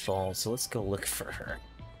my fault, so let's go look for her.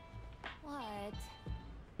 What?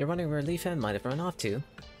 You're wondering where Lee Fen might have run off to?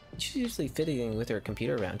 She's usually fitting with her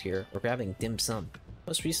computer around here, or grabbing dim sum.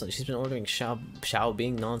 Most recently, she's been ordering Xiao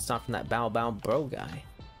Bing non-stop from that Bao Bao Bro guy.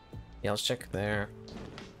 Yeah, let's check there.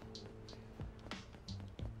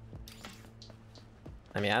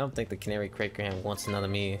 I mean, I don't think the Canary Crate Graham wants none of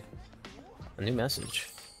me. A new message.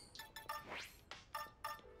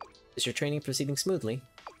 Is your training proceeding smoothly?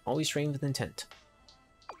 Always train with intent.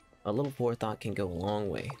 A little forethought can go a long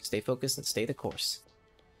way. Stay focused and stay the course.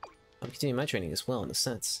 I'm continuing my training as well, in a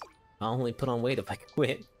sense. I'll only put on weight if I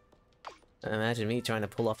quit. Imagine me trying to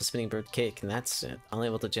pull off a spinning bird kick, and that's it. I'm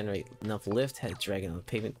able to generate enough lift, head dragging on the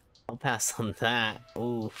pavement. I'll pass on that.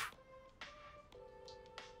 Oof.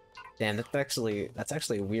 Damn, that's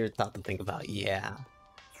actually a weird thought to think about. Yeah.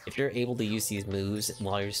 If you're able to use these moves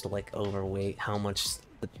while you're still like overweight, how much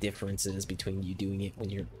the difference is between you doing it when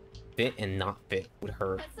you're fit and not fit would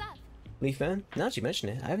hurt. What's up? Lee Fen? Now that you mention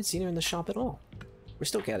it, I haven't seen her in the shop at all. We're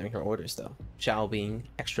still gathering her orders though. Xiao Bing,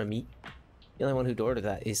 extra meat. The only one who'd order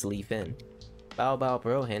that is Lee Fen. Bao Bao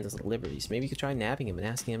Bro handles the deliveries. Maybe you could try nabbing him and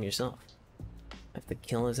asking him yourself. I have to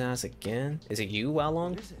kill his ass again? Is it you, Wow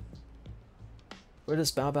Long? Where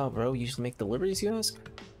does Bao Bao Bro usually make deliveries, you ask?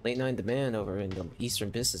 Late night demand over in the Eastern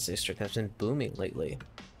Business District has been booming lately.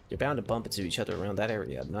 You're bound to bump into each other around that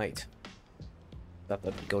area at night. Thought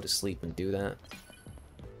I'd go to sleep and do that.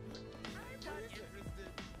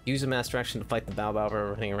 Use a master action to fight the Bao Bao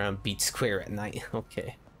Bro running around Beach Square at night.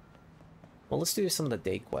 Okay. Well, let's do some of the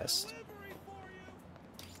day quests.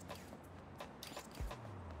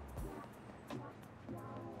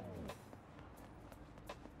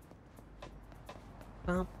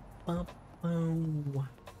 Bum, bum, bum.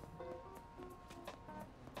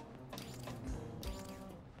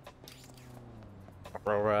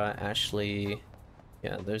 Aurora, Ashley.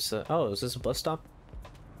 Yeah, there's a... Oh, is this a bus stop?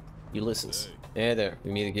 Ulysses. Hey there,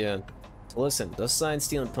 we meet again. So listen, those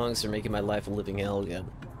sign-stealing punks are making my life a living hell again.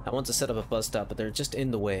 I want to set up a bus stop, but they're just in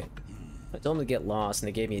the way. I told them to get lost, and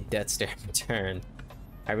they gave me a death stare in return.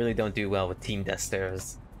 I really don't do well with team death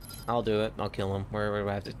stares. I'll do it. I'll kill him. Where do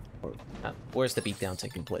I have to... where's the beatdown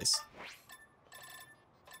taking place?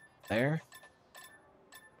 There?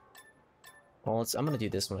 Well, I'm gonna do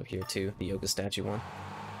this one up here too, the yoga statue one.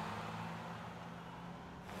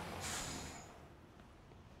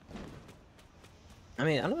 I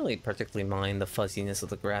mean, I don't really particularly mind the fuzziness of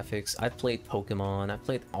the graphics. I've played Pokemon, I've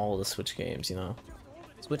played all the Switch games, you know.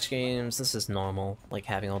 Switch games, this is normal, like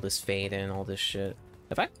having all this fade in, all this shit.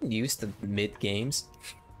 If I can use the mid-games,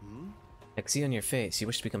 I can see on your face, you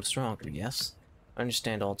wish to become stronger, yes? I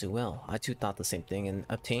understand all too well. I too thought the same thing and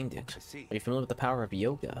obtained it. Are you familiar with the power of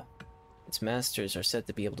yoga? Its masters are said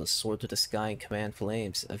to be able to soar through the sky and command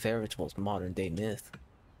flames, a veritable modern-day myth.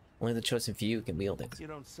 Only the chosen few can wield it.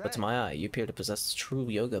 But to my eye, you appear to possess true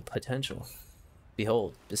yoga potential.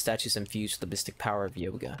 Behold, the statue is infused with the mystic power of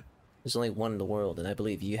yoga. There's only one in the world, and I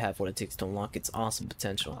believe you have what it takes to unlock its awesome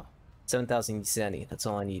potential. 7,000 zeni, that's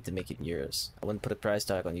all I need to make it yours. I wouldn't put a price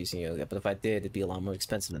tag on using yoga, but if I did, it'd be a lot more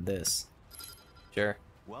expensive than this. Sure.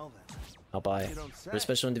 Well then. I'll buy it. For a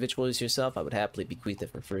special individual as yourself, I would happily bequeath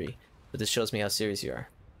it for free. But this shows me how serious you are.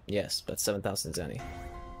 Yes, but 7,000 zeni.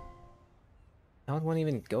 How would one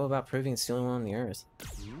even go about proving it's the only one on the earth?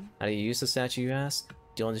 How do you use the statue, you ask?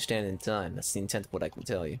 You'll understand in time. That's the intent of what I can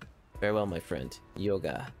tell you. Very well, my friend.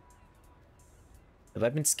 Yoga. Have I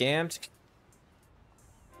been scammed?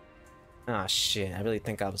 Ah, shit. I really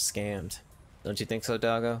think I was scammed. Don't you think so,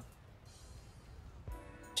 doggo?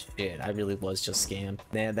 Shit, I really was just scammed.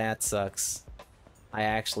 Nah, that sucks. I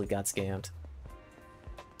actually got scammed.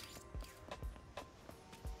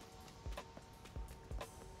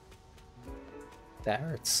 That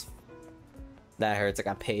hurts. That hurts. I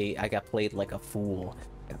got played like a fool.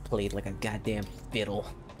 I got played like a goddamn fiddle.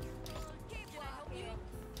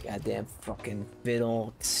 Goddamn fucking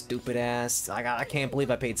fiddle, stupid ass. I can't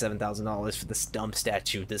believe I paid $7,000 for this dumb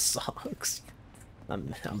statue. This sucks.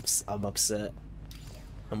 I'm upset.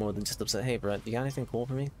 I'm more than just upset. Hey, Brett, you got anything cool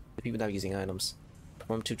for me? The people without using items.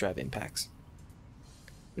 Perform 2 drive impacts.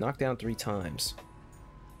 Knock down 3 times.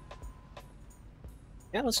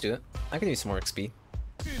 Yeah, let's do it. I can use some more XP.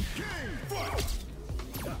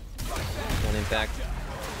 1 impact.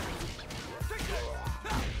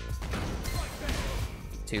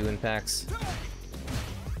 2 impacts.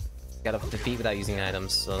 Gotta defeat without using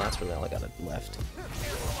items, so that's really all I got left.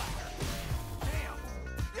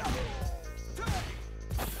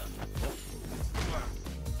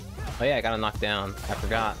 Oh yeah, I gotta knock down. I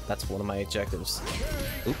forgot. That's one of my objectives.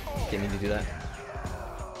 Oop, didn't mean to do that.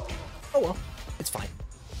 Oh well, it's fine.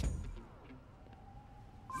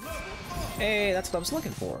 Hey, that's what I was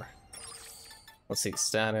looking for. Let's see,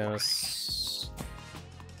 status.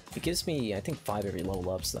 It gives me, I think, 5 every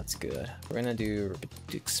level up, so that's good. We're gonna do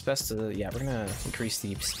yeah, we're gonna increase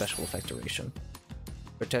the special effect duration.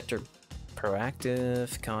 Protector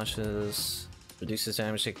proactive, cautious, reduces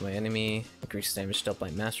damage taken by enemy, increases damage dealt by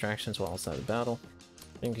master actions while outside of battle,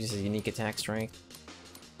 increases unique attack strength.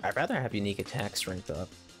 I'd rather have unique attack strength up.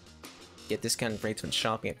 Get discounted rates when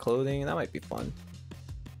shopping at clothing, that might be fun.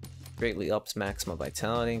 Greatly ups maximum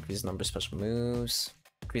vitality, increases number of special moves,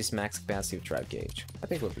 increase max capacity of drive gauge. I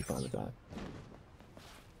think we'll be fine with that.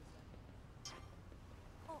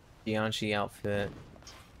 Bianchi outfit.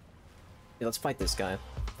 Yeah, let's fight this guy.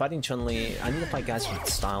 Fighting Chun-Li, I need to fight guys with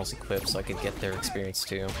styles equipped so I could get their experience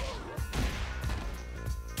too.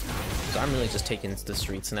 So I'm really just taking to the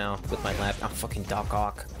streets now with my lab. Oh, fucking Doc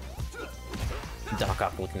Ock. Doc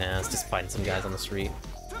Ock looking ass, just fighting some guys on the street.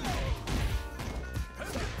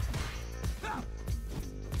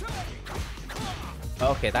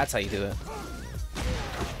 Okay, that's how you do it.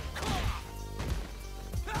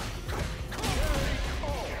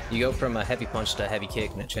 You go from a heavy punch to a heavy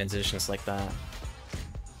kick and it transitions like that.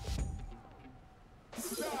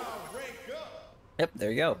 Yep, there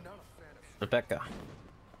you go. Rebecca.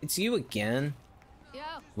 It's you again?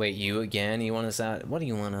 Yeah. Wait, you again? You want us out? What do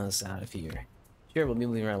you want us out of here? Sure, we'll be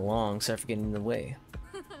moving right along, sorry for getting in the way.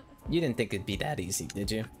 You didn't think it'd be that easy,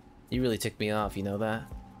 did you? You really ticked me off, you know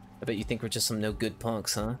that? I bet you think we're just some no-good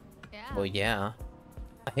punks, huh? Yeah. Well, yeah.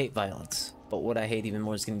 I hate violence, but what I hate even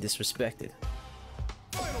more is getting disrespected.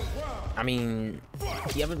 I mean,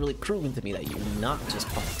 you haven't really proven to me that you're not just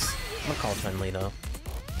punks. I'm gonna call friendly, though.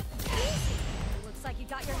 Looks like you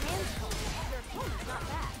got your hands full. Your opponent's not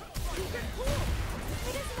bad. Keep it cool.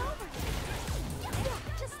 It isn't over yet. Yeah,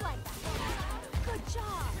 just like that. Good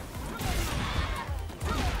job.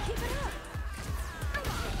 Keep it up.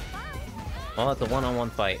 Well, at the one-on-one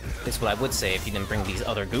fight, this is what I would say if you didn't bring these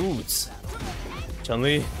other dudes.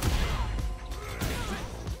 Chun-Li.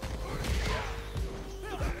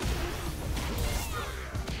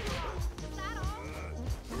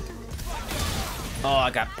 Oh,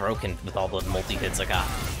 I got broken with all the multi-hits I got.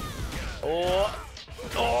 Oh!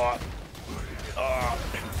 Oh! Oh!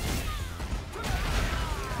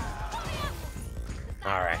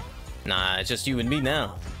 Alright. Nah, it's just you and me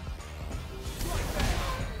now.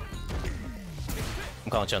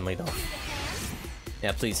 I'm calling Chun-Li though.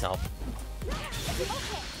 Yeah, please help.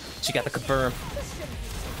 She got the confirm. This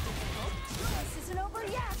isn't over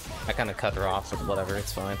yet. I kind of cut her off, but whatever,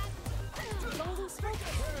 it's fine. Don't lose focus.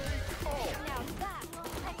 Now that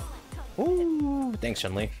was excellent. Ooh, thanks,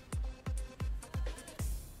 Chun-Li.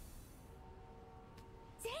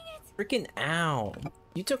 Dang it. Freaking ow.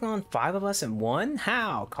 You took on 5 of us in one?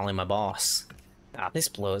 How? Calling my boss. Ah, this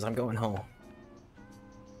blows. I'm going home.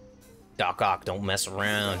 Doc Ock, don't mess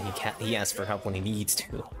around. He asks for help when he needs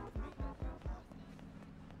to.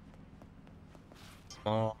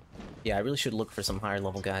 Oh, yeah, I really should look for some higher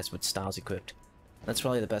level guys with styles equipped. That's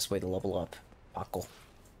probably the best way to level up. Buckle.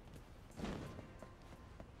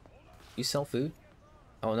 You sell food?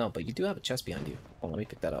 Oh no, but you do have a chest behind you. Oh, let me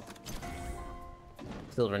pick that up.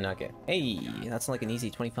 Silver nugget. Hey, that's like an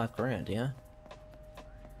easy 25 grand, yeah?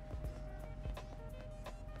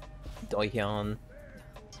 Doihyeon.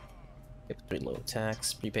 3 low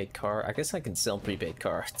attacks, prepaid card. I guess I can sell prepaid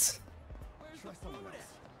cards.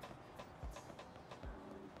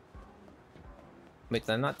 Wait,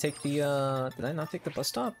 did I not take the bus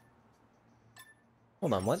stop?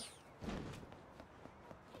 Hold on, what?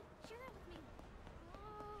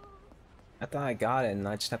 I thought I got it and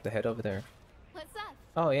I just have to head over there. What's that?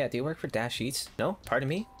 Oh yeah, do you work for Dash Eats? No? Pardon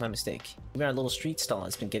me? My mistake. Even our little street stall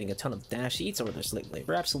has been getting a ton of Dash Eats orders lately.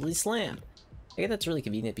 We're absolutely slammed. I guess that's really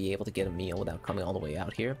convenient to be able to get a meal without coming all the way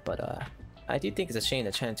out here, but I do think it's a shame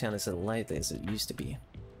that Chinatown isn't as lively as it used to be.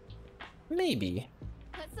 Maybe.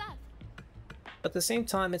 What's that? But at the same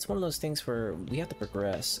time, it's one of those things where we have to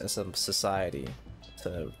progress as a society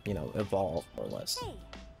to, you know, evolve, more or less. Hey.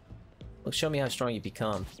 Look, show me how strong you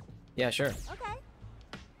become. Yeah, sure. Okay.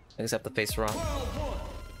 I just have to face wrong.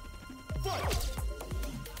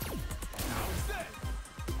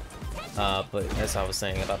 But as I was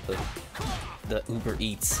saying about the Uber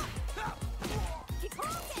Eats.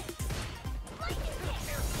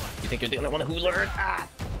 You think you're the only one who learned? Ah!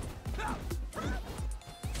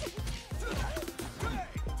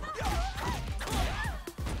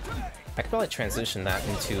 I could probably transition that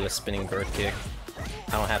into a spinning bird kick.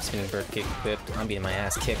 I don't have spinning bird kick equipped. I'm getting my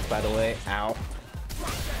ass kicked, by the way. Ow.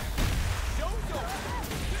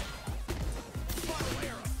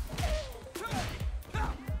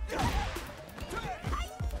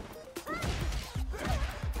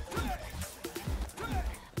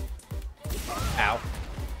 Ow.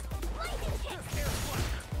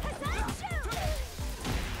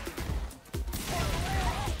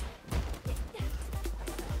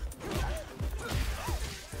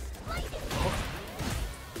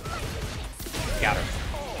 Got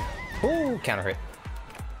her. Ooh, counter hit.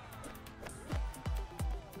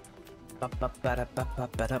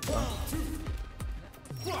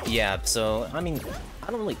 Yeah, so, I mean, I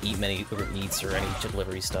don't really eat many Uber Eats or any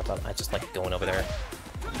delivery stuff. I just like going over there.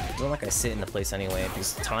 It's not like I sit in the place anyway,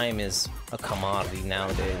 because time is a commodity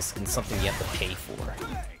nowadays, and something you have to pay for.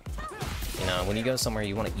 You know, when you go somewhere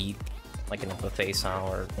you want to eat, like in a buffet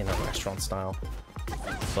style or in a restaurant style.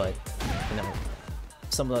 But, you know,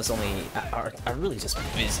 some of us only are really just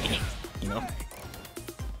busy, you know?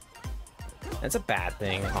 It's a bad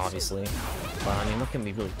thing, obviously. But, I mean, what can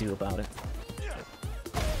we really do about it?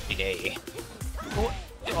 Yay.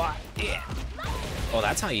 Oh,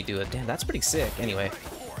 that's how you do it. Damn, that's pretty sick. Anyway.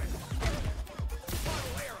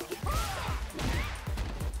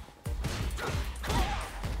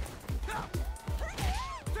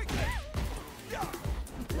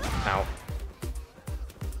 Ow.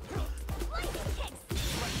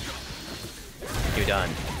 You're done.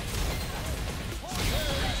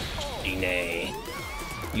 Nay.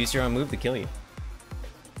 Use your own move to kill you. What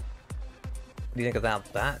do you think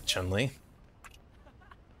about that, Chun-Li?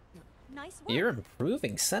 Nice work. You're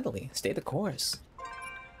improving steadily. Stay the course.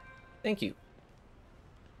 Thank you.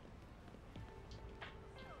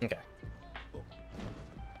 Okay.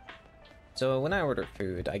 So when I order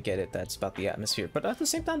food, I get it, that's about the atmosphere, but at the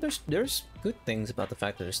same time, there's good things about the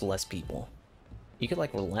fact that there's less people. You could,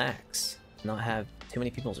 like, relax, not have too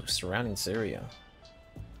many people surrounding this area.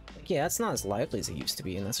 Like, yeah, it's not as lively as it used to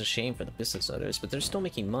be, and that's a shame for the business owners, but they're still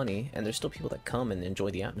making money, and there's still people that come and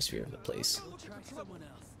enjoy the atmosphere of the place.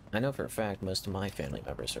 I know for a fact most of my family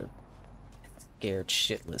members are scared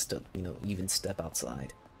shitless to, you know, even step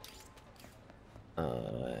outside.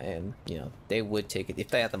 And, you know, they would take it, if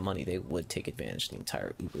they had the money, they would take advantage of the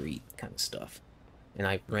entire Uber Eats kind of stuff. And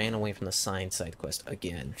I ran away from the side quest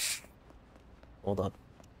again. Hold up.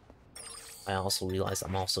 I also realized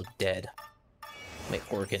I'm also dead. My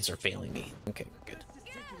organs are failing me. Okay, we're good.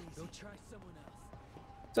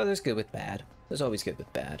 So there's good with bad. There's always good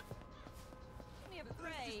with bad. Give me a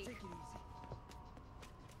break.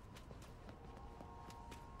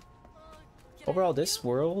 Overall, this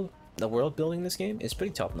world, the world building in this game is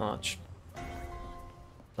pretty top notch.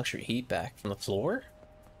 Luxury heat back from the floor?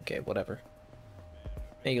 Okay, whatever.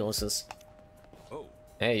 Hey, Ulysses. Oh.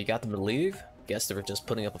 Hey, you got them to leave? Guess they were just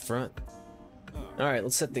putting up a front. Alright,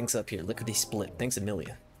 let's set things up here. Lickety split. Thanks a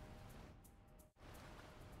million.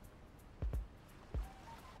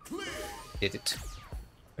 Did it.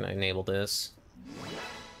 Can I enable this?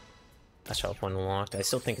 That's how one unlocked. I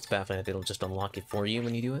still think it's baffling that it'll just unlock it for you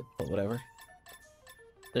when you do it, but whatever.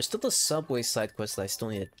 There's still the subway side quest that I still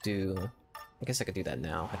need to do. I guess I could do that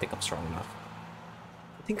now. I think I'm strong enough.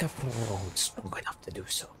 I think I've grown strong enough to do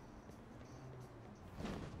so.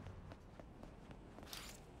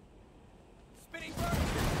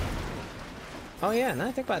 Oh yeah, now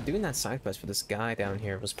I think about doing that side quest for this guy down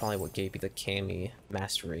here was probably what gave me the Kami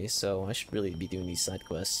Master Race, so I should really be doing these side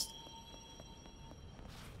quests.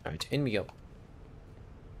 Alright, in we go.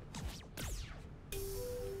 The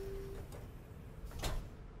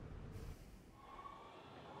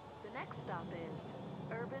next stop is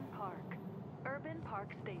Urban Park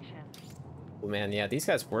Station. Oh man, yeah, these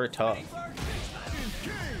guys were tough.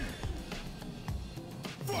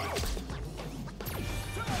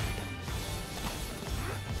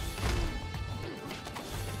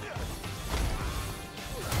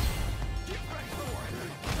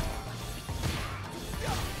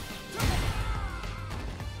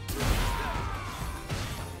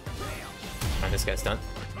 Alright, this guy's done.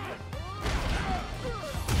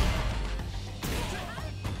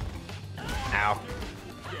 Ow.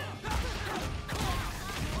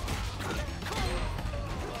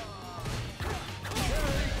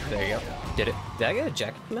 There you go. Did it. Did I get a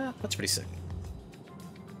jacket from that? That's pretty sick.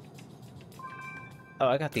 Oh,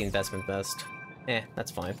 I got the investment vest.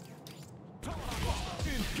 That's fine.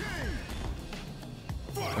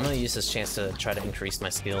 I'm gonna use this chance to try to increase my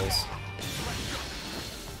skills.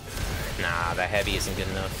 Nah, that heavy isn't good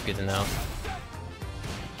enough. Good to know.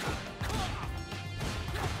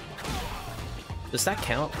 Does that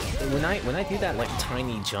count? When I do that like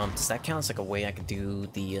tiny jump, does that count as like a way I could do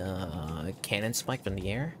the cannon spike from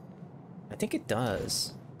the air? I think it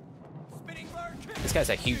does. This guy's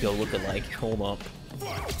a Hugo lookalike. Hold up.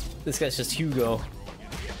 This guy's just Hugo.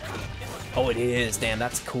 Oh, it is. Damn,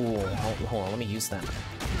 that's cool. Hold on, let me use that.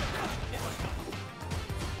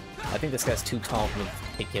 I think this guy's too tall for me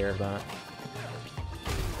to take care of that.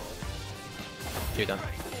 You're done.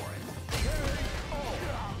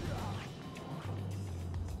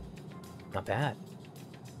 Not bad.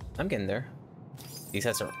 I'm getting there. These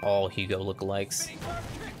guys are all Hugo lookalikes.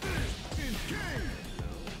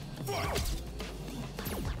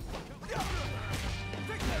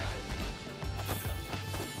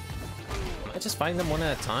 I just find them one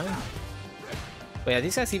at a time? Wait, are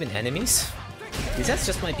these guys even enemies? These guys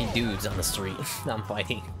just might be dudes on the street that I'm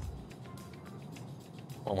fighting.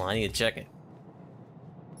 Hold on, I need to check it.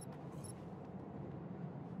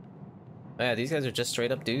 Oh yeah, these guys are just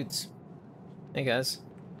straight up dudes. Hey guys.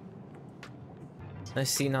 I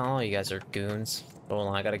see not all you guys are goons. Hold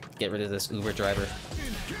on, I gotta get rid of this Uber driver.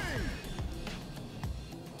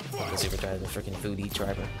 Not this Uber driver, the freaking foodie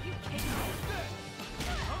driver.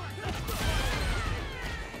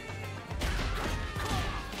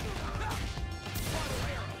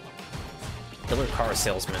 Killer car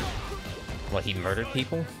salesman. What, he murdered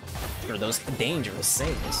people? Or those dangerous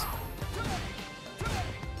things?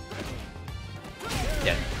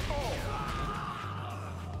 Yeah.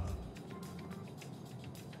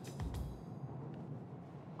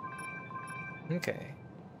 Okay.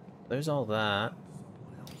 There's all that.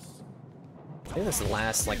 I think that's the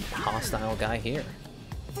last, like, hostile guy here.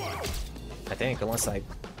 I think, unless I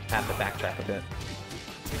have to backtrack a bit.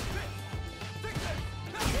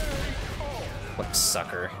 What a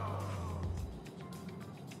sucker.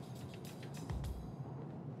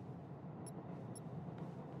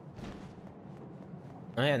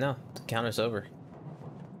 Oh yeah, no. The counter's over.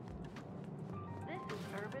 This is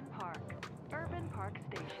Urban Park. Urban Park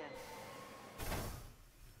Station.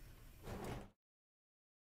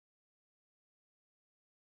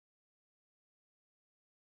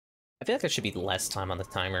 I feel like there should be less time on the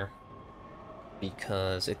timer.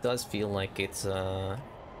 Because it does feel like it's,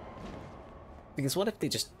 Because what if they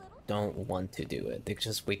just don't want to do it? They could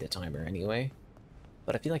just wait the timer anyway.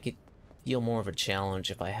 But I feel like it'd feel more of a challenge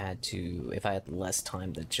if I had less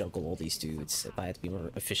time to juggle all these dudes. If I had to be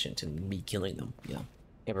more efficient in me killing them, you know?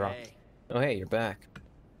 Hey, bro. Hey. Oh, hey, you're back.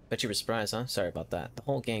 Bet you were surprised, huh? Sorry about that. The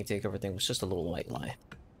whole gang takeover thing was just a little white lie.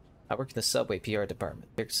 I work in the subway PR department.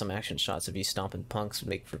 Figured some action shots of you stomping punks would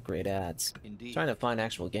make for great ads. Indeed. Trying to find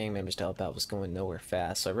actual gang members to help out was going nowhere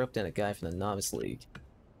fast, so I roped in a guy from the Novice League.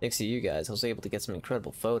 Thanks to you guys, I was able to get some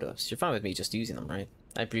incredible photos. You're fine with me just using them, right?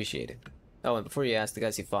 I appreciate it. Oh, and before you ask, the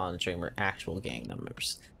guys you fought on the train were actual gang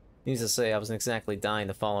members. Needless to say, I wasn't exactly dying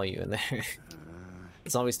to follow you in there.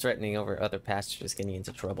 It's always threatening over other passengers getting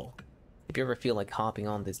into trouble. If you ever feel like hopping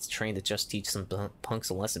on this train to just teach some punks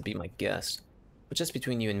a lesson, be my guest. But just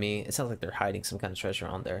between you and me, it sounds like they're hiding some kind of treasure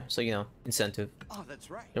on there. So, you know, incentive. Oh, that's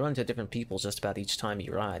right. You run into different people just about each time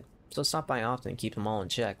you ride. So stop by often and keep them all in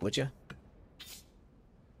check, would you?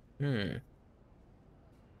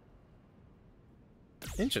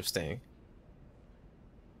 Interesting.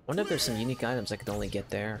 Wonder if there's some unique items I could only get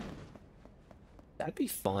there. That'd be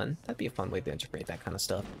fun. That'd be a fun way to integrate that kind of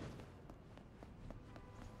stuff.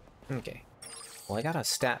 Okay. Well, I got a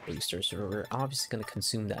stat booster, so we're obviously going to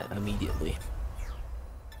consume that immediately.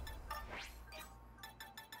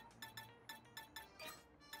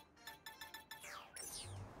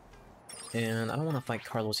 And I don't want to fight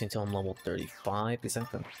Carlos until I'm level 35, because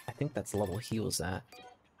I think that's the level he was at.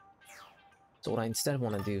 So what I instead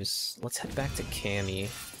want to do is, let's head back to Cammy.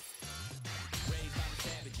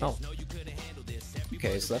 Oh.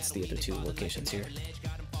 Okay, so that's the other two locations here.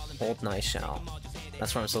 Old Nightshell.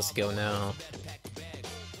 That's where I'm supposed to go now.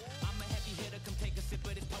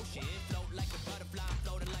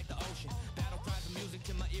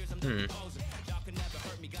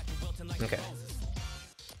 Okay.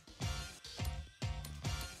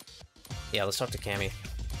 Yeah, let's talk to Cammy.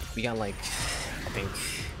 We got like, I think,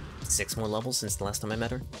 6 more levels since the last time I met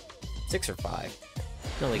her. 6 or 5.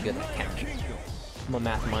 Really good at counting. I'm a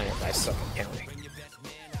math minor, but I suck at counting.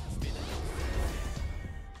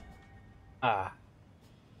 Ah.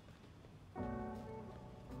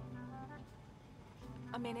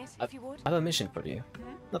 A minute, if you would. I have a mission for you.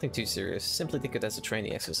 Nothing too serious. Simply think of it as a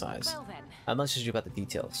training exercise. Well then. I'll message you about the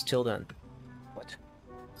details. Till then. What?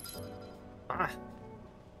 Ah.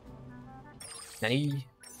 Nani?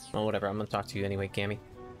 Oh, whatever. I'm gonna talk to you anyway, Cammy.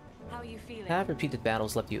 How are you feeling? Have repeated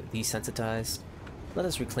battles left you desensitized? Let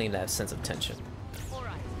us reclaim that sense of tension. All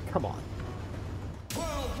right. Come on.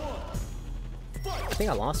 think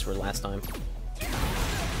I lost to her last time.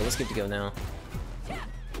 So let's give it a go now.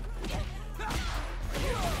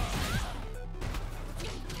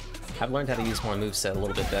 I've learned how to use my moveset a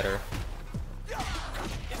little bit better.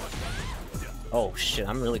 Oh shit,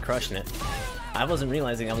 I'm really crushing it. I wasn't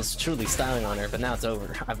realizing I was truly styling on her, but now it's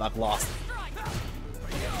over. I've lost.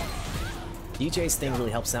 DJ's thing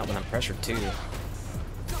really helps out when I'm pressured too.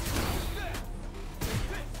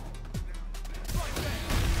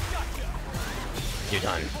 You're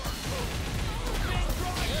done.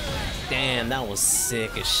 Damn, that was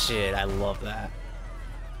sick as shit. I love that.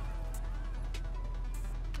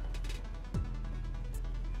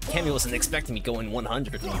 Cammy wasn't expecting me going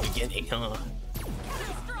 100 in the beginning, huh?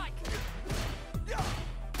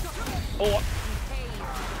 Oh!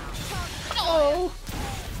 Oh!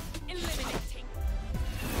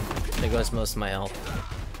 There goes most of my health.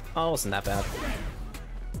 Oh, it wasn't that bad.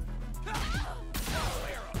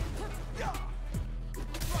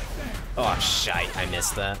 Oh, shite, I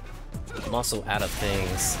missed that. I'm also out of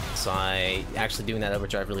things, so actually doing that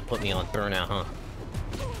overdrive really put me on burnout, huh?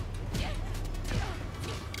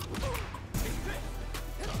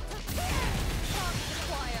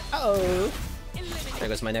 Uh-oh! There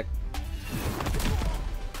goes my neck.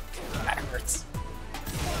 That hurts.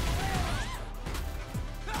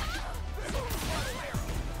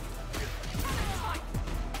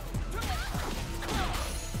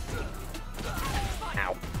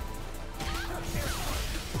 Ow.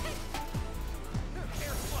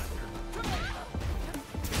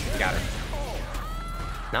 Got her.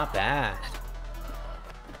 Not bad.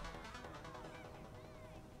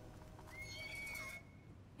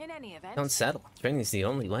 In any event, Don't settle. Training's the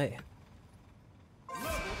only way.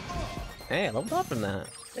 Hey, I leveled up from that.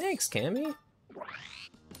 Thanks, Cammy.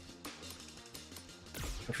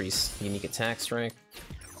 Increase unique attack strength.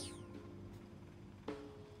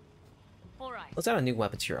 all right. Let's add a new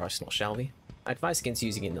weapon to your arsenal, shall we? I advise against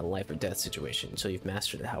using it in a life or death situation until you've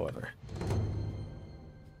mastered it, however.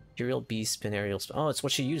 Imperial Beast, Spin Aerial Oh, it's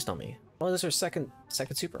what she used on me. Oh, this is her second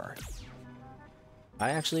super art.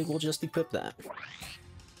 I actually will just equip that.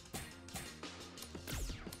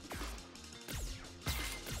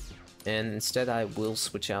 And instead I will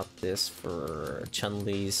switch out this for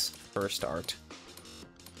Chun-Li's first art.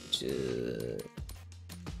 Which is...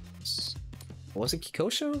 Was it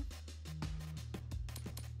Kikosho?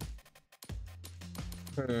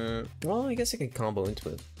 Well, I guess I can combo into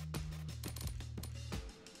it.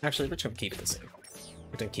 Actually, we're just gonna keep it the same.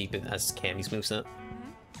 We're gonna keep it as Cammy's moveset.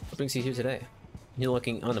 What brings you here today? You're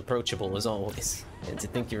looking unapproachable as always. And to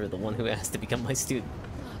think you're the one who asked to become my student.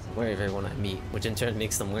 I'm wary of everyone I meet, which in turn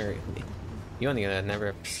makes them wary of me. You on the other hand never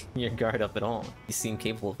have your guard up at all. You seem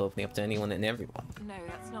capable of opening up to anyone and everyone. No,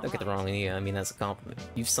 that's not Don't get the right. wrong idea, I mean that's a compliment.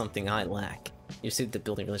 You've something I lack. You're suited to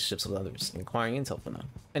building relationships with others and acquiring intel from them.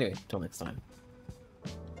 Anyway, till next time.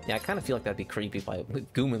 Yeah, I kind of feel like that'd be creepy if I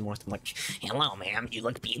with Gooman more. I'm like, hello ma'am, you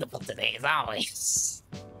look beautiful today as always.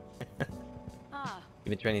 Ah, You've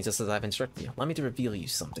been training just as I've instructed you. Allow me to reveal you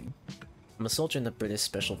something. I'm a soldier in the British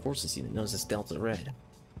Special Forces unit known as Delta Red.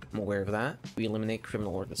 I'm aware of that. We eliminate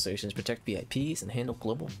criminal organizations, protect VIPs, and handle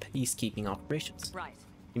global peacekeeping operations. right.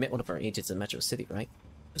 You met one of our agents in Metro City, right?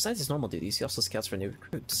 Besides his normal duties, he also scouts for new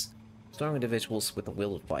recruits. Strong individuals with a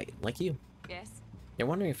will to fight, like you. Yes, You're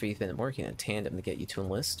wondering if we've been working in tandem to get you to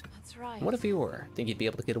enlist? that's right. What if you were? Think you'd be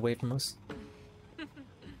able to get away from us?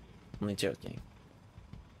 Only joking.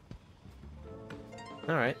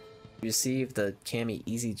 Alright. You receive the Cammy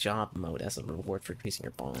Easy Job mode as a reward for increasing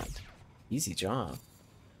your bond. Easy job?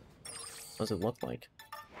 What does it look like?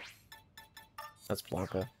 That's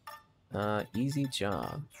Blanca. Easy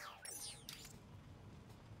job.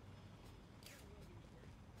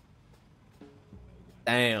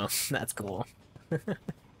 Damn, that's cool.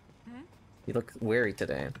 You look wary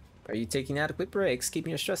today. Are you taking adequate breaks, keeping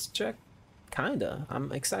your stress in check? Kinda.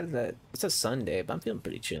 I'm excited that it's a Sunday, but I'm feeling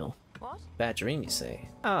pretty chill. What? Bad dream, you say?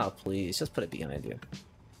 Oh, please, just put it behind you.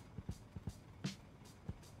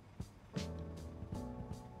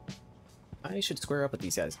 I should square up with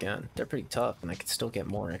these guys again. They're pretty tough, and I could still get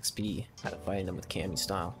more XP out of fighting them with Cammy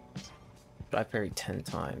style. But I've parried 10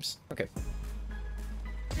 times. Okay.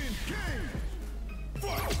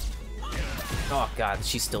 Oh god,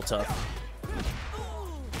 she's still tough.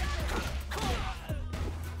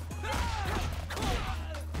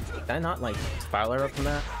 Did I not, like, file her up from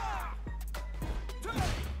that?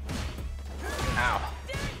 Ow.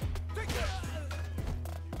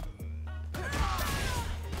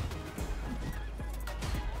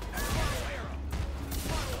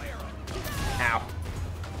 Ow.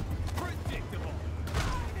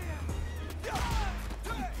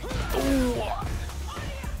 Ooh.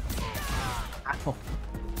 Ow.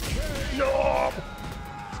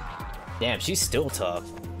 Damn, she's still tough.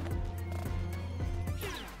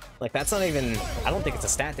 Like, that's not even... I don't think it's a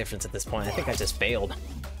stat difference at this point. I think I just failed.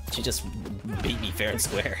 She just beat me fair and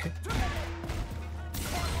square.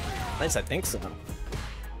 At least I think so.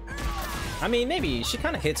 I mean, maybe she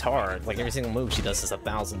kind of hits hard. Like, every single move she does is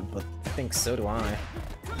 1,000, but I think so do I.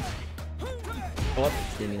 Oh,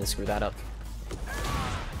 didn't mean to screw that up.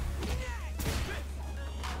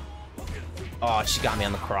 Oh, she got me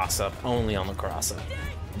on the cross-up. Only on the cross-up.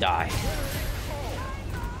 Die.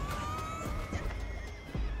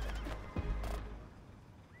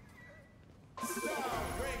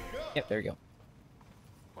 Yep, there you go.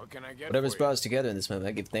 What can I get? Whatever's for brought you? us together in this moment,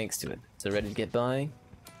 I give thanks to it. So ready to get by?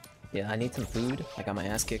 Yeah, I need some food. I got my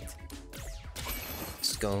ass kicked.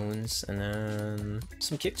 Scones, and then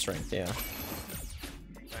some kick strength, yeah.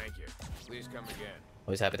 Thank you. Please come again.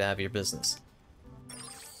 Always happy to have your business.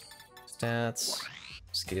 Stats,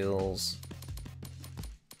 skills.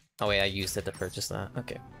 Oh wait, I used it to purchase that.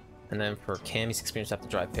 Okay. And then for Cammy's experience, I have to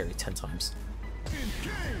drive parry 10 times.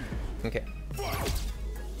 Okay.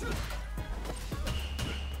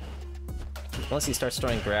 Unless he starts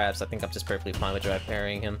throwing grabs, I think I'm just perfectly fine with drive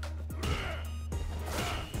parrying him.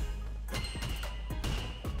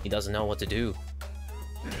 He doesn't know what to do.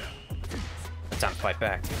 It's time to fight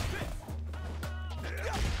back.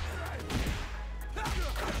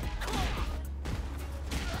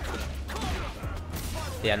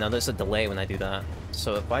 Yeah, no, there's a delay when I do that.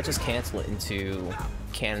 So if I just cancel it into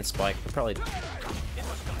Cannon Spike, probably...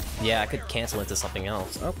 Yeah, I could cancel it to something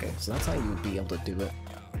else. Okay, so that's how you would be able to do it.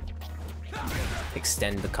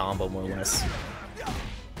 Extend the combo more or less.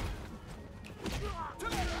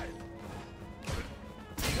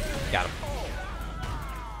 Got him.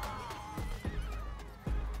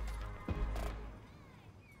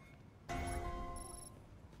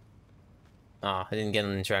 Ah, I didn't get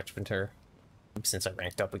an interaction with her since I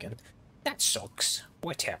ranked up again. That sucks.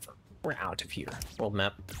 Whatever. We're out of here. World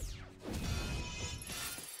map.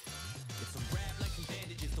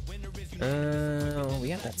 We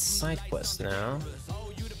have that side quest now.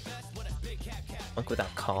 Monk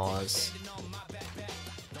without cause.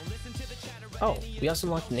 Oh, we also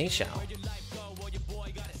unlocked Nashao.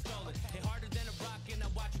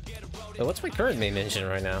 So what's my current main mission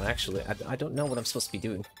right now? Actually, I don't know what I'm supposed to be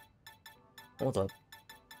doing. Hold up.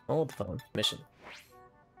 Hold the phone. Mission.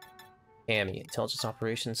 Cammy. Intelligence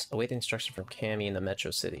operations. Await instruction from Cammy in the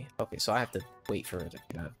Metro City. Okay, so I have to wait for her to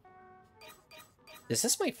do that. Is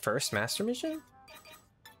this my first master mission?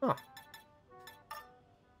 Huh.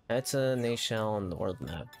 That's a Nashell on the world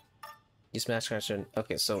map. Use master mission.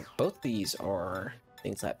 Okay, so both these are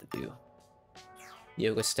things I have to do.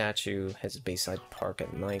 Yoga statue has a Bayside Park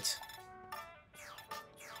at night.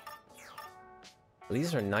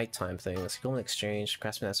 These are nighttime things. Golden exchange,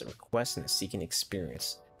 craftsman has a request and a seeking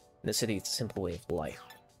experience. In the city, it's a simple way of life.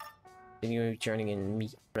 Then you're journeying in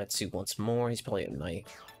meet Retsu once more. He's probably at night.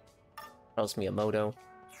 Carlos Miyamoto.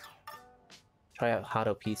 Try out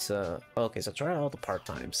Hado Pizza. Okay, so try out all the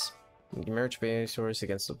part-times. You merge various stores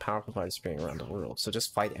against the powerful fighters spreading around the world. So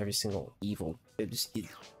just fight every single evil...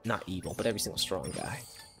 not evil, but every single strong guy.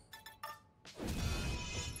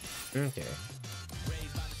 Okay.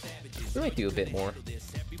 We might do a bit more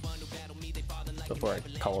before I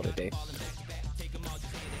call it a day.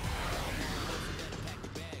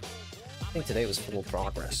 I think today was full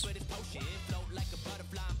progress.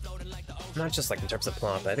 Not just like in terms of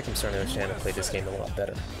plot, but I think I'm starting to understand and play this game a lot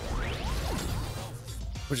better.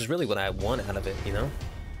 Which is really what I want out of it, you know?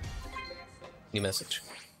 New message.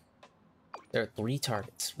 There are 3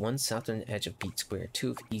 targets, 1 southern edge of Beat Square,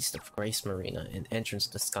 2 east of Grace Marina, and entrance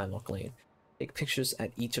to Skywalk Lane. Take pictures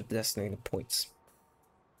at each of the designated points.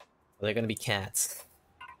 They're gonna be cats.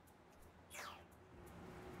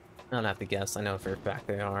 I don't have to guess, I know for a fact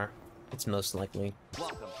they are. It's most likely.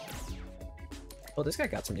 Oh, this guy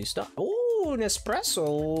got some new stuff. Ooh, an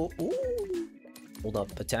espresso! Ooh! Hold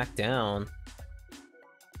up, attack down.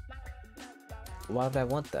 Why would I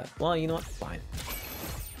want that? Well, you know what? Fine.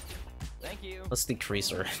 Thank you. Let's decrease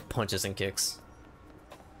her punches and kicks.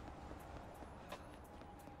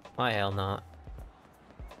 Why hell not?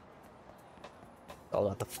 All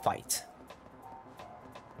about the fight.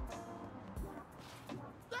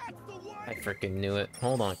 I freaking knew it.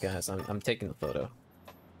 Hold on, guys. I'm taking the photo.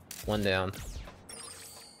 1 down.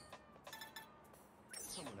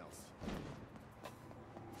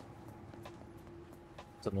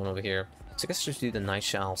 Someone over here. So I guess I should do the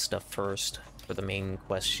Nightshell stuff first for the main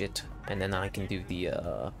quest shit, and then I can do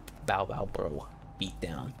the Bow Bow Bro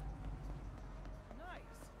beatdown.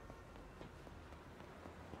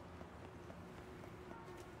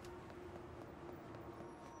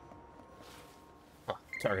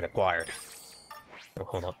 Target acquired. Oh,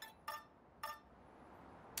 hold up.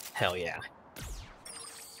 Hell yeah.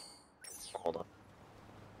 Hold up.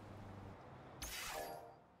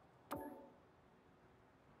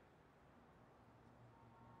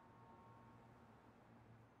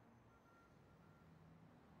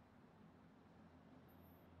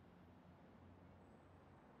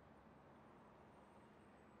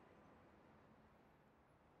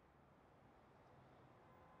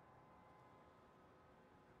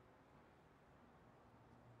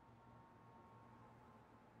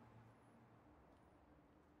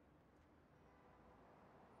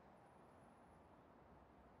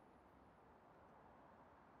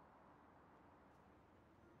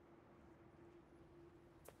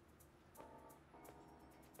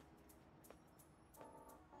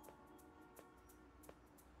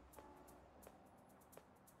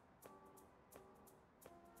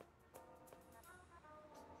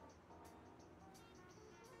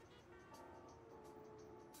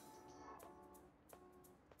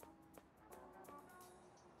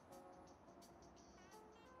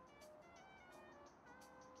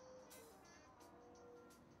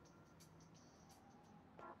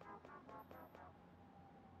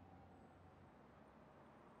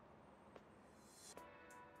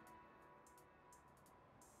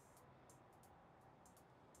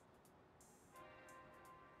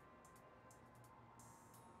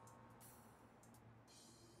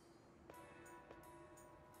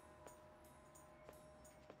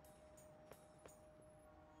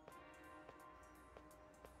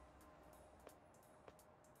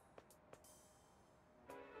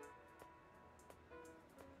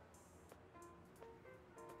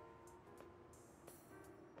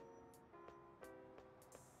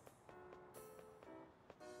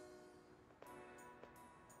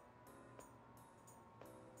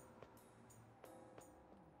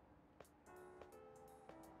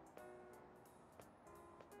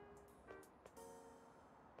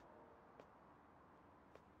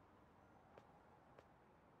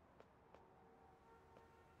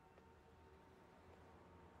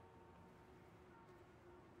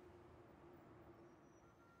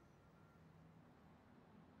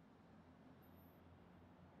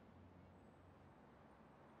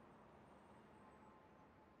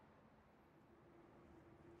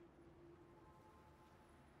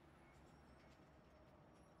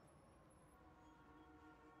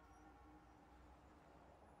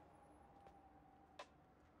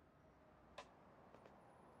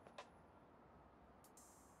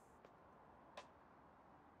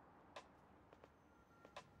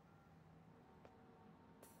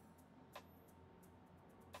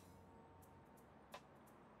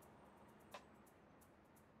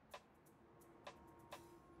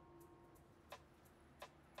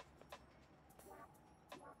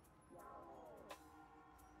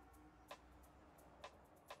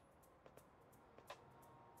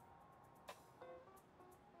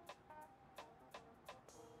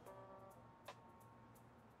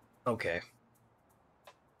 Okay.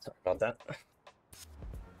 Sorry about that.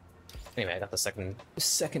 Anyway, I got the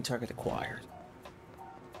second target acquired.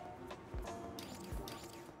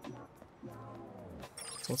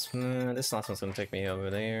 So let's, this last one's gonna take me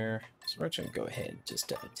over there. So we're just gonna go ahead and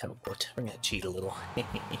just teleport. We're gonna cheat a little.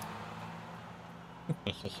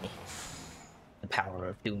 The power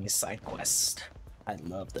of doing a side quest. I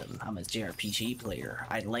love them. I'm a JRPG player.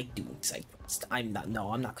 I like doing side quests. I'm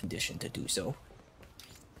not conditioned to do so.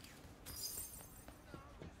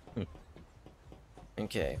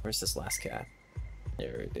 Okay, where's this last cat?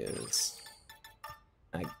 There it is.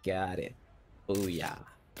 I got it. Oh yeah.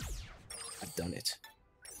 I've done it.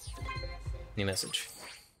 New message.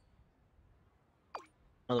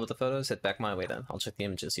 Hello with the photos, head back my way then. I'll check the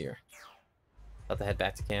images here. About to head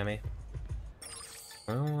back to Cammy.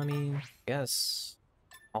 Well, I mean, yes.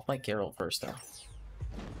 I'll fight Geralt first though.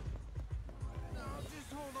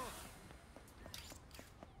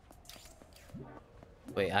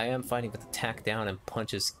 Wait, I am fighting with attack down and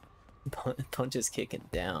punches kicking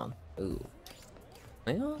down. Ooh.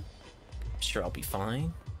 Well, I'm sure I'll be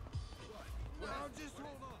fine.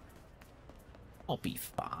 I'll be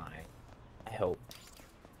fine. I hope.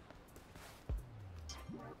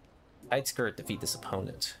 I'd skirt defeat this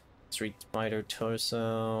opponent. Street Fighter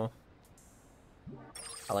torso.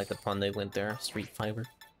 I like the pun they went there. Street Fighter.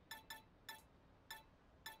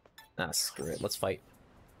 Ah, screw it. Let's fight.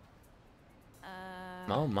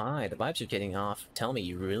 Oh my, the vibes are getting off. Tell me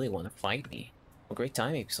you really want to fight me. Well, great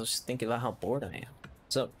timing, because I was just thinking about how bored I am.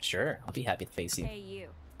 So, sure, I'll be happy to face you. Hey, you.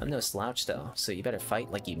 I'm no slouch, though, so you better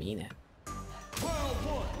fight like you mean it.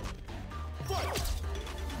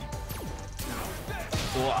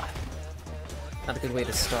 Whoa. Not a good way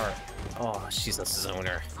to start. Oh, she's a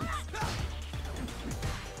zoner.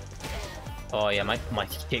 Oh yeah, my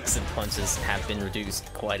kicks and punches have been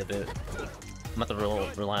reduced quite a bit. I'm about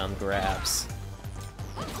to rely on grabs.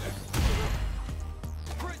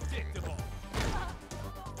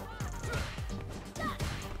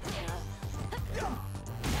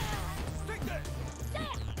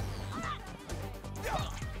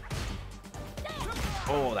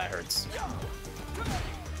 Oh, that hurts. Ow.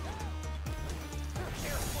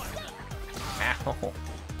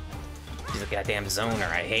 She's a goddamn zoner,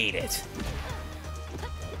 I hate it.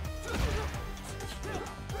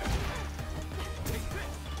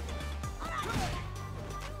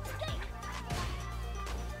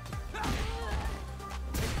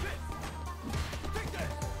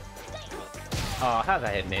 Oh, how'd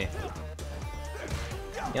that hit me?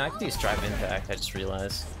 Yeah, I could use Drive Impact, I just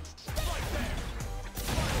realized.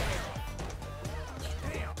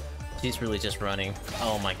 She's really just running.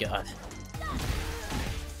 Oh my god.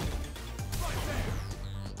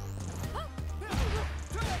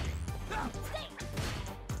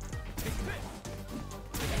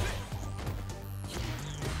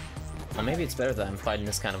 Well, maybe it's better that I'm fighting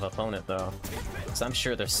this kind of opponent, though. Because I'm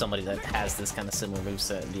sure there's somebody that has this kind of similar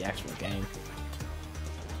moveset in the actual game.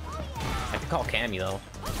 I could call Cammy, though.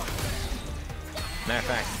 Matter of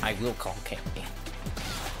fact, I will call Cammy.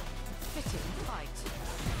 Fitting fight.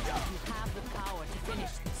 You have the power to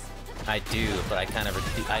finish this. I do, but I kind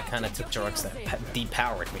of took drugs that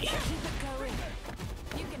depowered me. Keep it going.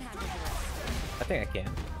 You can handle the rest. I think I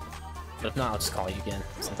can. But if not, I'll just call you again,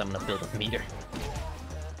 since I'm gonna build a meter.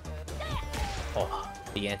 Oh,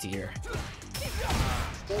 the anti-air.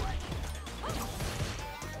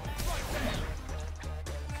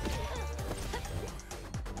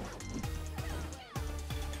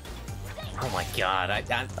 Oh my god, I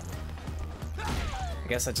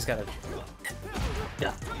guess I just gotta...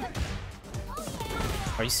 Yeah.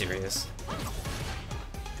 Are you serious?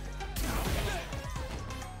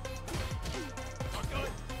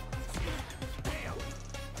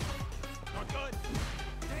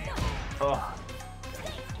 Oh.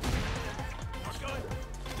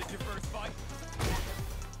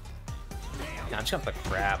 Yeah, I'm just gonna put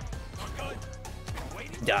crap.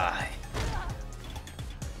 Die.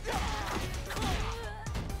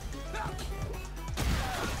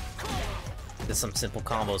 Just some simple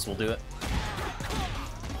combos will do it.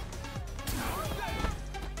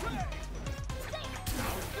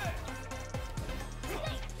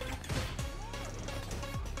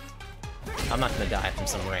 I'm not gonna die from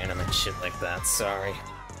some random and shit like that, sorry.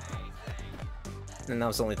 And that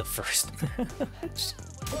was only the first match.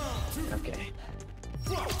 Okay.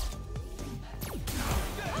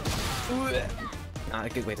 Not a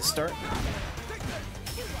good way to start.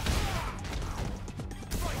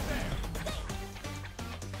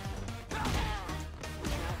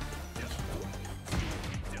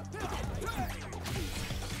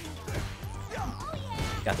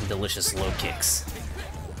 Got the delicious low kicks.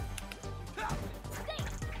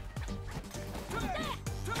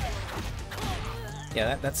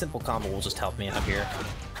 Yeah, that simple combo will just help me out here.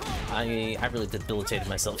 I really debilitated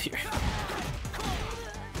myself here.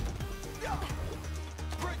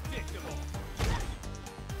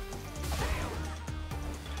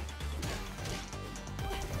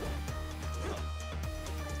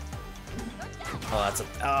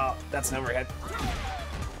 Oh, that's an overhead.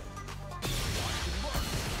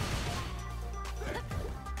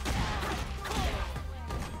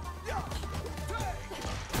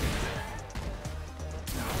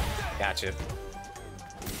 Gotcha.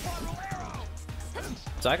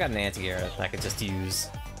 So I got an anti-air that I could just use.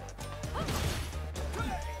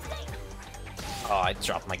 Oh, I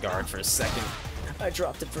dropped my guard for a second. I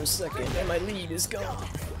dropped it for a second, and my lead is gone.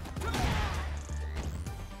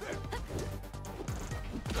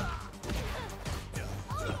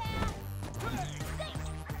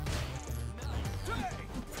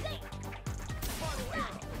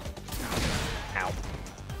 Ow.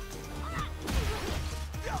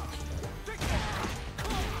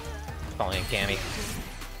 Calling in Cammy.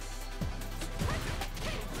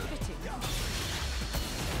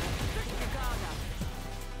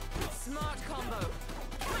 Smart combo.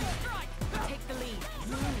 Strike. Take the lead.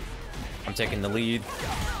 Move. I'm taking the lead.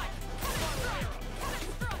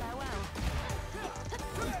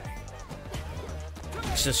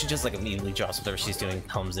 So she just like immediately drops whatever she's doing,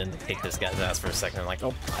 comes in to kick this guy's ass for a second. I'm like,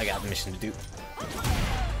 oh, I got a mission to do.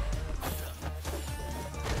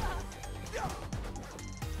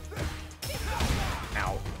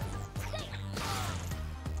 Ow.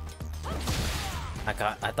 I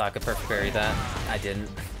thought I could perfect parry that. I didn't.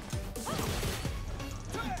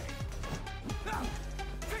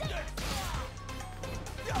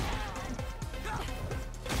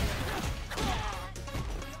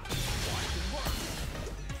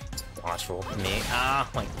 fooled me. Ah,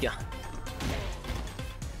 my god.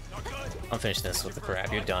 I'm finishing this with the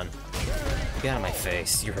grab. You're done. Get out of my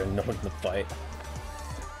face. You're annoying the fight.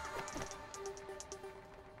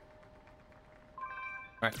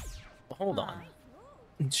 Alright. Well, hold on.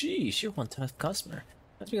 Geez, you're one tough customer.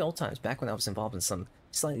 That's me old times, back when I was involved in some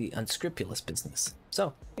slightly unscrupulous business.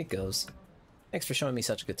 So, it goes. Thanks for showing me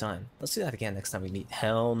such a good time. Let's do that again next time we meet.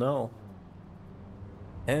 Hell no.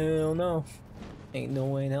 Hell no. Ain't no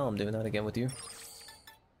way in hell I'm doing that again with you.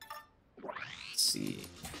 Let's see.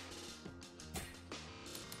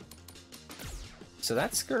 So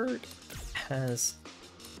that skirt has...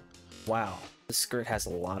 Wow. The skirt has a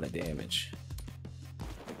lot of damage.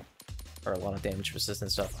 Or a lot of damage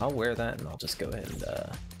resistant stuff. I'll wear that and I'll just go ahead and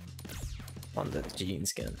on the jean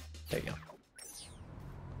skin. There you go.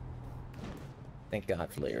 Thank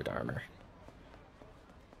God for layered armor.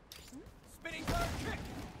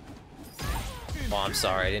 Oh, I'm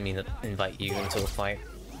sorry, I didn't mean to invite you into a fight.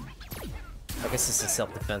 I guess this is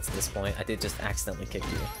self-defense at this point. I did just accidentally kick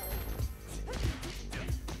you.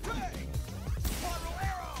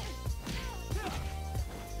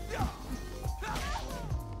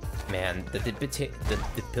 Man, the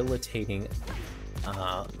debilitating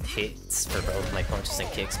hits for both my punches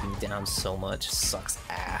and kicks me down so much sucks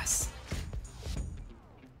ass.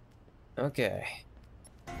 Okay.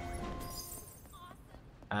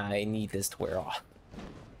 I need this to wear off.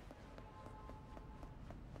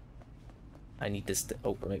 I need this to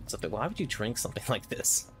open something. Why would you drink something like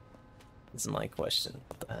this? This is my question.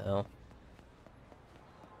 What the hell?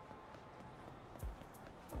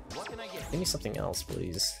 What can I get? Give me something else,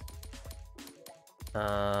 please.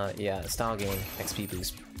 Yeah, style game, XP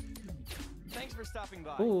boost. Thanks for stopping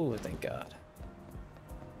by. Ooh, thank God.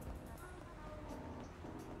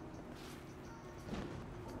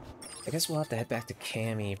 I guess we'll have to head back to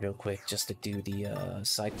Cammy real quick just to do the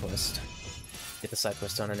side quest. Get the side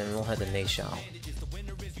quest done, and then we'll head to Nashao.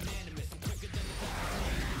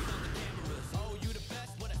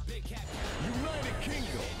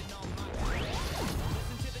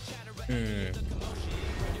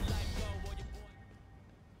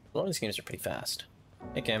 A lot of these games are pretty fast.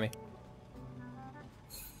 Hey, Cammy.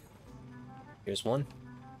 Here's one.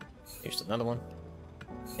 Here's another one.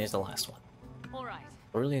 Here's the last one. All right.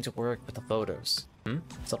 Really into work with the photos.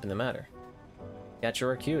 Something the matter? Cats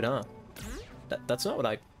are cute, huh? That's not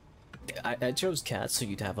what I chose cats so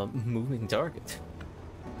you'd have a moving target.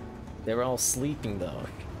 They were all sleeping though.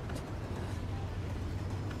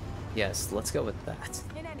 Yes, let's go with that.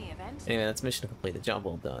 In any event. Anyway, that's mission completed. Job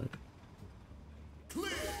well done.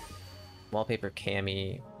 Wallpaper,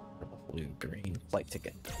 Cammy, purple, blue, green, flight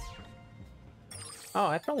ticket. Oh,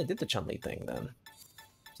 I probably did the Chun-Li thing then,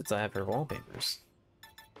 since I have her wallpapers.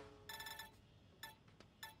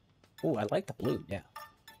 Ooh, I like the blue, yeah.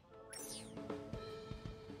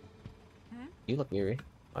 You look weary.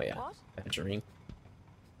 Oh yeah, What? I have a dream.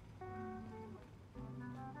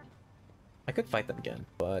 I could fight them again,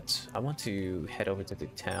 but I want to head over to the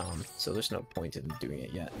town, so there's no point in doing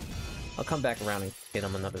it yet. I'll come back around and get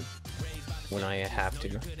them another when I have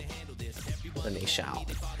to. When they shall.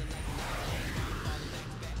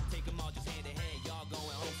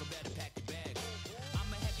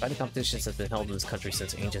 Fighting competitions have been held in this country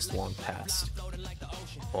since ages long past.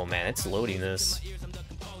 Oh man, it's loading this.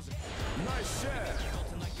 Nice shot.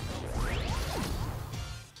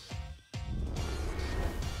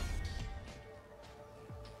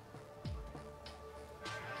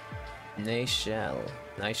 Nashao.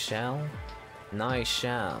 Nashao?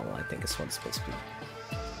 Nashao, I think is what it's supposed to be.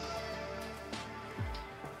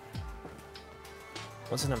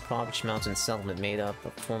 Once an impoverished mountain settlement made up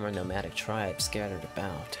of former nomadic tribes scattered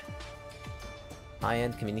about.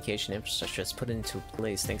 High-end communication infrastructure is put into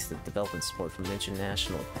place thanks to the development support from an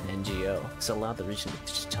international NGO. This allowed the region to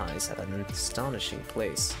digitize at an astonishing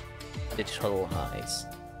pace.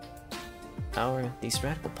 Digitalize. However, these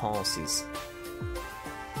radical policies...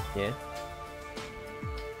 Yeah?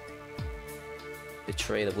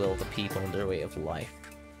 Betray the will of the people and their way of life.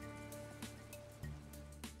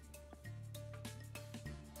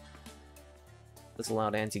 This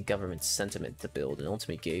allowed anti-government sentiment to build and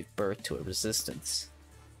ultimately gave birth to a resistance.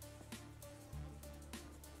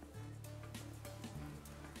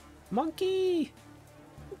 Monkey!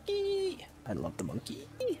 Monkey! I love the monkey.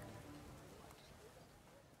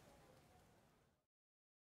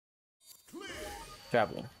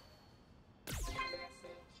 Traveling.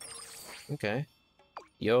 Okay.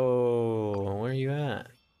 Yo, where are you at?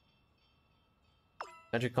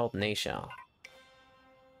 Country called Nashao.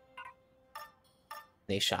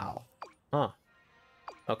 Nashao. Huh.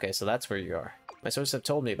 Okay, so that's where you are. My sources have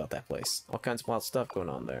told me about that place. All kinds of wild stuff going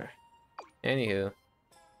on there. Anywho,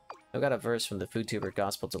 I got a verse from the foodtuber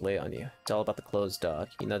gospel to lay on you. It's all about the clothes, dog.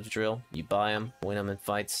 You know the drill. You buy them, win them in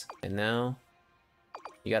fights, and now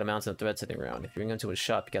you got a mountain of thread sitting around. If you bring them to a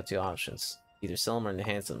shop, you got two options. Either sell them or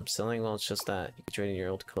enhance them. Selling, well, it's just that. You can trade in your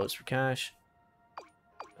old clothes for cash.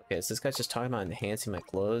 Okay, so this guy's just talking about enhancing my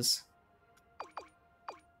clothes.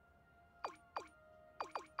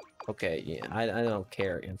 Okay, yeah, I don't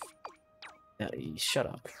care if... shut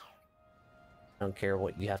up. I don't care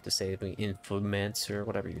what you have to say to me, Influencer, or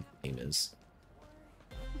whatever your name is.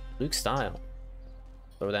 Luke style.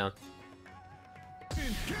 Throw down.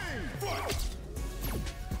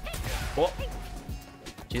 Whoa!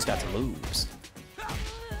 She's got some moves.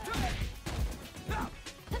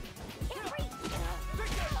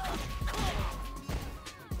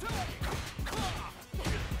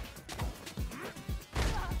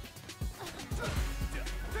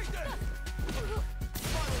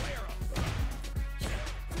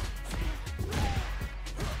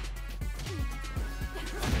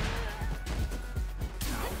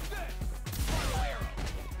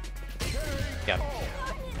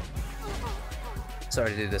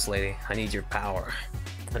 Sorry to do this, lady. I need your power.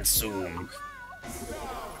 Consume.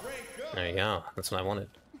 There you go. That's what I wanted.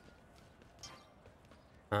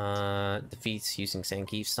 Defeats using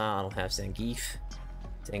Zangief style. I don't have Zangief.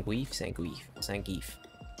 Zangief.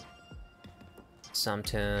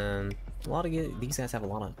 Something. A lot of these guys have a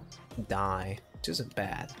lot of dye, which isn't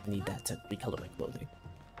bad. I need that to recolor my clothing.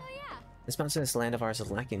 This mountainous land of ours is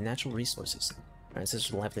lacking natural resources. Our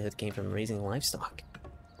ancestors' livelihood came from raising livestock.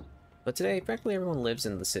 But today, practically everyone lives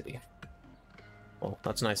in the city. Well,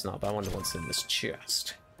 that's nice enough, but I wonder what's in this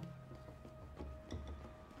chest.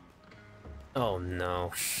 Oh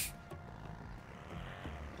no.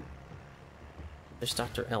 There's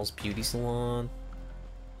Dr. L's beauty salon.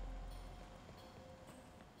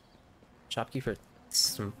 Shopkeeper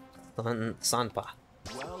Sanpa.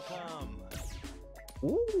 Welcome.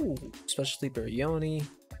 Ooh, specialty biryani,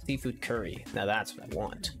 seafood curry. Now that's what I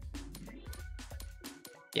want.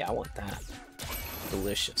 Yeah, I want that.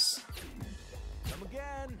 Delicious. Come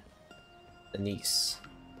again. Denise.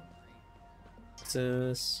 What's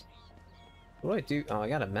this? What do I do? Oh, I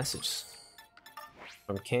got a message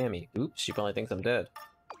from Cammy. Oops, she probably thinks I'm dead.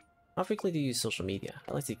 How frequently do you use social media?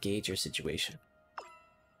 I like to gauge your situation.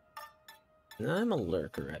 I'm a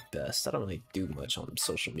lurker at best. I don't really do much on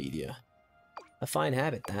social media. A fine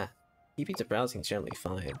habit, that. Keeping to browsing is generally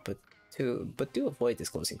fine, but do avoid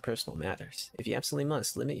disclosing personal matters. If you absolutely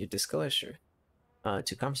must, limit your disclosure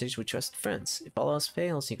to conversations with trusted friends. If all else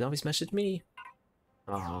fails, you can always message me.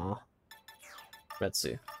 Aww.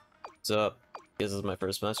 Retsu. What's up? This is my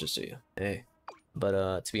first message to you. Hey.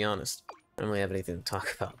 But to be honest, I don't really have anything to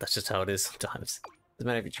talk about. That's just how it is sometimes. Doesn't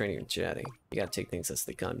matter if you're training or chatting. You gotta take things as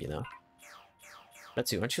they come, you know?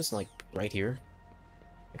 Retsu, aren't you just like right here?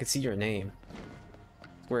 I can see your name.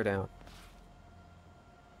 Swear down.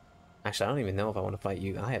 Actually, I don't even know if I want to fight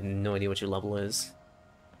you. I have no idea what your level is.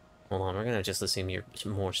 Hold on, we're gonna just assume you're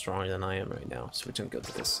more stronger than I am right now, so we're gonna go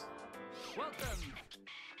to this. Welcome.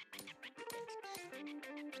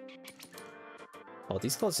 Oh,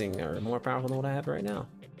 these closing are more powerful than what I have right now.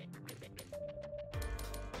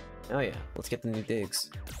 Oh yeah, let's get the new digs.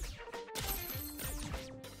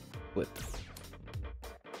 Whip.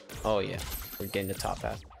 Oh yeah, we're getting the top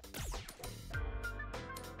half.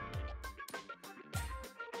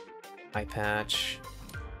 Eye patch.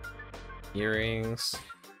 Earrings.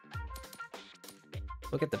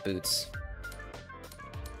 Look at the boots.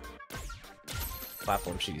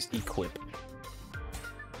 Platform shoes. Equip.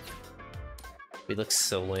 We look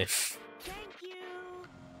so lame. Thank you.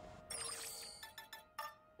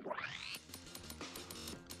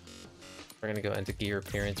 We're gonna go into gear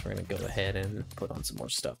appearance. We're gonna go ahead and put on some more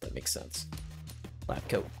stuff that makes sense. Lab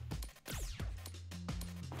coat.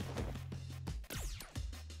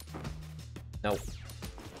 Nope.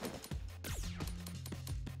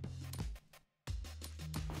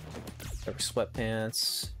 Cover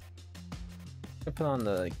sweatpants. I'm gonna put on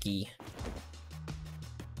the gi.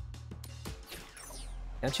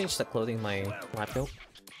 Can I change the clothing in my lab coat?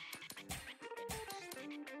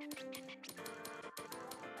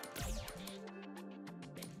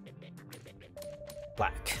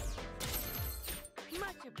 Black.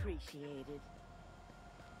 Much appreciated.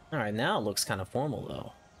 Alright, now it looks kind of formal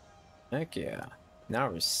though. Heck yeah. Now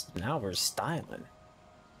we're styling.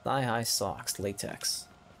 Thigh-high socks, latex.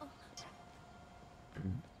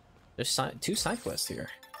 There's two side quests here.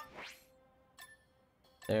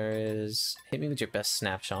 There is hit me with your best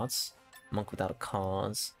snapshots, monk without a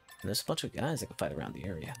cause, and there's a bunch of guys that can fight around the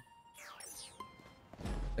area.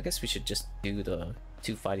 I guess we should just do the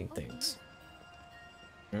two fighting things.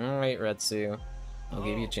 Alright, Retsu. I'll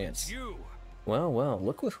give you a chance. You. Well, well,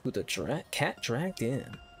 look with who the cat dragged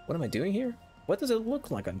in. What am I doing here? What does it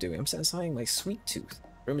look like I'm doing? I'm satisfying my sweet tooth.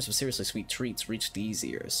 Rumors of seriously sweet treats reached these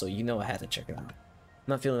ears, so you know I had to check it out. I'm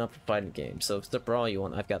not feeling up for fighting games, so if it's the brawl you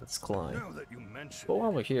want, I've got this climb. Now that you mention But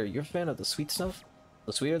while we're here, you're a fan of the sweet stuff?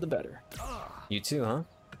 The sweeter the better. You too, huh?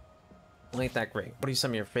 Well, ain't that great. What are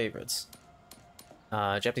some of your favorites?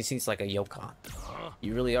 Japanese eats like a yokon.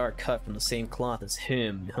 You really are cut from the same cloth as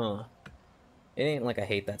him, huh? It ain't like I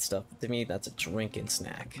hate that stuff. To me, that's a drinking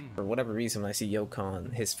snack. For whatever reason, when I see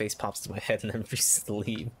Yokon, his face pops to my head and then refuses to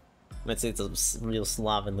leave. I'd say it's a real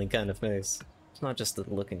slovenly kind of face. It's not just the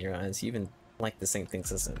look in your eyes, you even like the same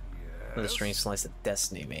things as him. Another strange slice of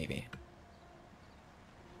destiny, maybe.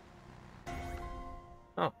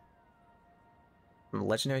 Oh. From a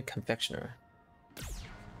legendary confectioner.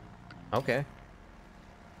 Okay.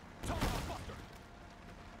 I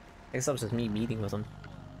guess that was just me meeting with him.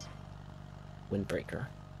 Windbreaker.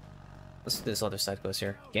 Let's do this other side quest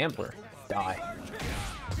here. Gambler. Die.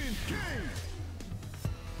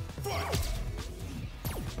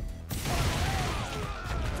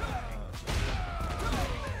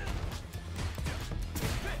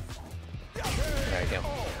 There you go.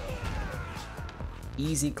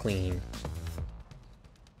 Easy clean.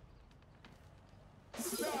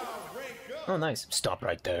 Oh, nice. Stop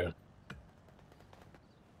right there.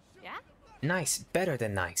 Yeah? Nice. Better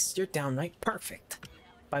than nice. You're downright perfect.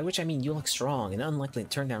 By which I mean you look strong and unlikely to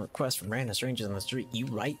turn down requests from random strangers on the street. You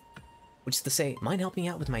right? Which is to say, mind helping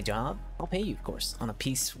out with my job? I'll pay you, of course, on a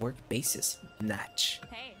piecework basis. Natch.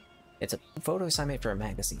 Hey. It's a photo assignment for a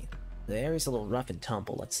magazine. The area's a little rough and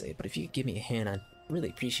tumble, let's say, but if you could give me a hand, I'd really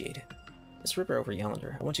appreciate it. This river over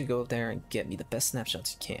yonder, I want you to go up there and get me the best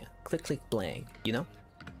snapshots you can. Click, click, blang, you know?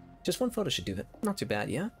 Just one photo should do it. Not too bad,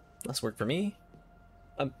 yeah? Less work for me.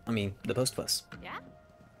 I mean, the post plus. Yeah?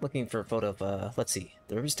 Looking for a photo of, let's see,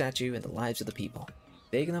 the river statue and the lives of the people.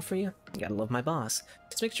 Big enough for you? You gotta love my boss.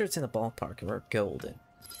 Just make sure it's in the ballpark and we're golden.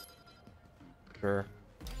 Sure.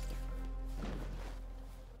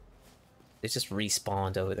 They just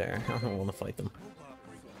respawned over there. I don't want to fight them.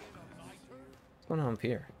 What's going on up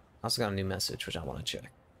here? I also got a new message, which I want to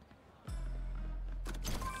check.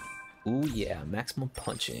 Ooh yeah, maximum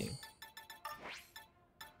punching.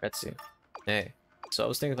 Retsu. Hey. So I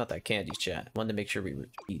was thinking about that candy chat. Wanted to make sure we were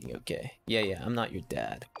eating okay. Yeah, I'm not your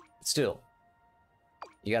dad. Still.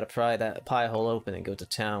 You gotta pry that pie hole open and go to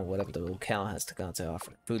town, whatever the locale has to got to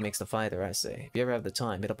offer. Food makes the fighter, I say. If you ever have the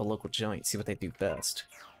time, hit up a local joint, see what they do best.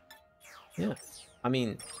 Yeah. I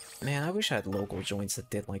mean, man, I wish I had local joints that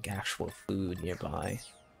did, like, actual food nearby.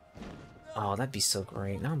 Oh, that'd be so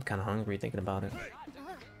great. Now I'm kinda hungry thinking about it.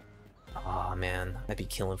 Oh man, I'd be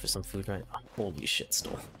killing for some food right now. Holy shit,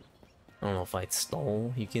 stole. I don't know if I'd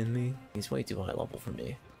stole, you kidding me? He's way too high level for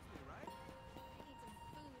me.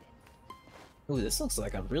 Ooh, this looks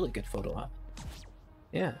like a really good photo op.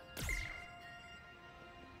 Yeah.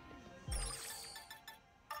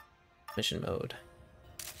 Mission mode.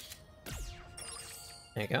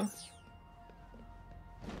 There you go.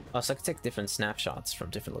 Oh, so I can take different snapshots from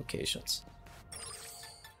different locations.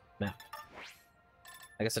 Map.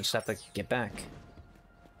 I guess I just have to get back.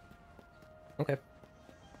 Okay.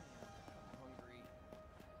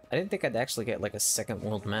 I didn't think I'd actually get like a second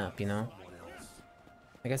world map, you know?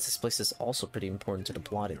 I guess this place is also pretty important to the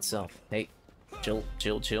plot itself. Hey, chill.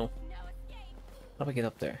 How do I get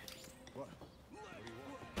up there?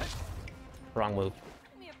 Wrong move.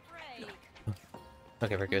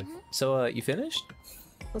 Okay, we're good. So, you finished?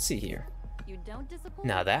 Let's see here. You don't disappoint.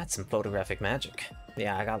 Now that's some photographic magic.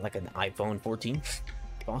 Yeah, I got like an iPhone 14.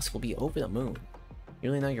 Boss will be over the moon.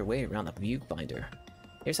 You really know your way around the viewfinder.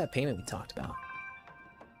 Here's that payment we talked about.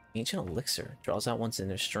 Ancient Elixir draws out one's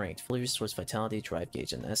inner strength, fully restores vitality, drive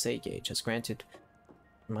gauge, and SA gauge, has granted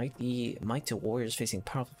might to warriors facing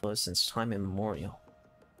powerful foes since time immemorial.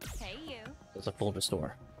 Hey, you. It's a full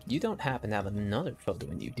restore. You don't happen to have another photo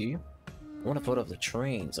in you, do you? I want a photo of the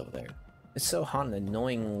trains over there. It's so hot and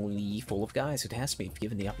annoyingly full of guys who'd ask me if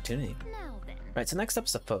given the opportunity. Now then. Right, so next up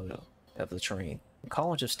is a photo of the train.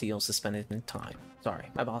 College of Steel suspended in time. Sorry,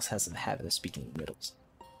 my boss has a habit of speaking in riddles.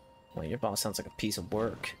 Well, your boss sounds like a piece of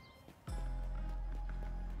work.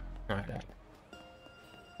 Alright.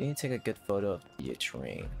 You need to take a good photo of the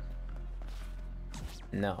train.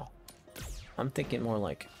 No. I'm thinking more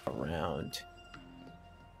like around.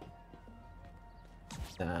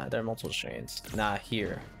 Nah, there are multiple trains. Nah,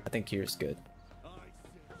 here. I think here's good.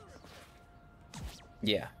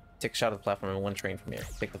 Yeah. Take a shot of the platform and one train from here.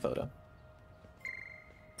 Take the photo.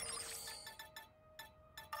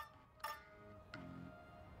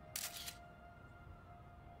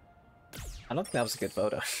 I don't think that was a good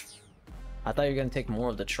photo. I thought you were gonna take more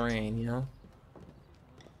of the train, you know?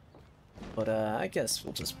 But I guess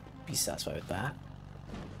we'll just be satisfied with that.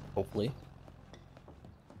 Hopefully.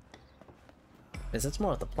 Because it's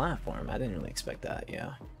more of the platform. I didn't really expect that,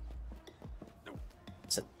 yeah.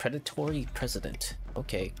 It's a predatory president.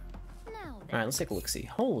 Okay. Alright, let's take a look-see.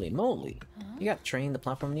 Holy moly! You got train, the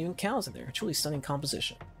platform, and even cows in there. Truly stunning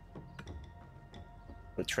composition.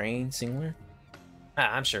 The train, singular?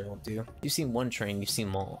 Ah, I'm sure it won't do. You've seen one train, you've seen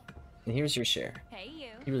them all. And here's your share. Hey, you.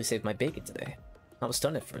 You really saved my bacon today. I was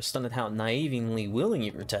stunned at first, stunned at how naively willing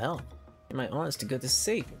you were to help. You're my honest to goodness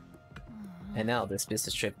savior. And now this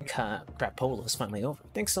business trip crapola is finally over.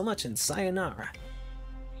 Thanks so much and sayonara.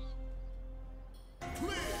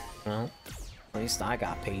 Well, at least I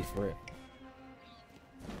got paid for it.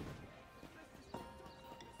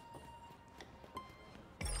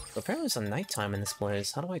 Apparently it's a nighttime in this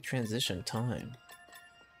place. How do I transition time?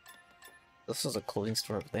 This is a clothing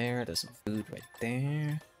store up there. There's some food right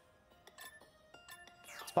there.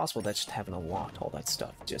 It's possible that I just haven't unlocked all that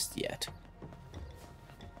stuff just yet.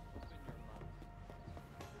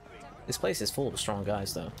 This place is full of strong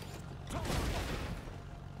guys, though.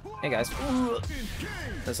 Hey, guys.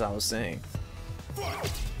 That's what I was saying.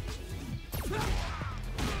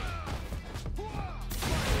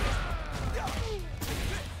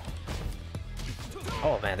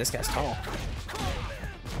 Oh, man, this guy's tall.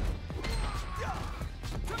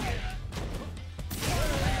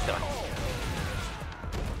 Done.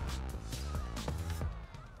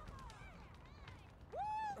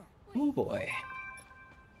 Oh, boy.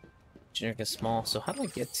 Generic is small, so how do I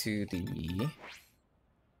get to the...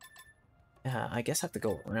 Yeah, I guess I have to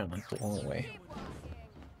go around the long way.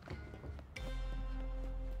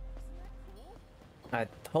 I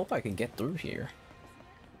hope I can get through here.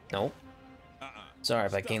 Nope. Sorry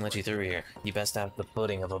if I can't let you through here. You best have the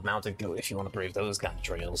footing of a mountain goat if you want to brave those kind of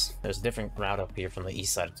trails. There's a different route up here from the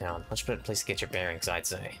east side of town. Much better place to get your bearings, I'd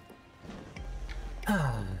say.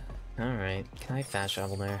 Alright, can I fast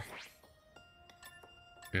travel there?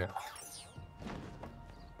 No.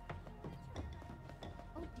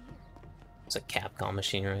 It's a Capcom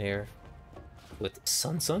machine right here. With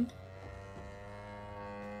Sun?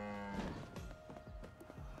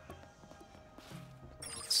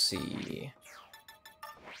 Let's see.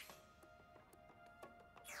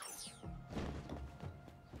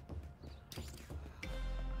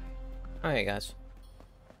 Alright, guys.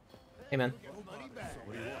 Hey, man.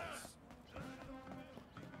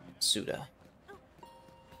 Suda.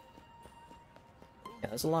 Yeah,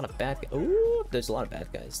 there's a lot of bad guys. Ooh, there's a lot of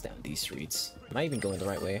bad guys down these streets. Am I even going the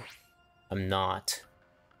right way? I'm not.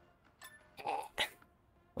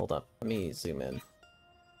 Hold up. Let me zoom in.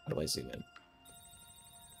 How do I zoom in?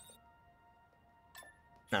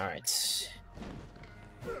 Alright.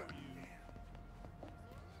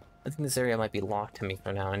 I think this area might be locked to me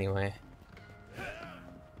for now anyway.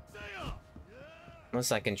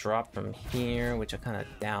 Unless I can drop from here, which I kind of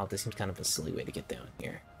doubt. This seems kind of a silly way to get down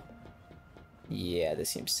here. Yeah, this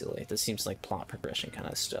seems silly. This seems like plot progression kind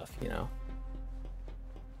of stuff, you know?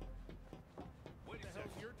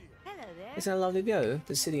 Hello there. Isn't it a lovely view?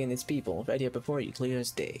 The city and its people, right here before you, clear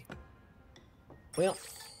as day. Well,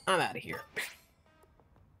 I'm out of here.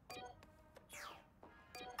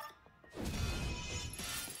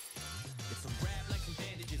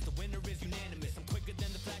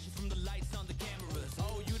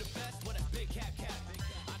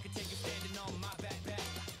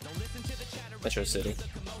 Metro City.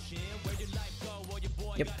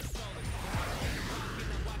 Yep.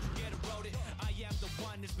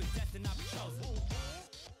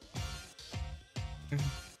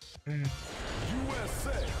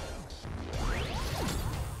 USA.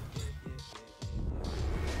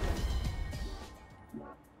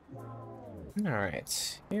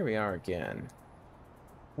 Alright, here we are again.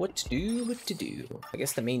 What to do, what to do? I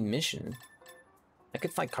guess the main mission. I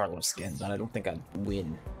could fight Carlos again, but I don't think I'd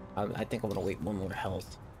win. I think I'm gonna wait one more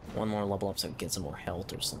health. One more level up so I can get some more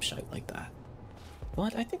health or some shit like that.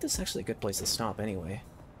 But I think this is actually a good place to stop anyway.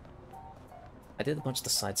 I did a bunch of the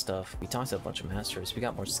side stuff. We talked to a bunch of masters. We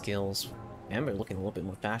got more skills. And we're looking a little bit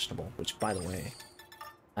more fashionable, which, by the way,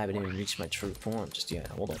 I haven't even reached my true form just yet.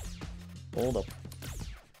 Hold up. Hold up.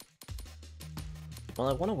 Well,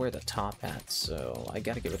 I want to wear the top hat, so I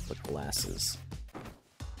gotta get rid of the glasses.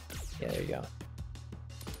 Yeah, there you go.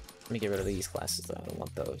 Let me get rid of these glasses though, I don't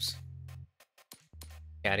want those.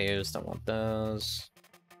 Catios, don't want those.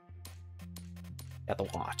 Got the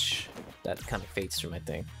watch. That kind of fades through my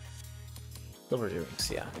thing. Silver earrings,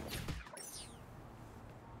 yeah.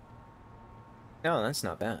 Oh, that's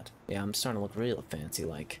not bad. Yeah, I'm starting to look real fancy,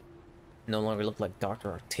 like. No longer look like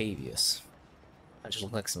Dr. Octavius. I just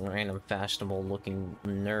look like some random fashionable-looking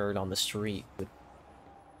nerd on the street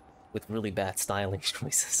with really bad styling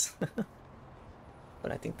choices.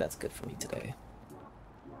 But I think that's good for me today.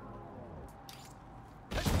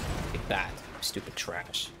 Take that, stupid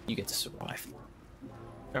trash. You get to survive.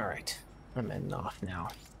 Alright, I'm heading off now.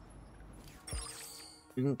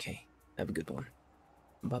 Okay, have a good one.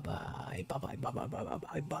 Bye-bye, bye-bye, bye-bye, bye-bye,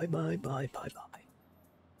 bye-bye, bye-bye, bye-bye.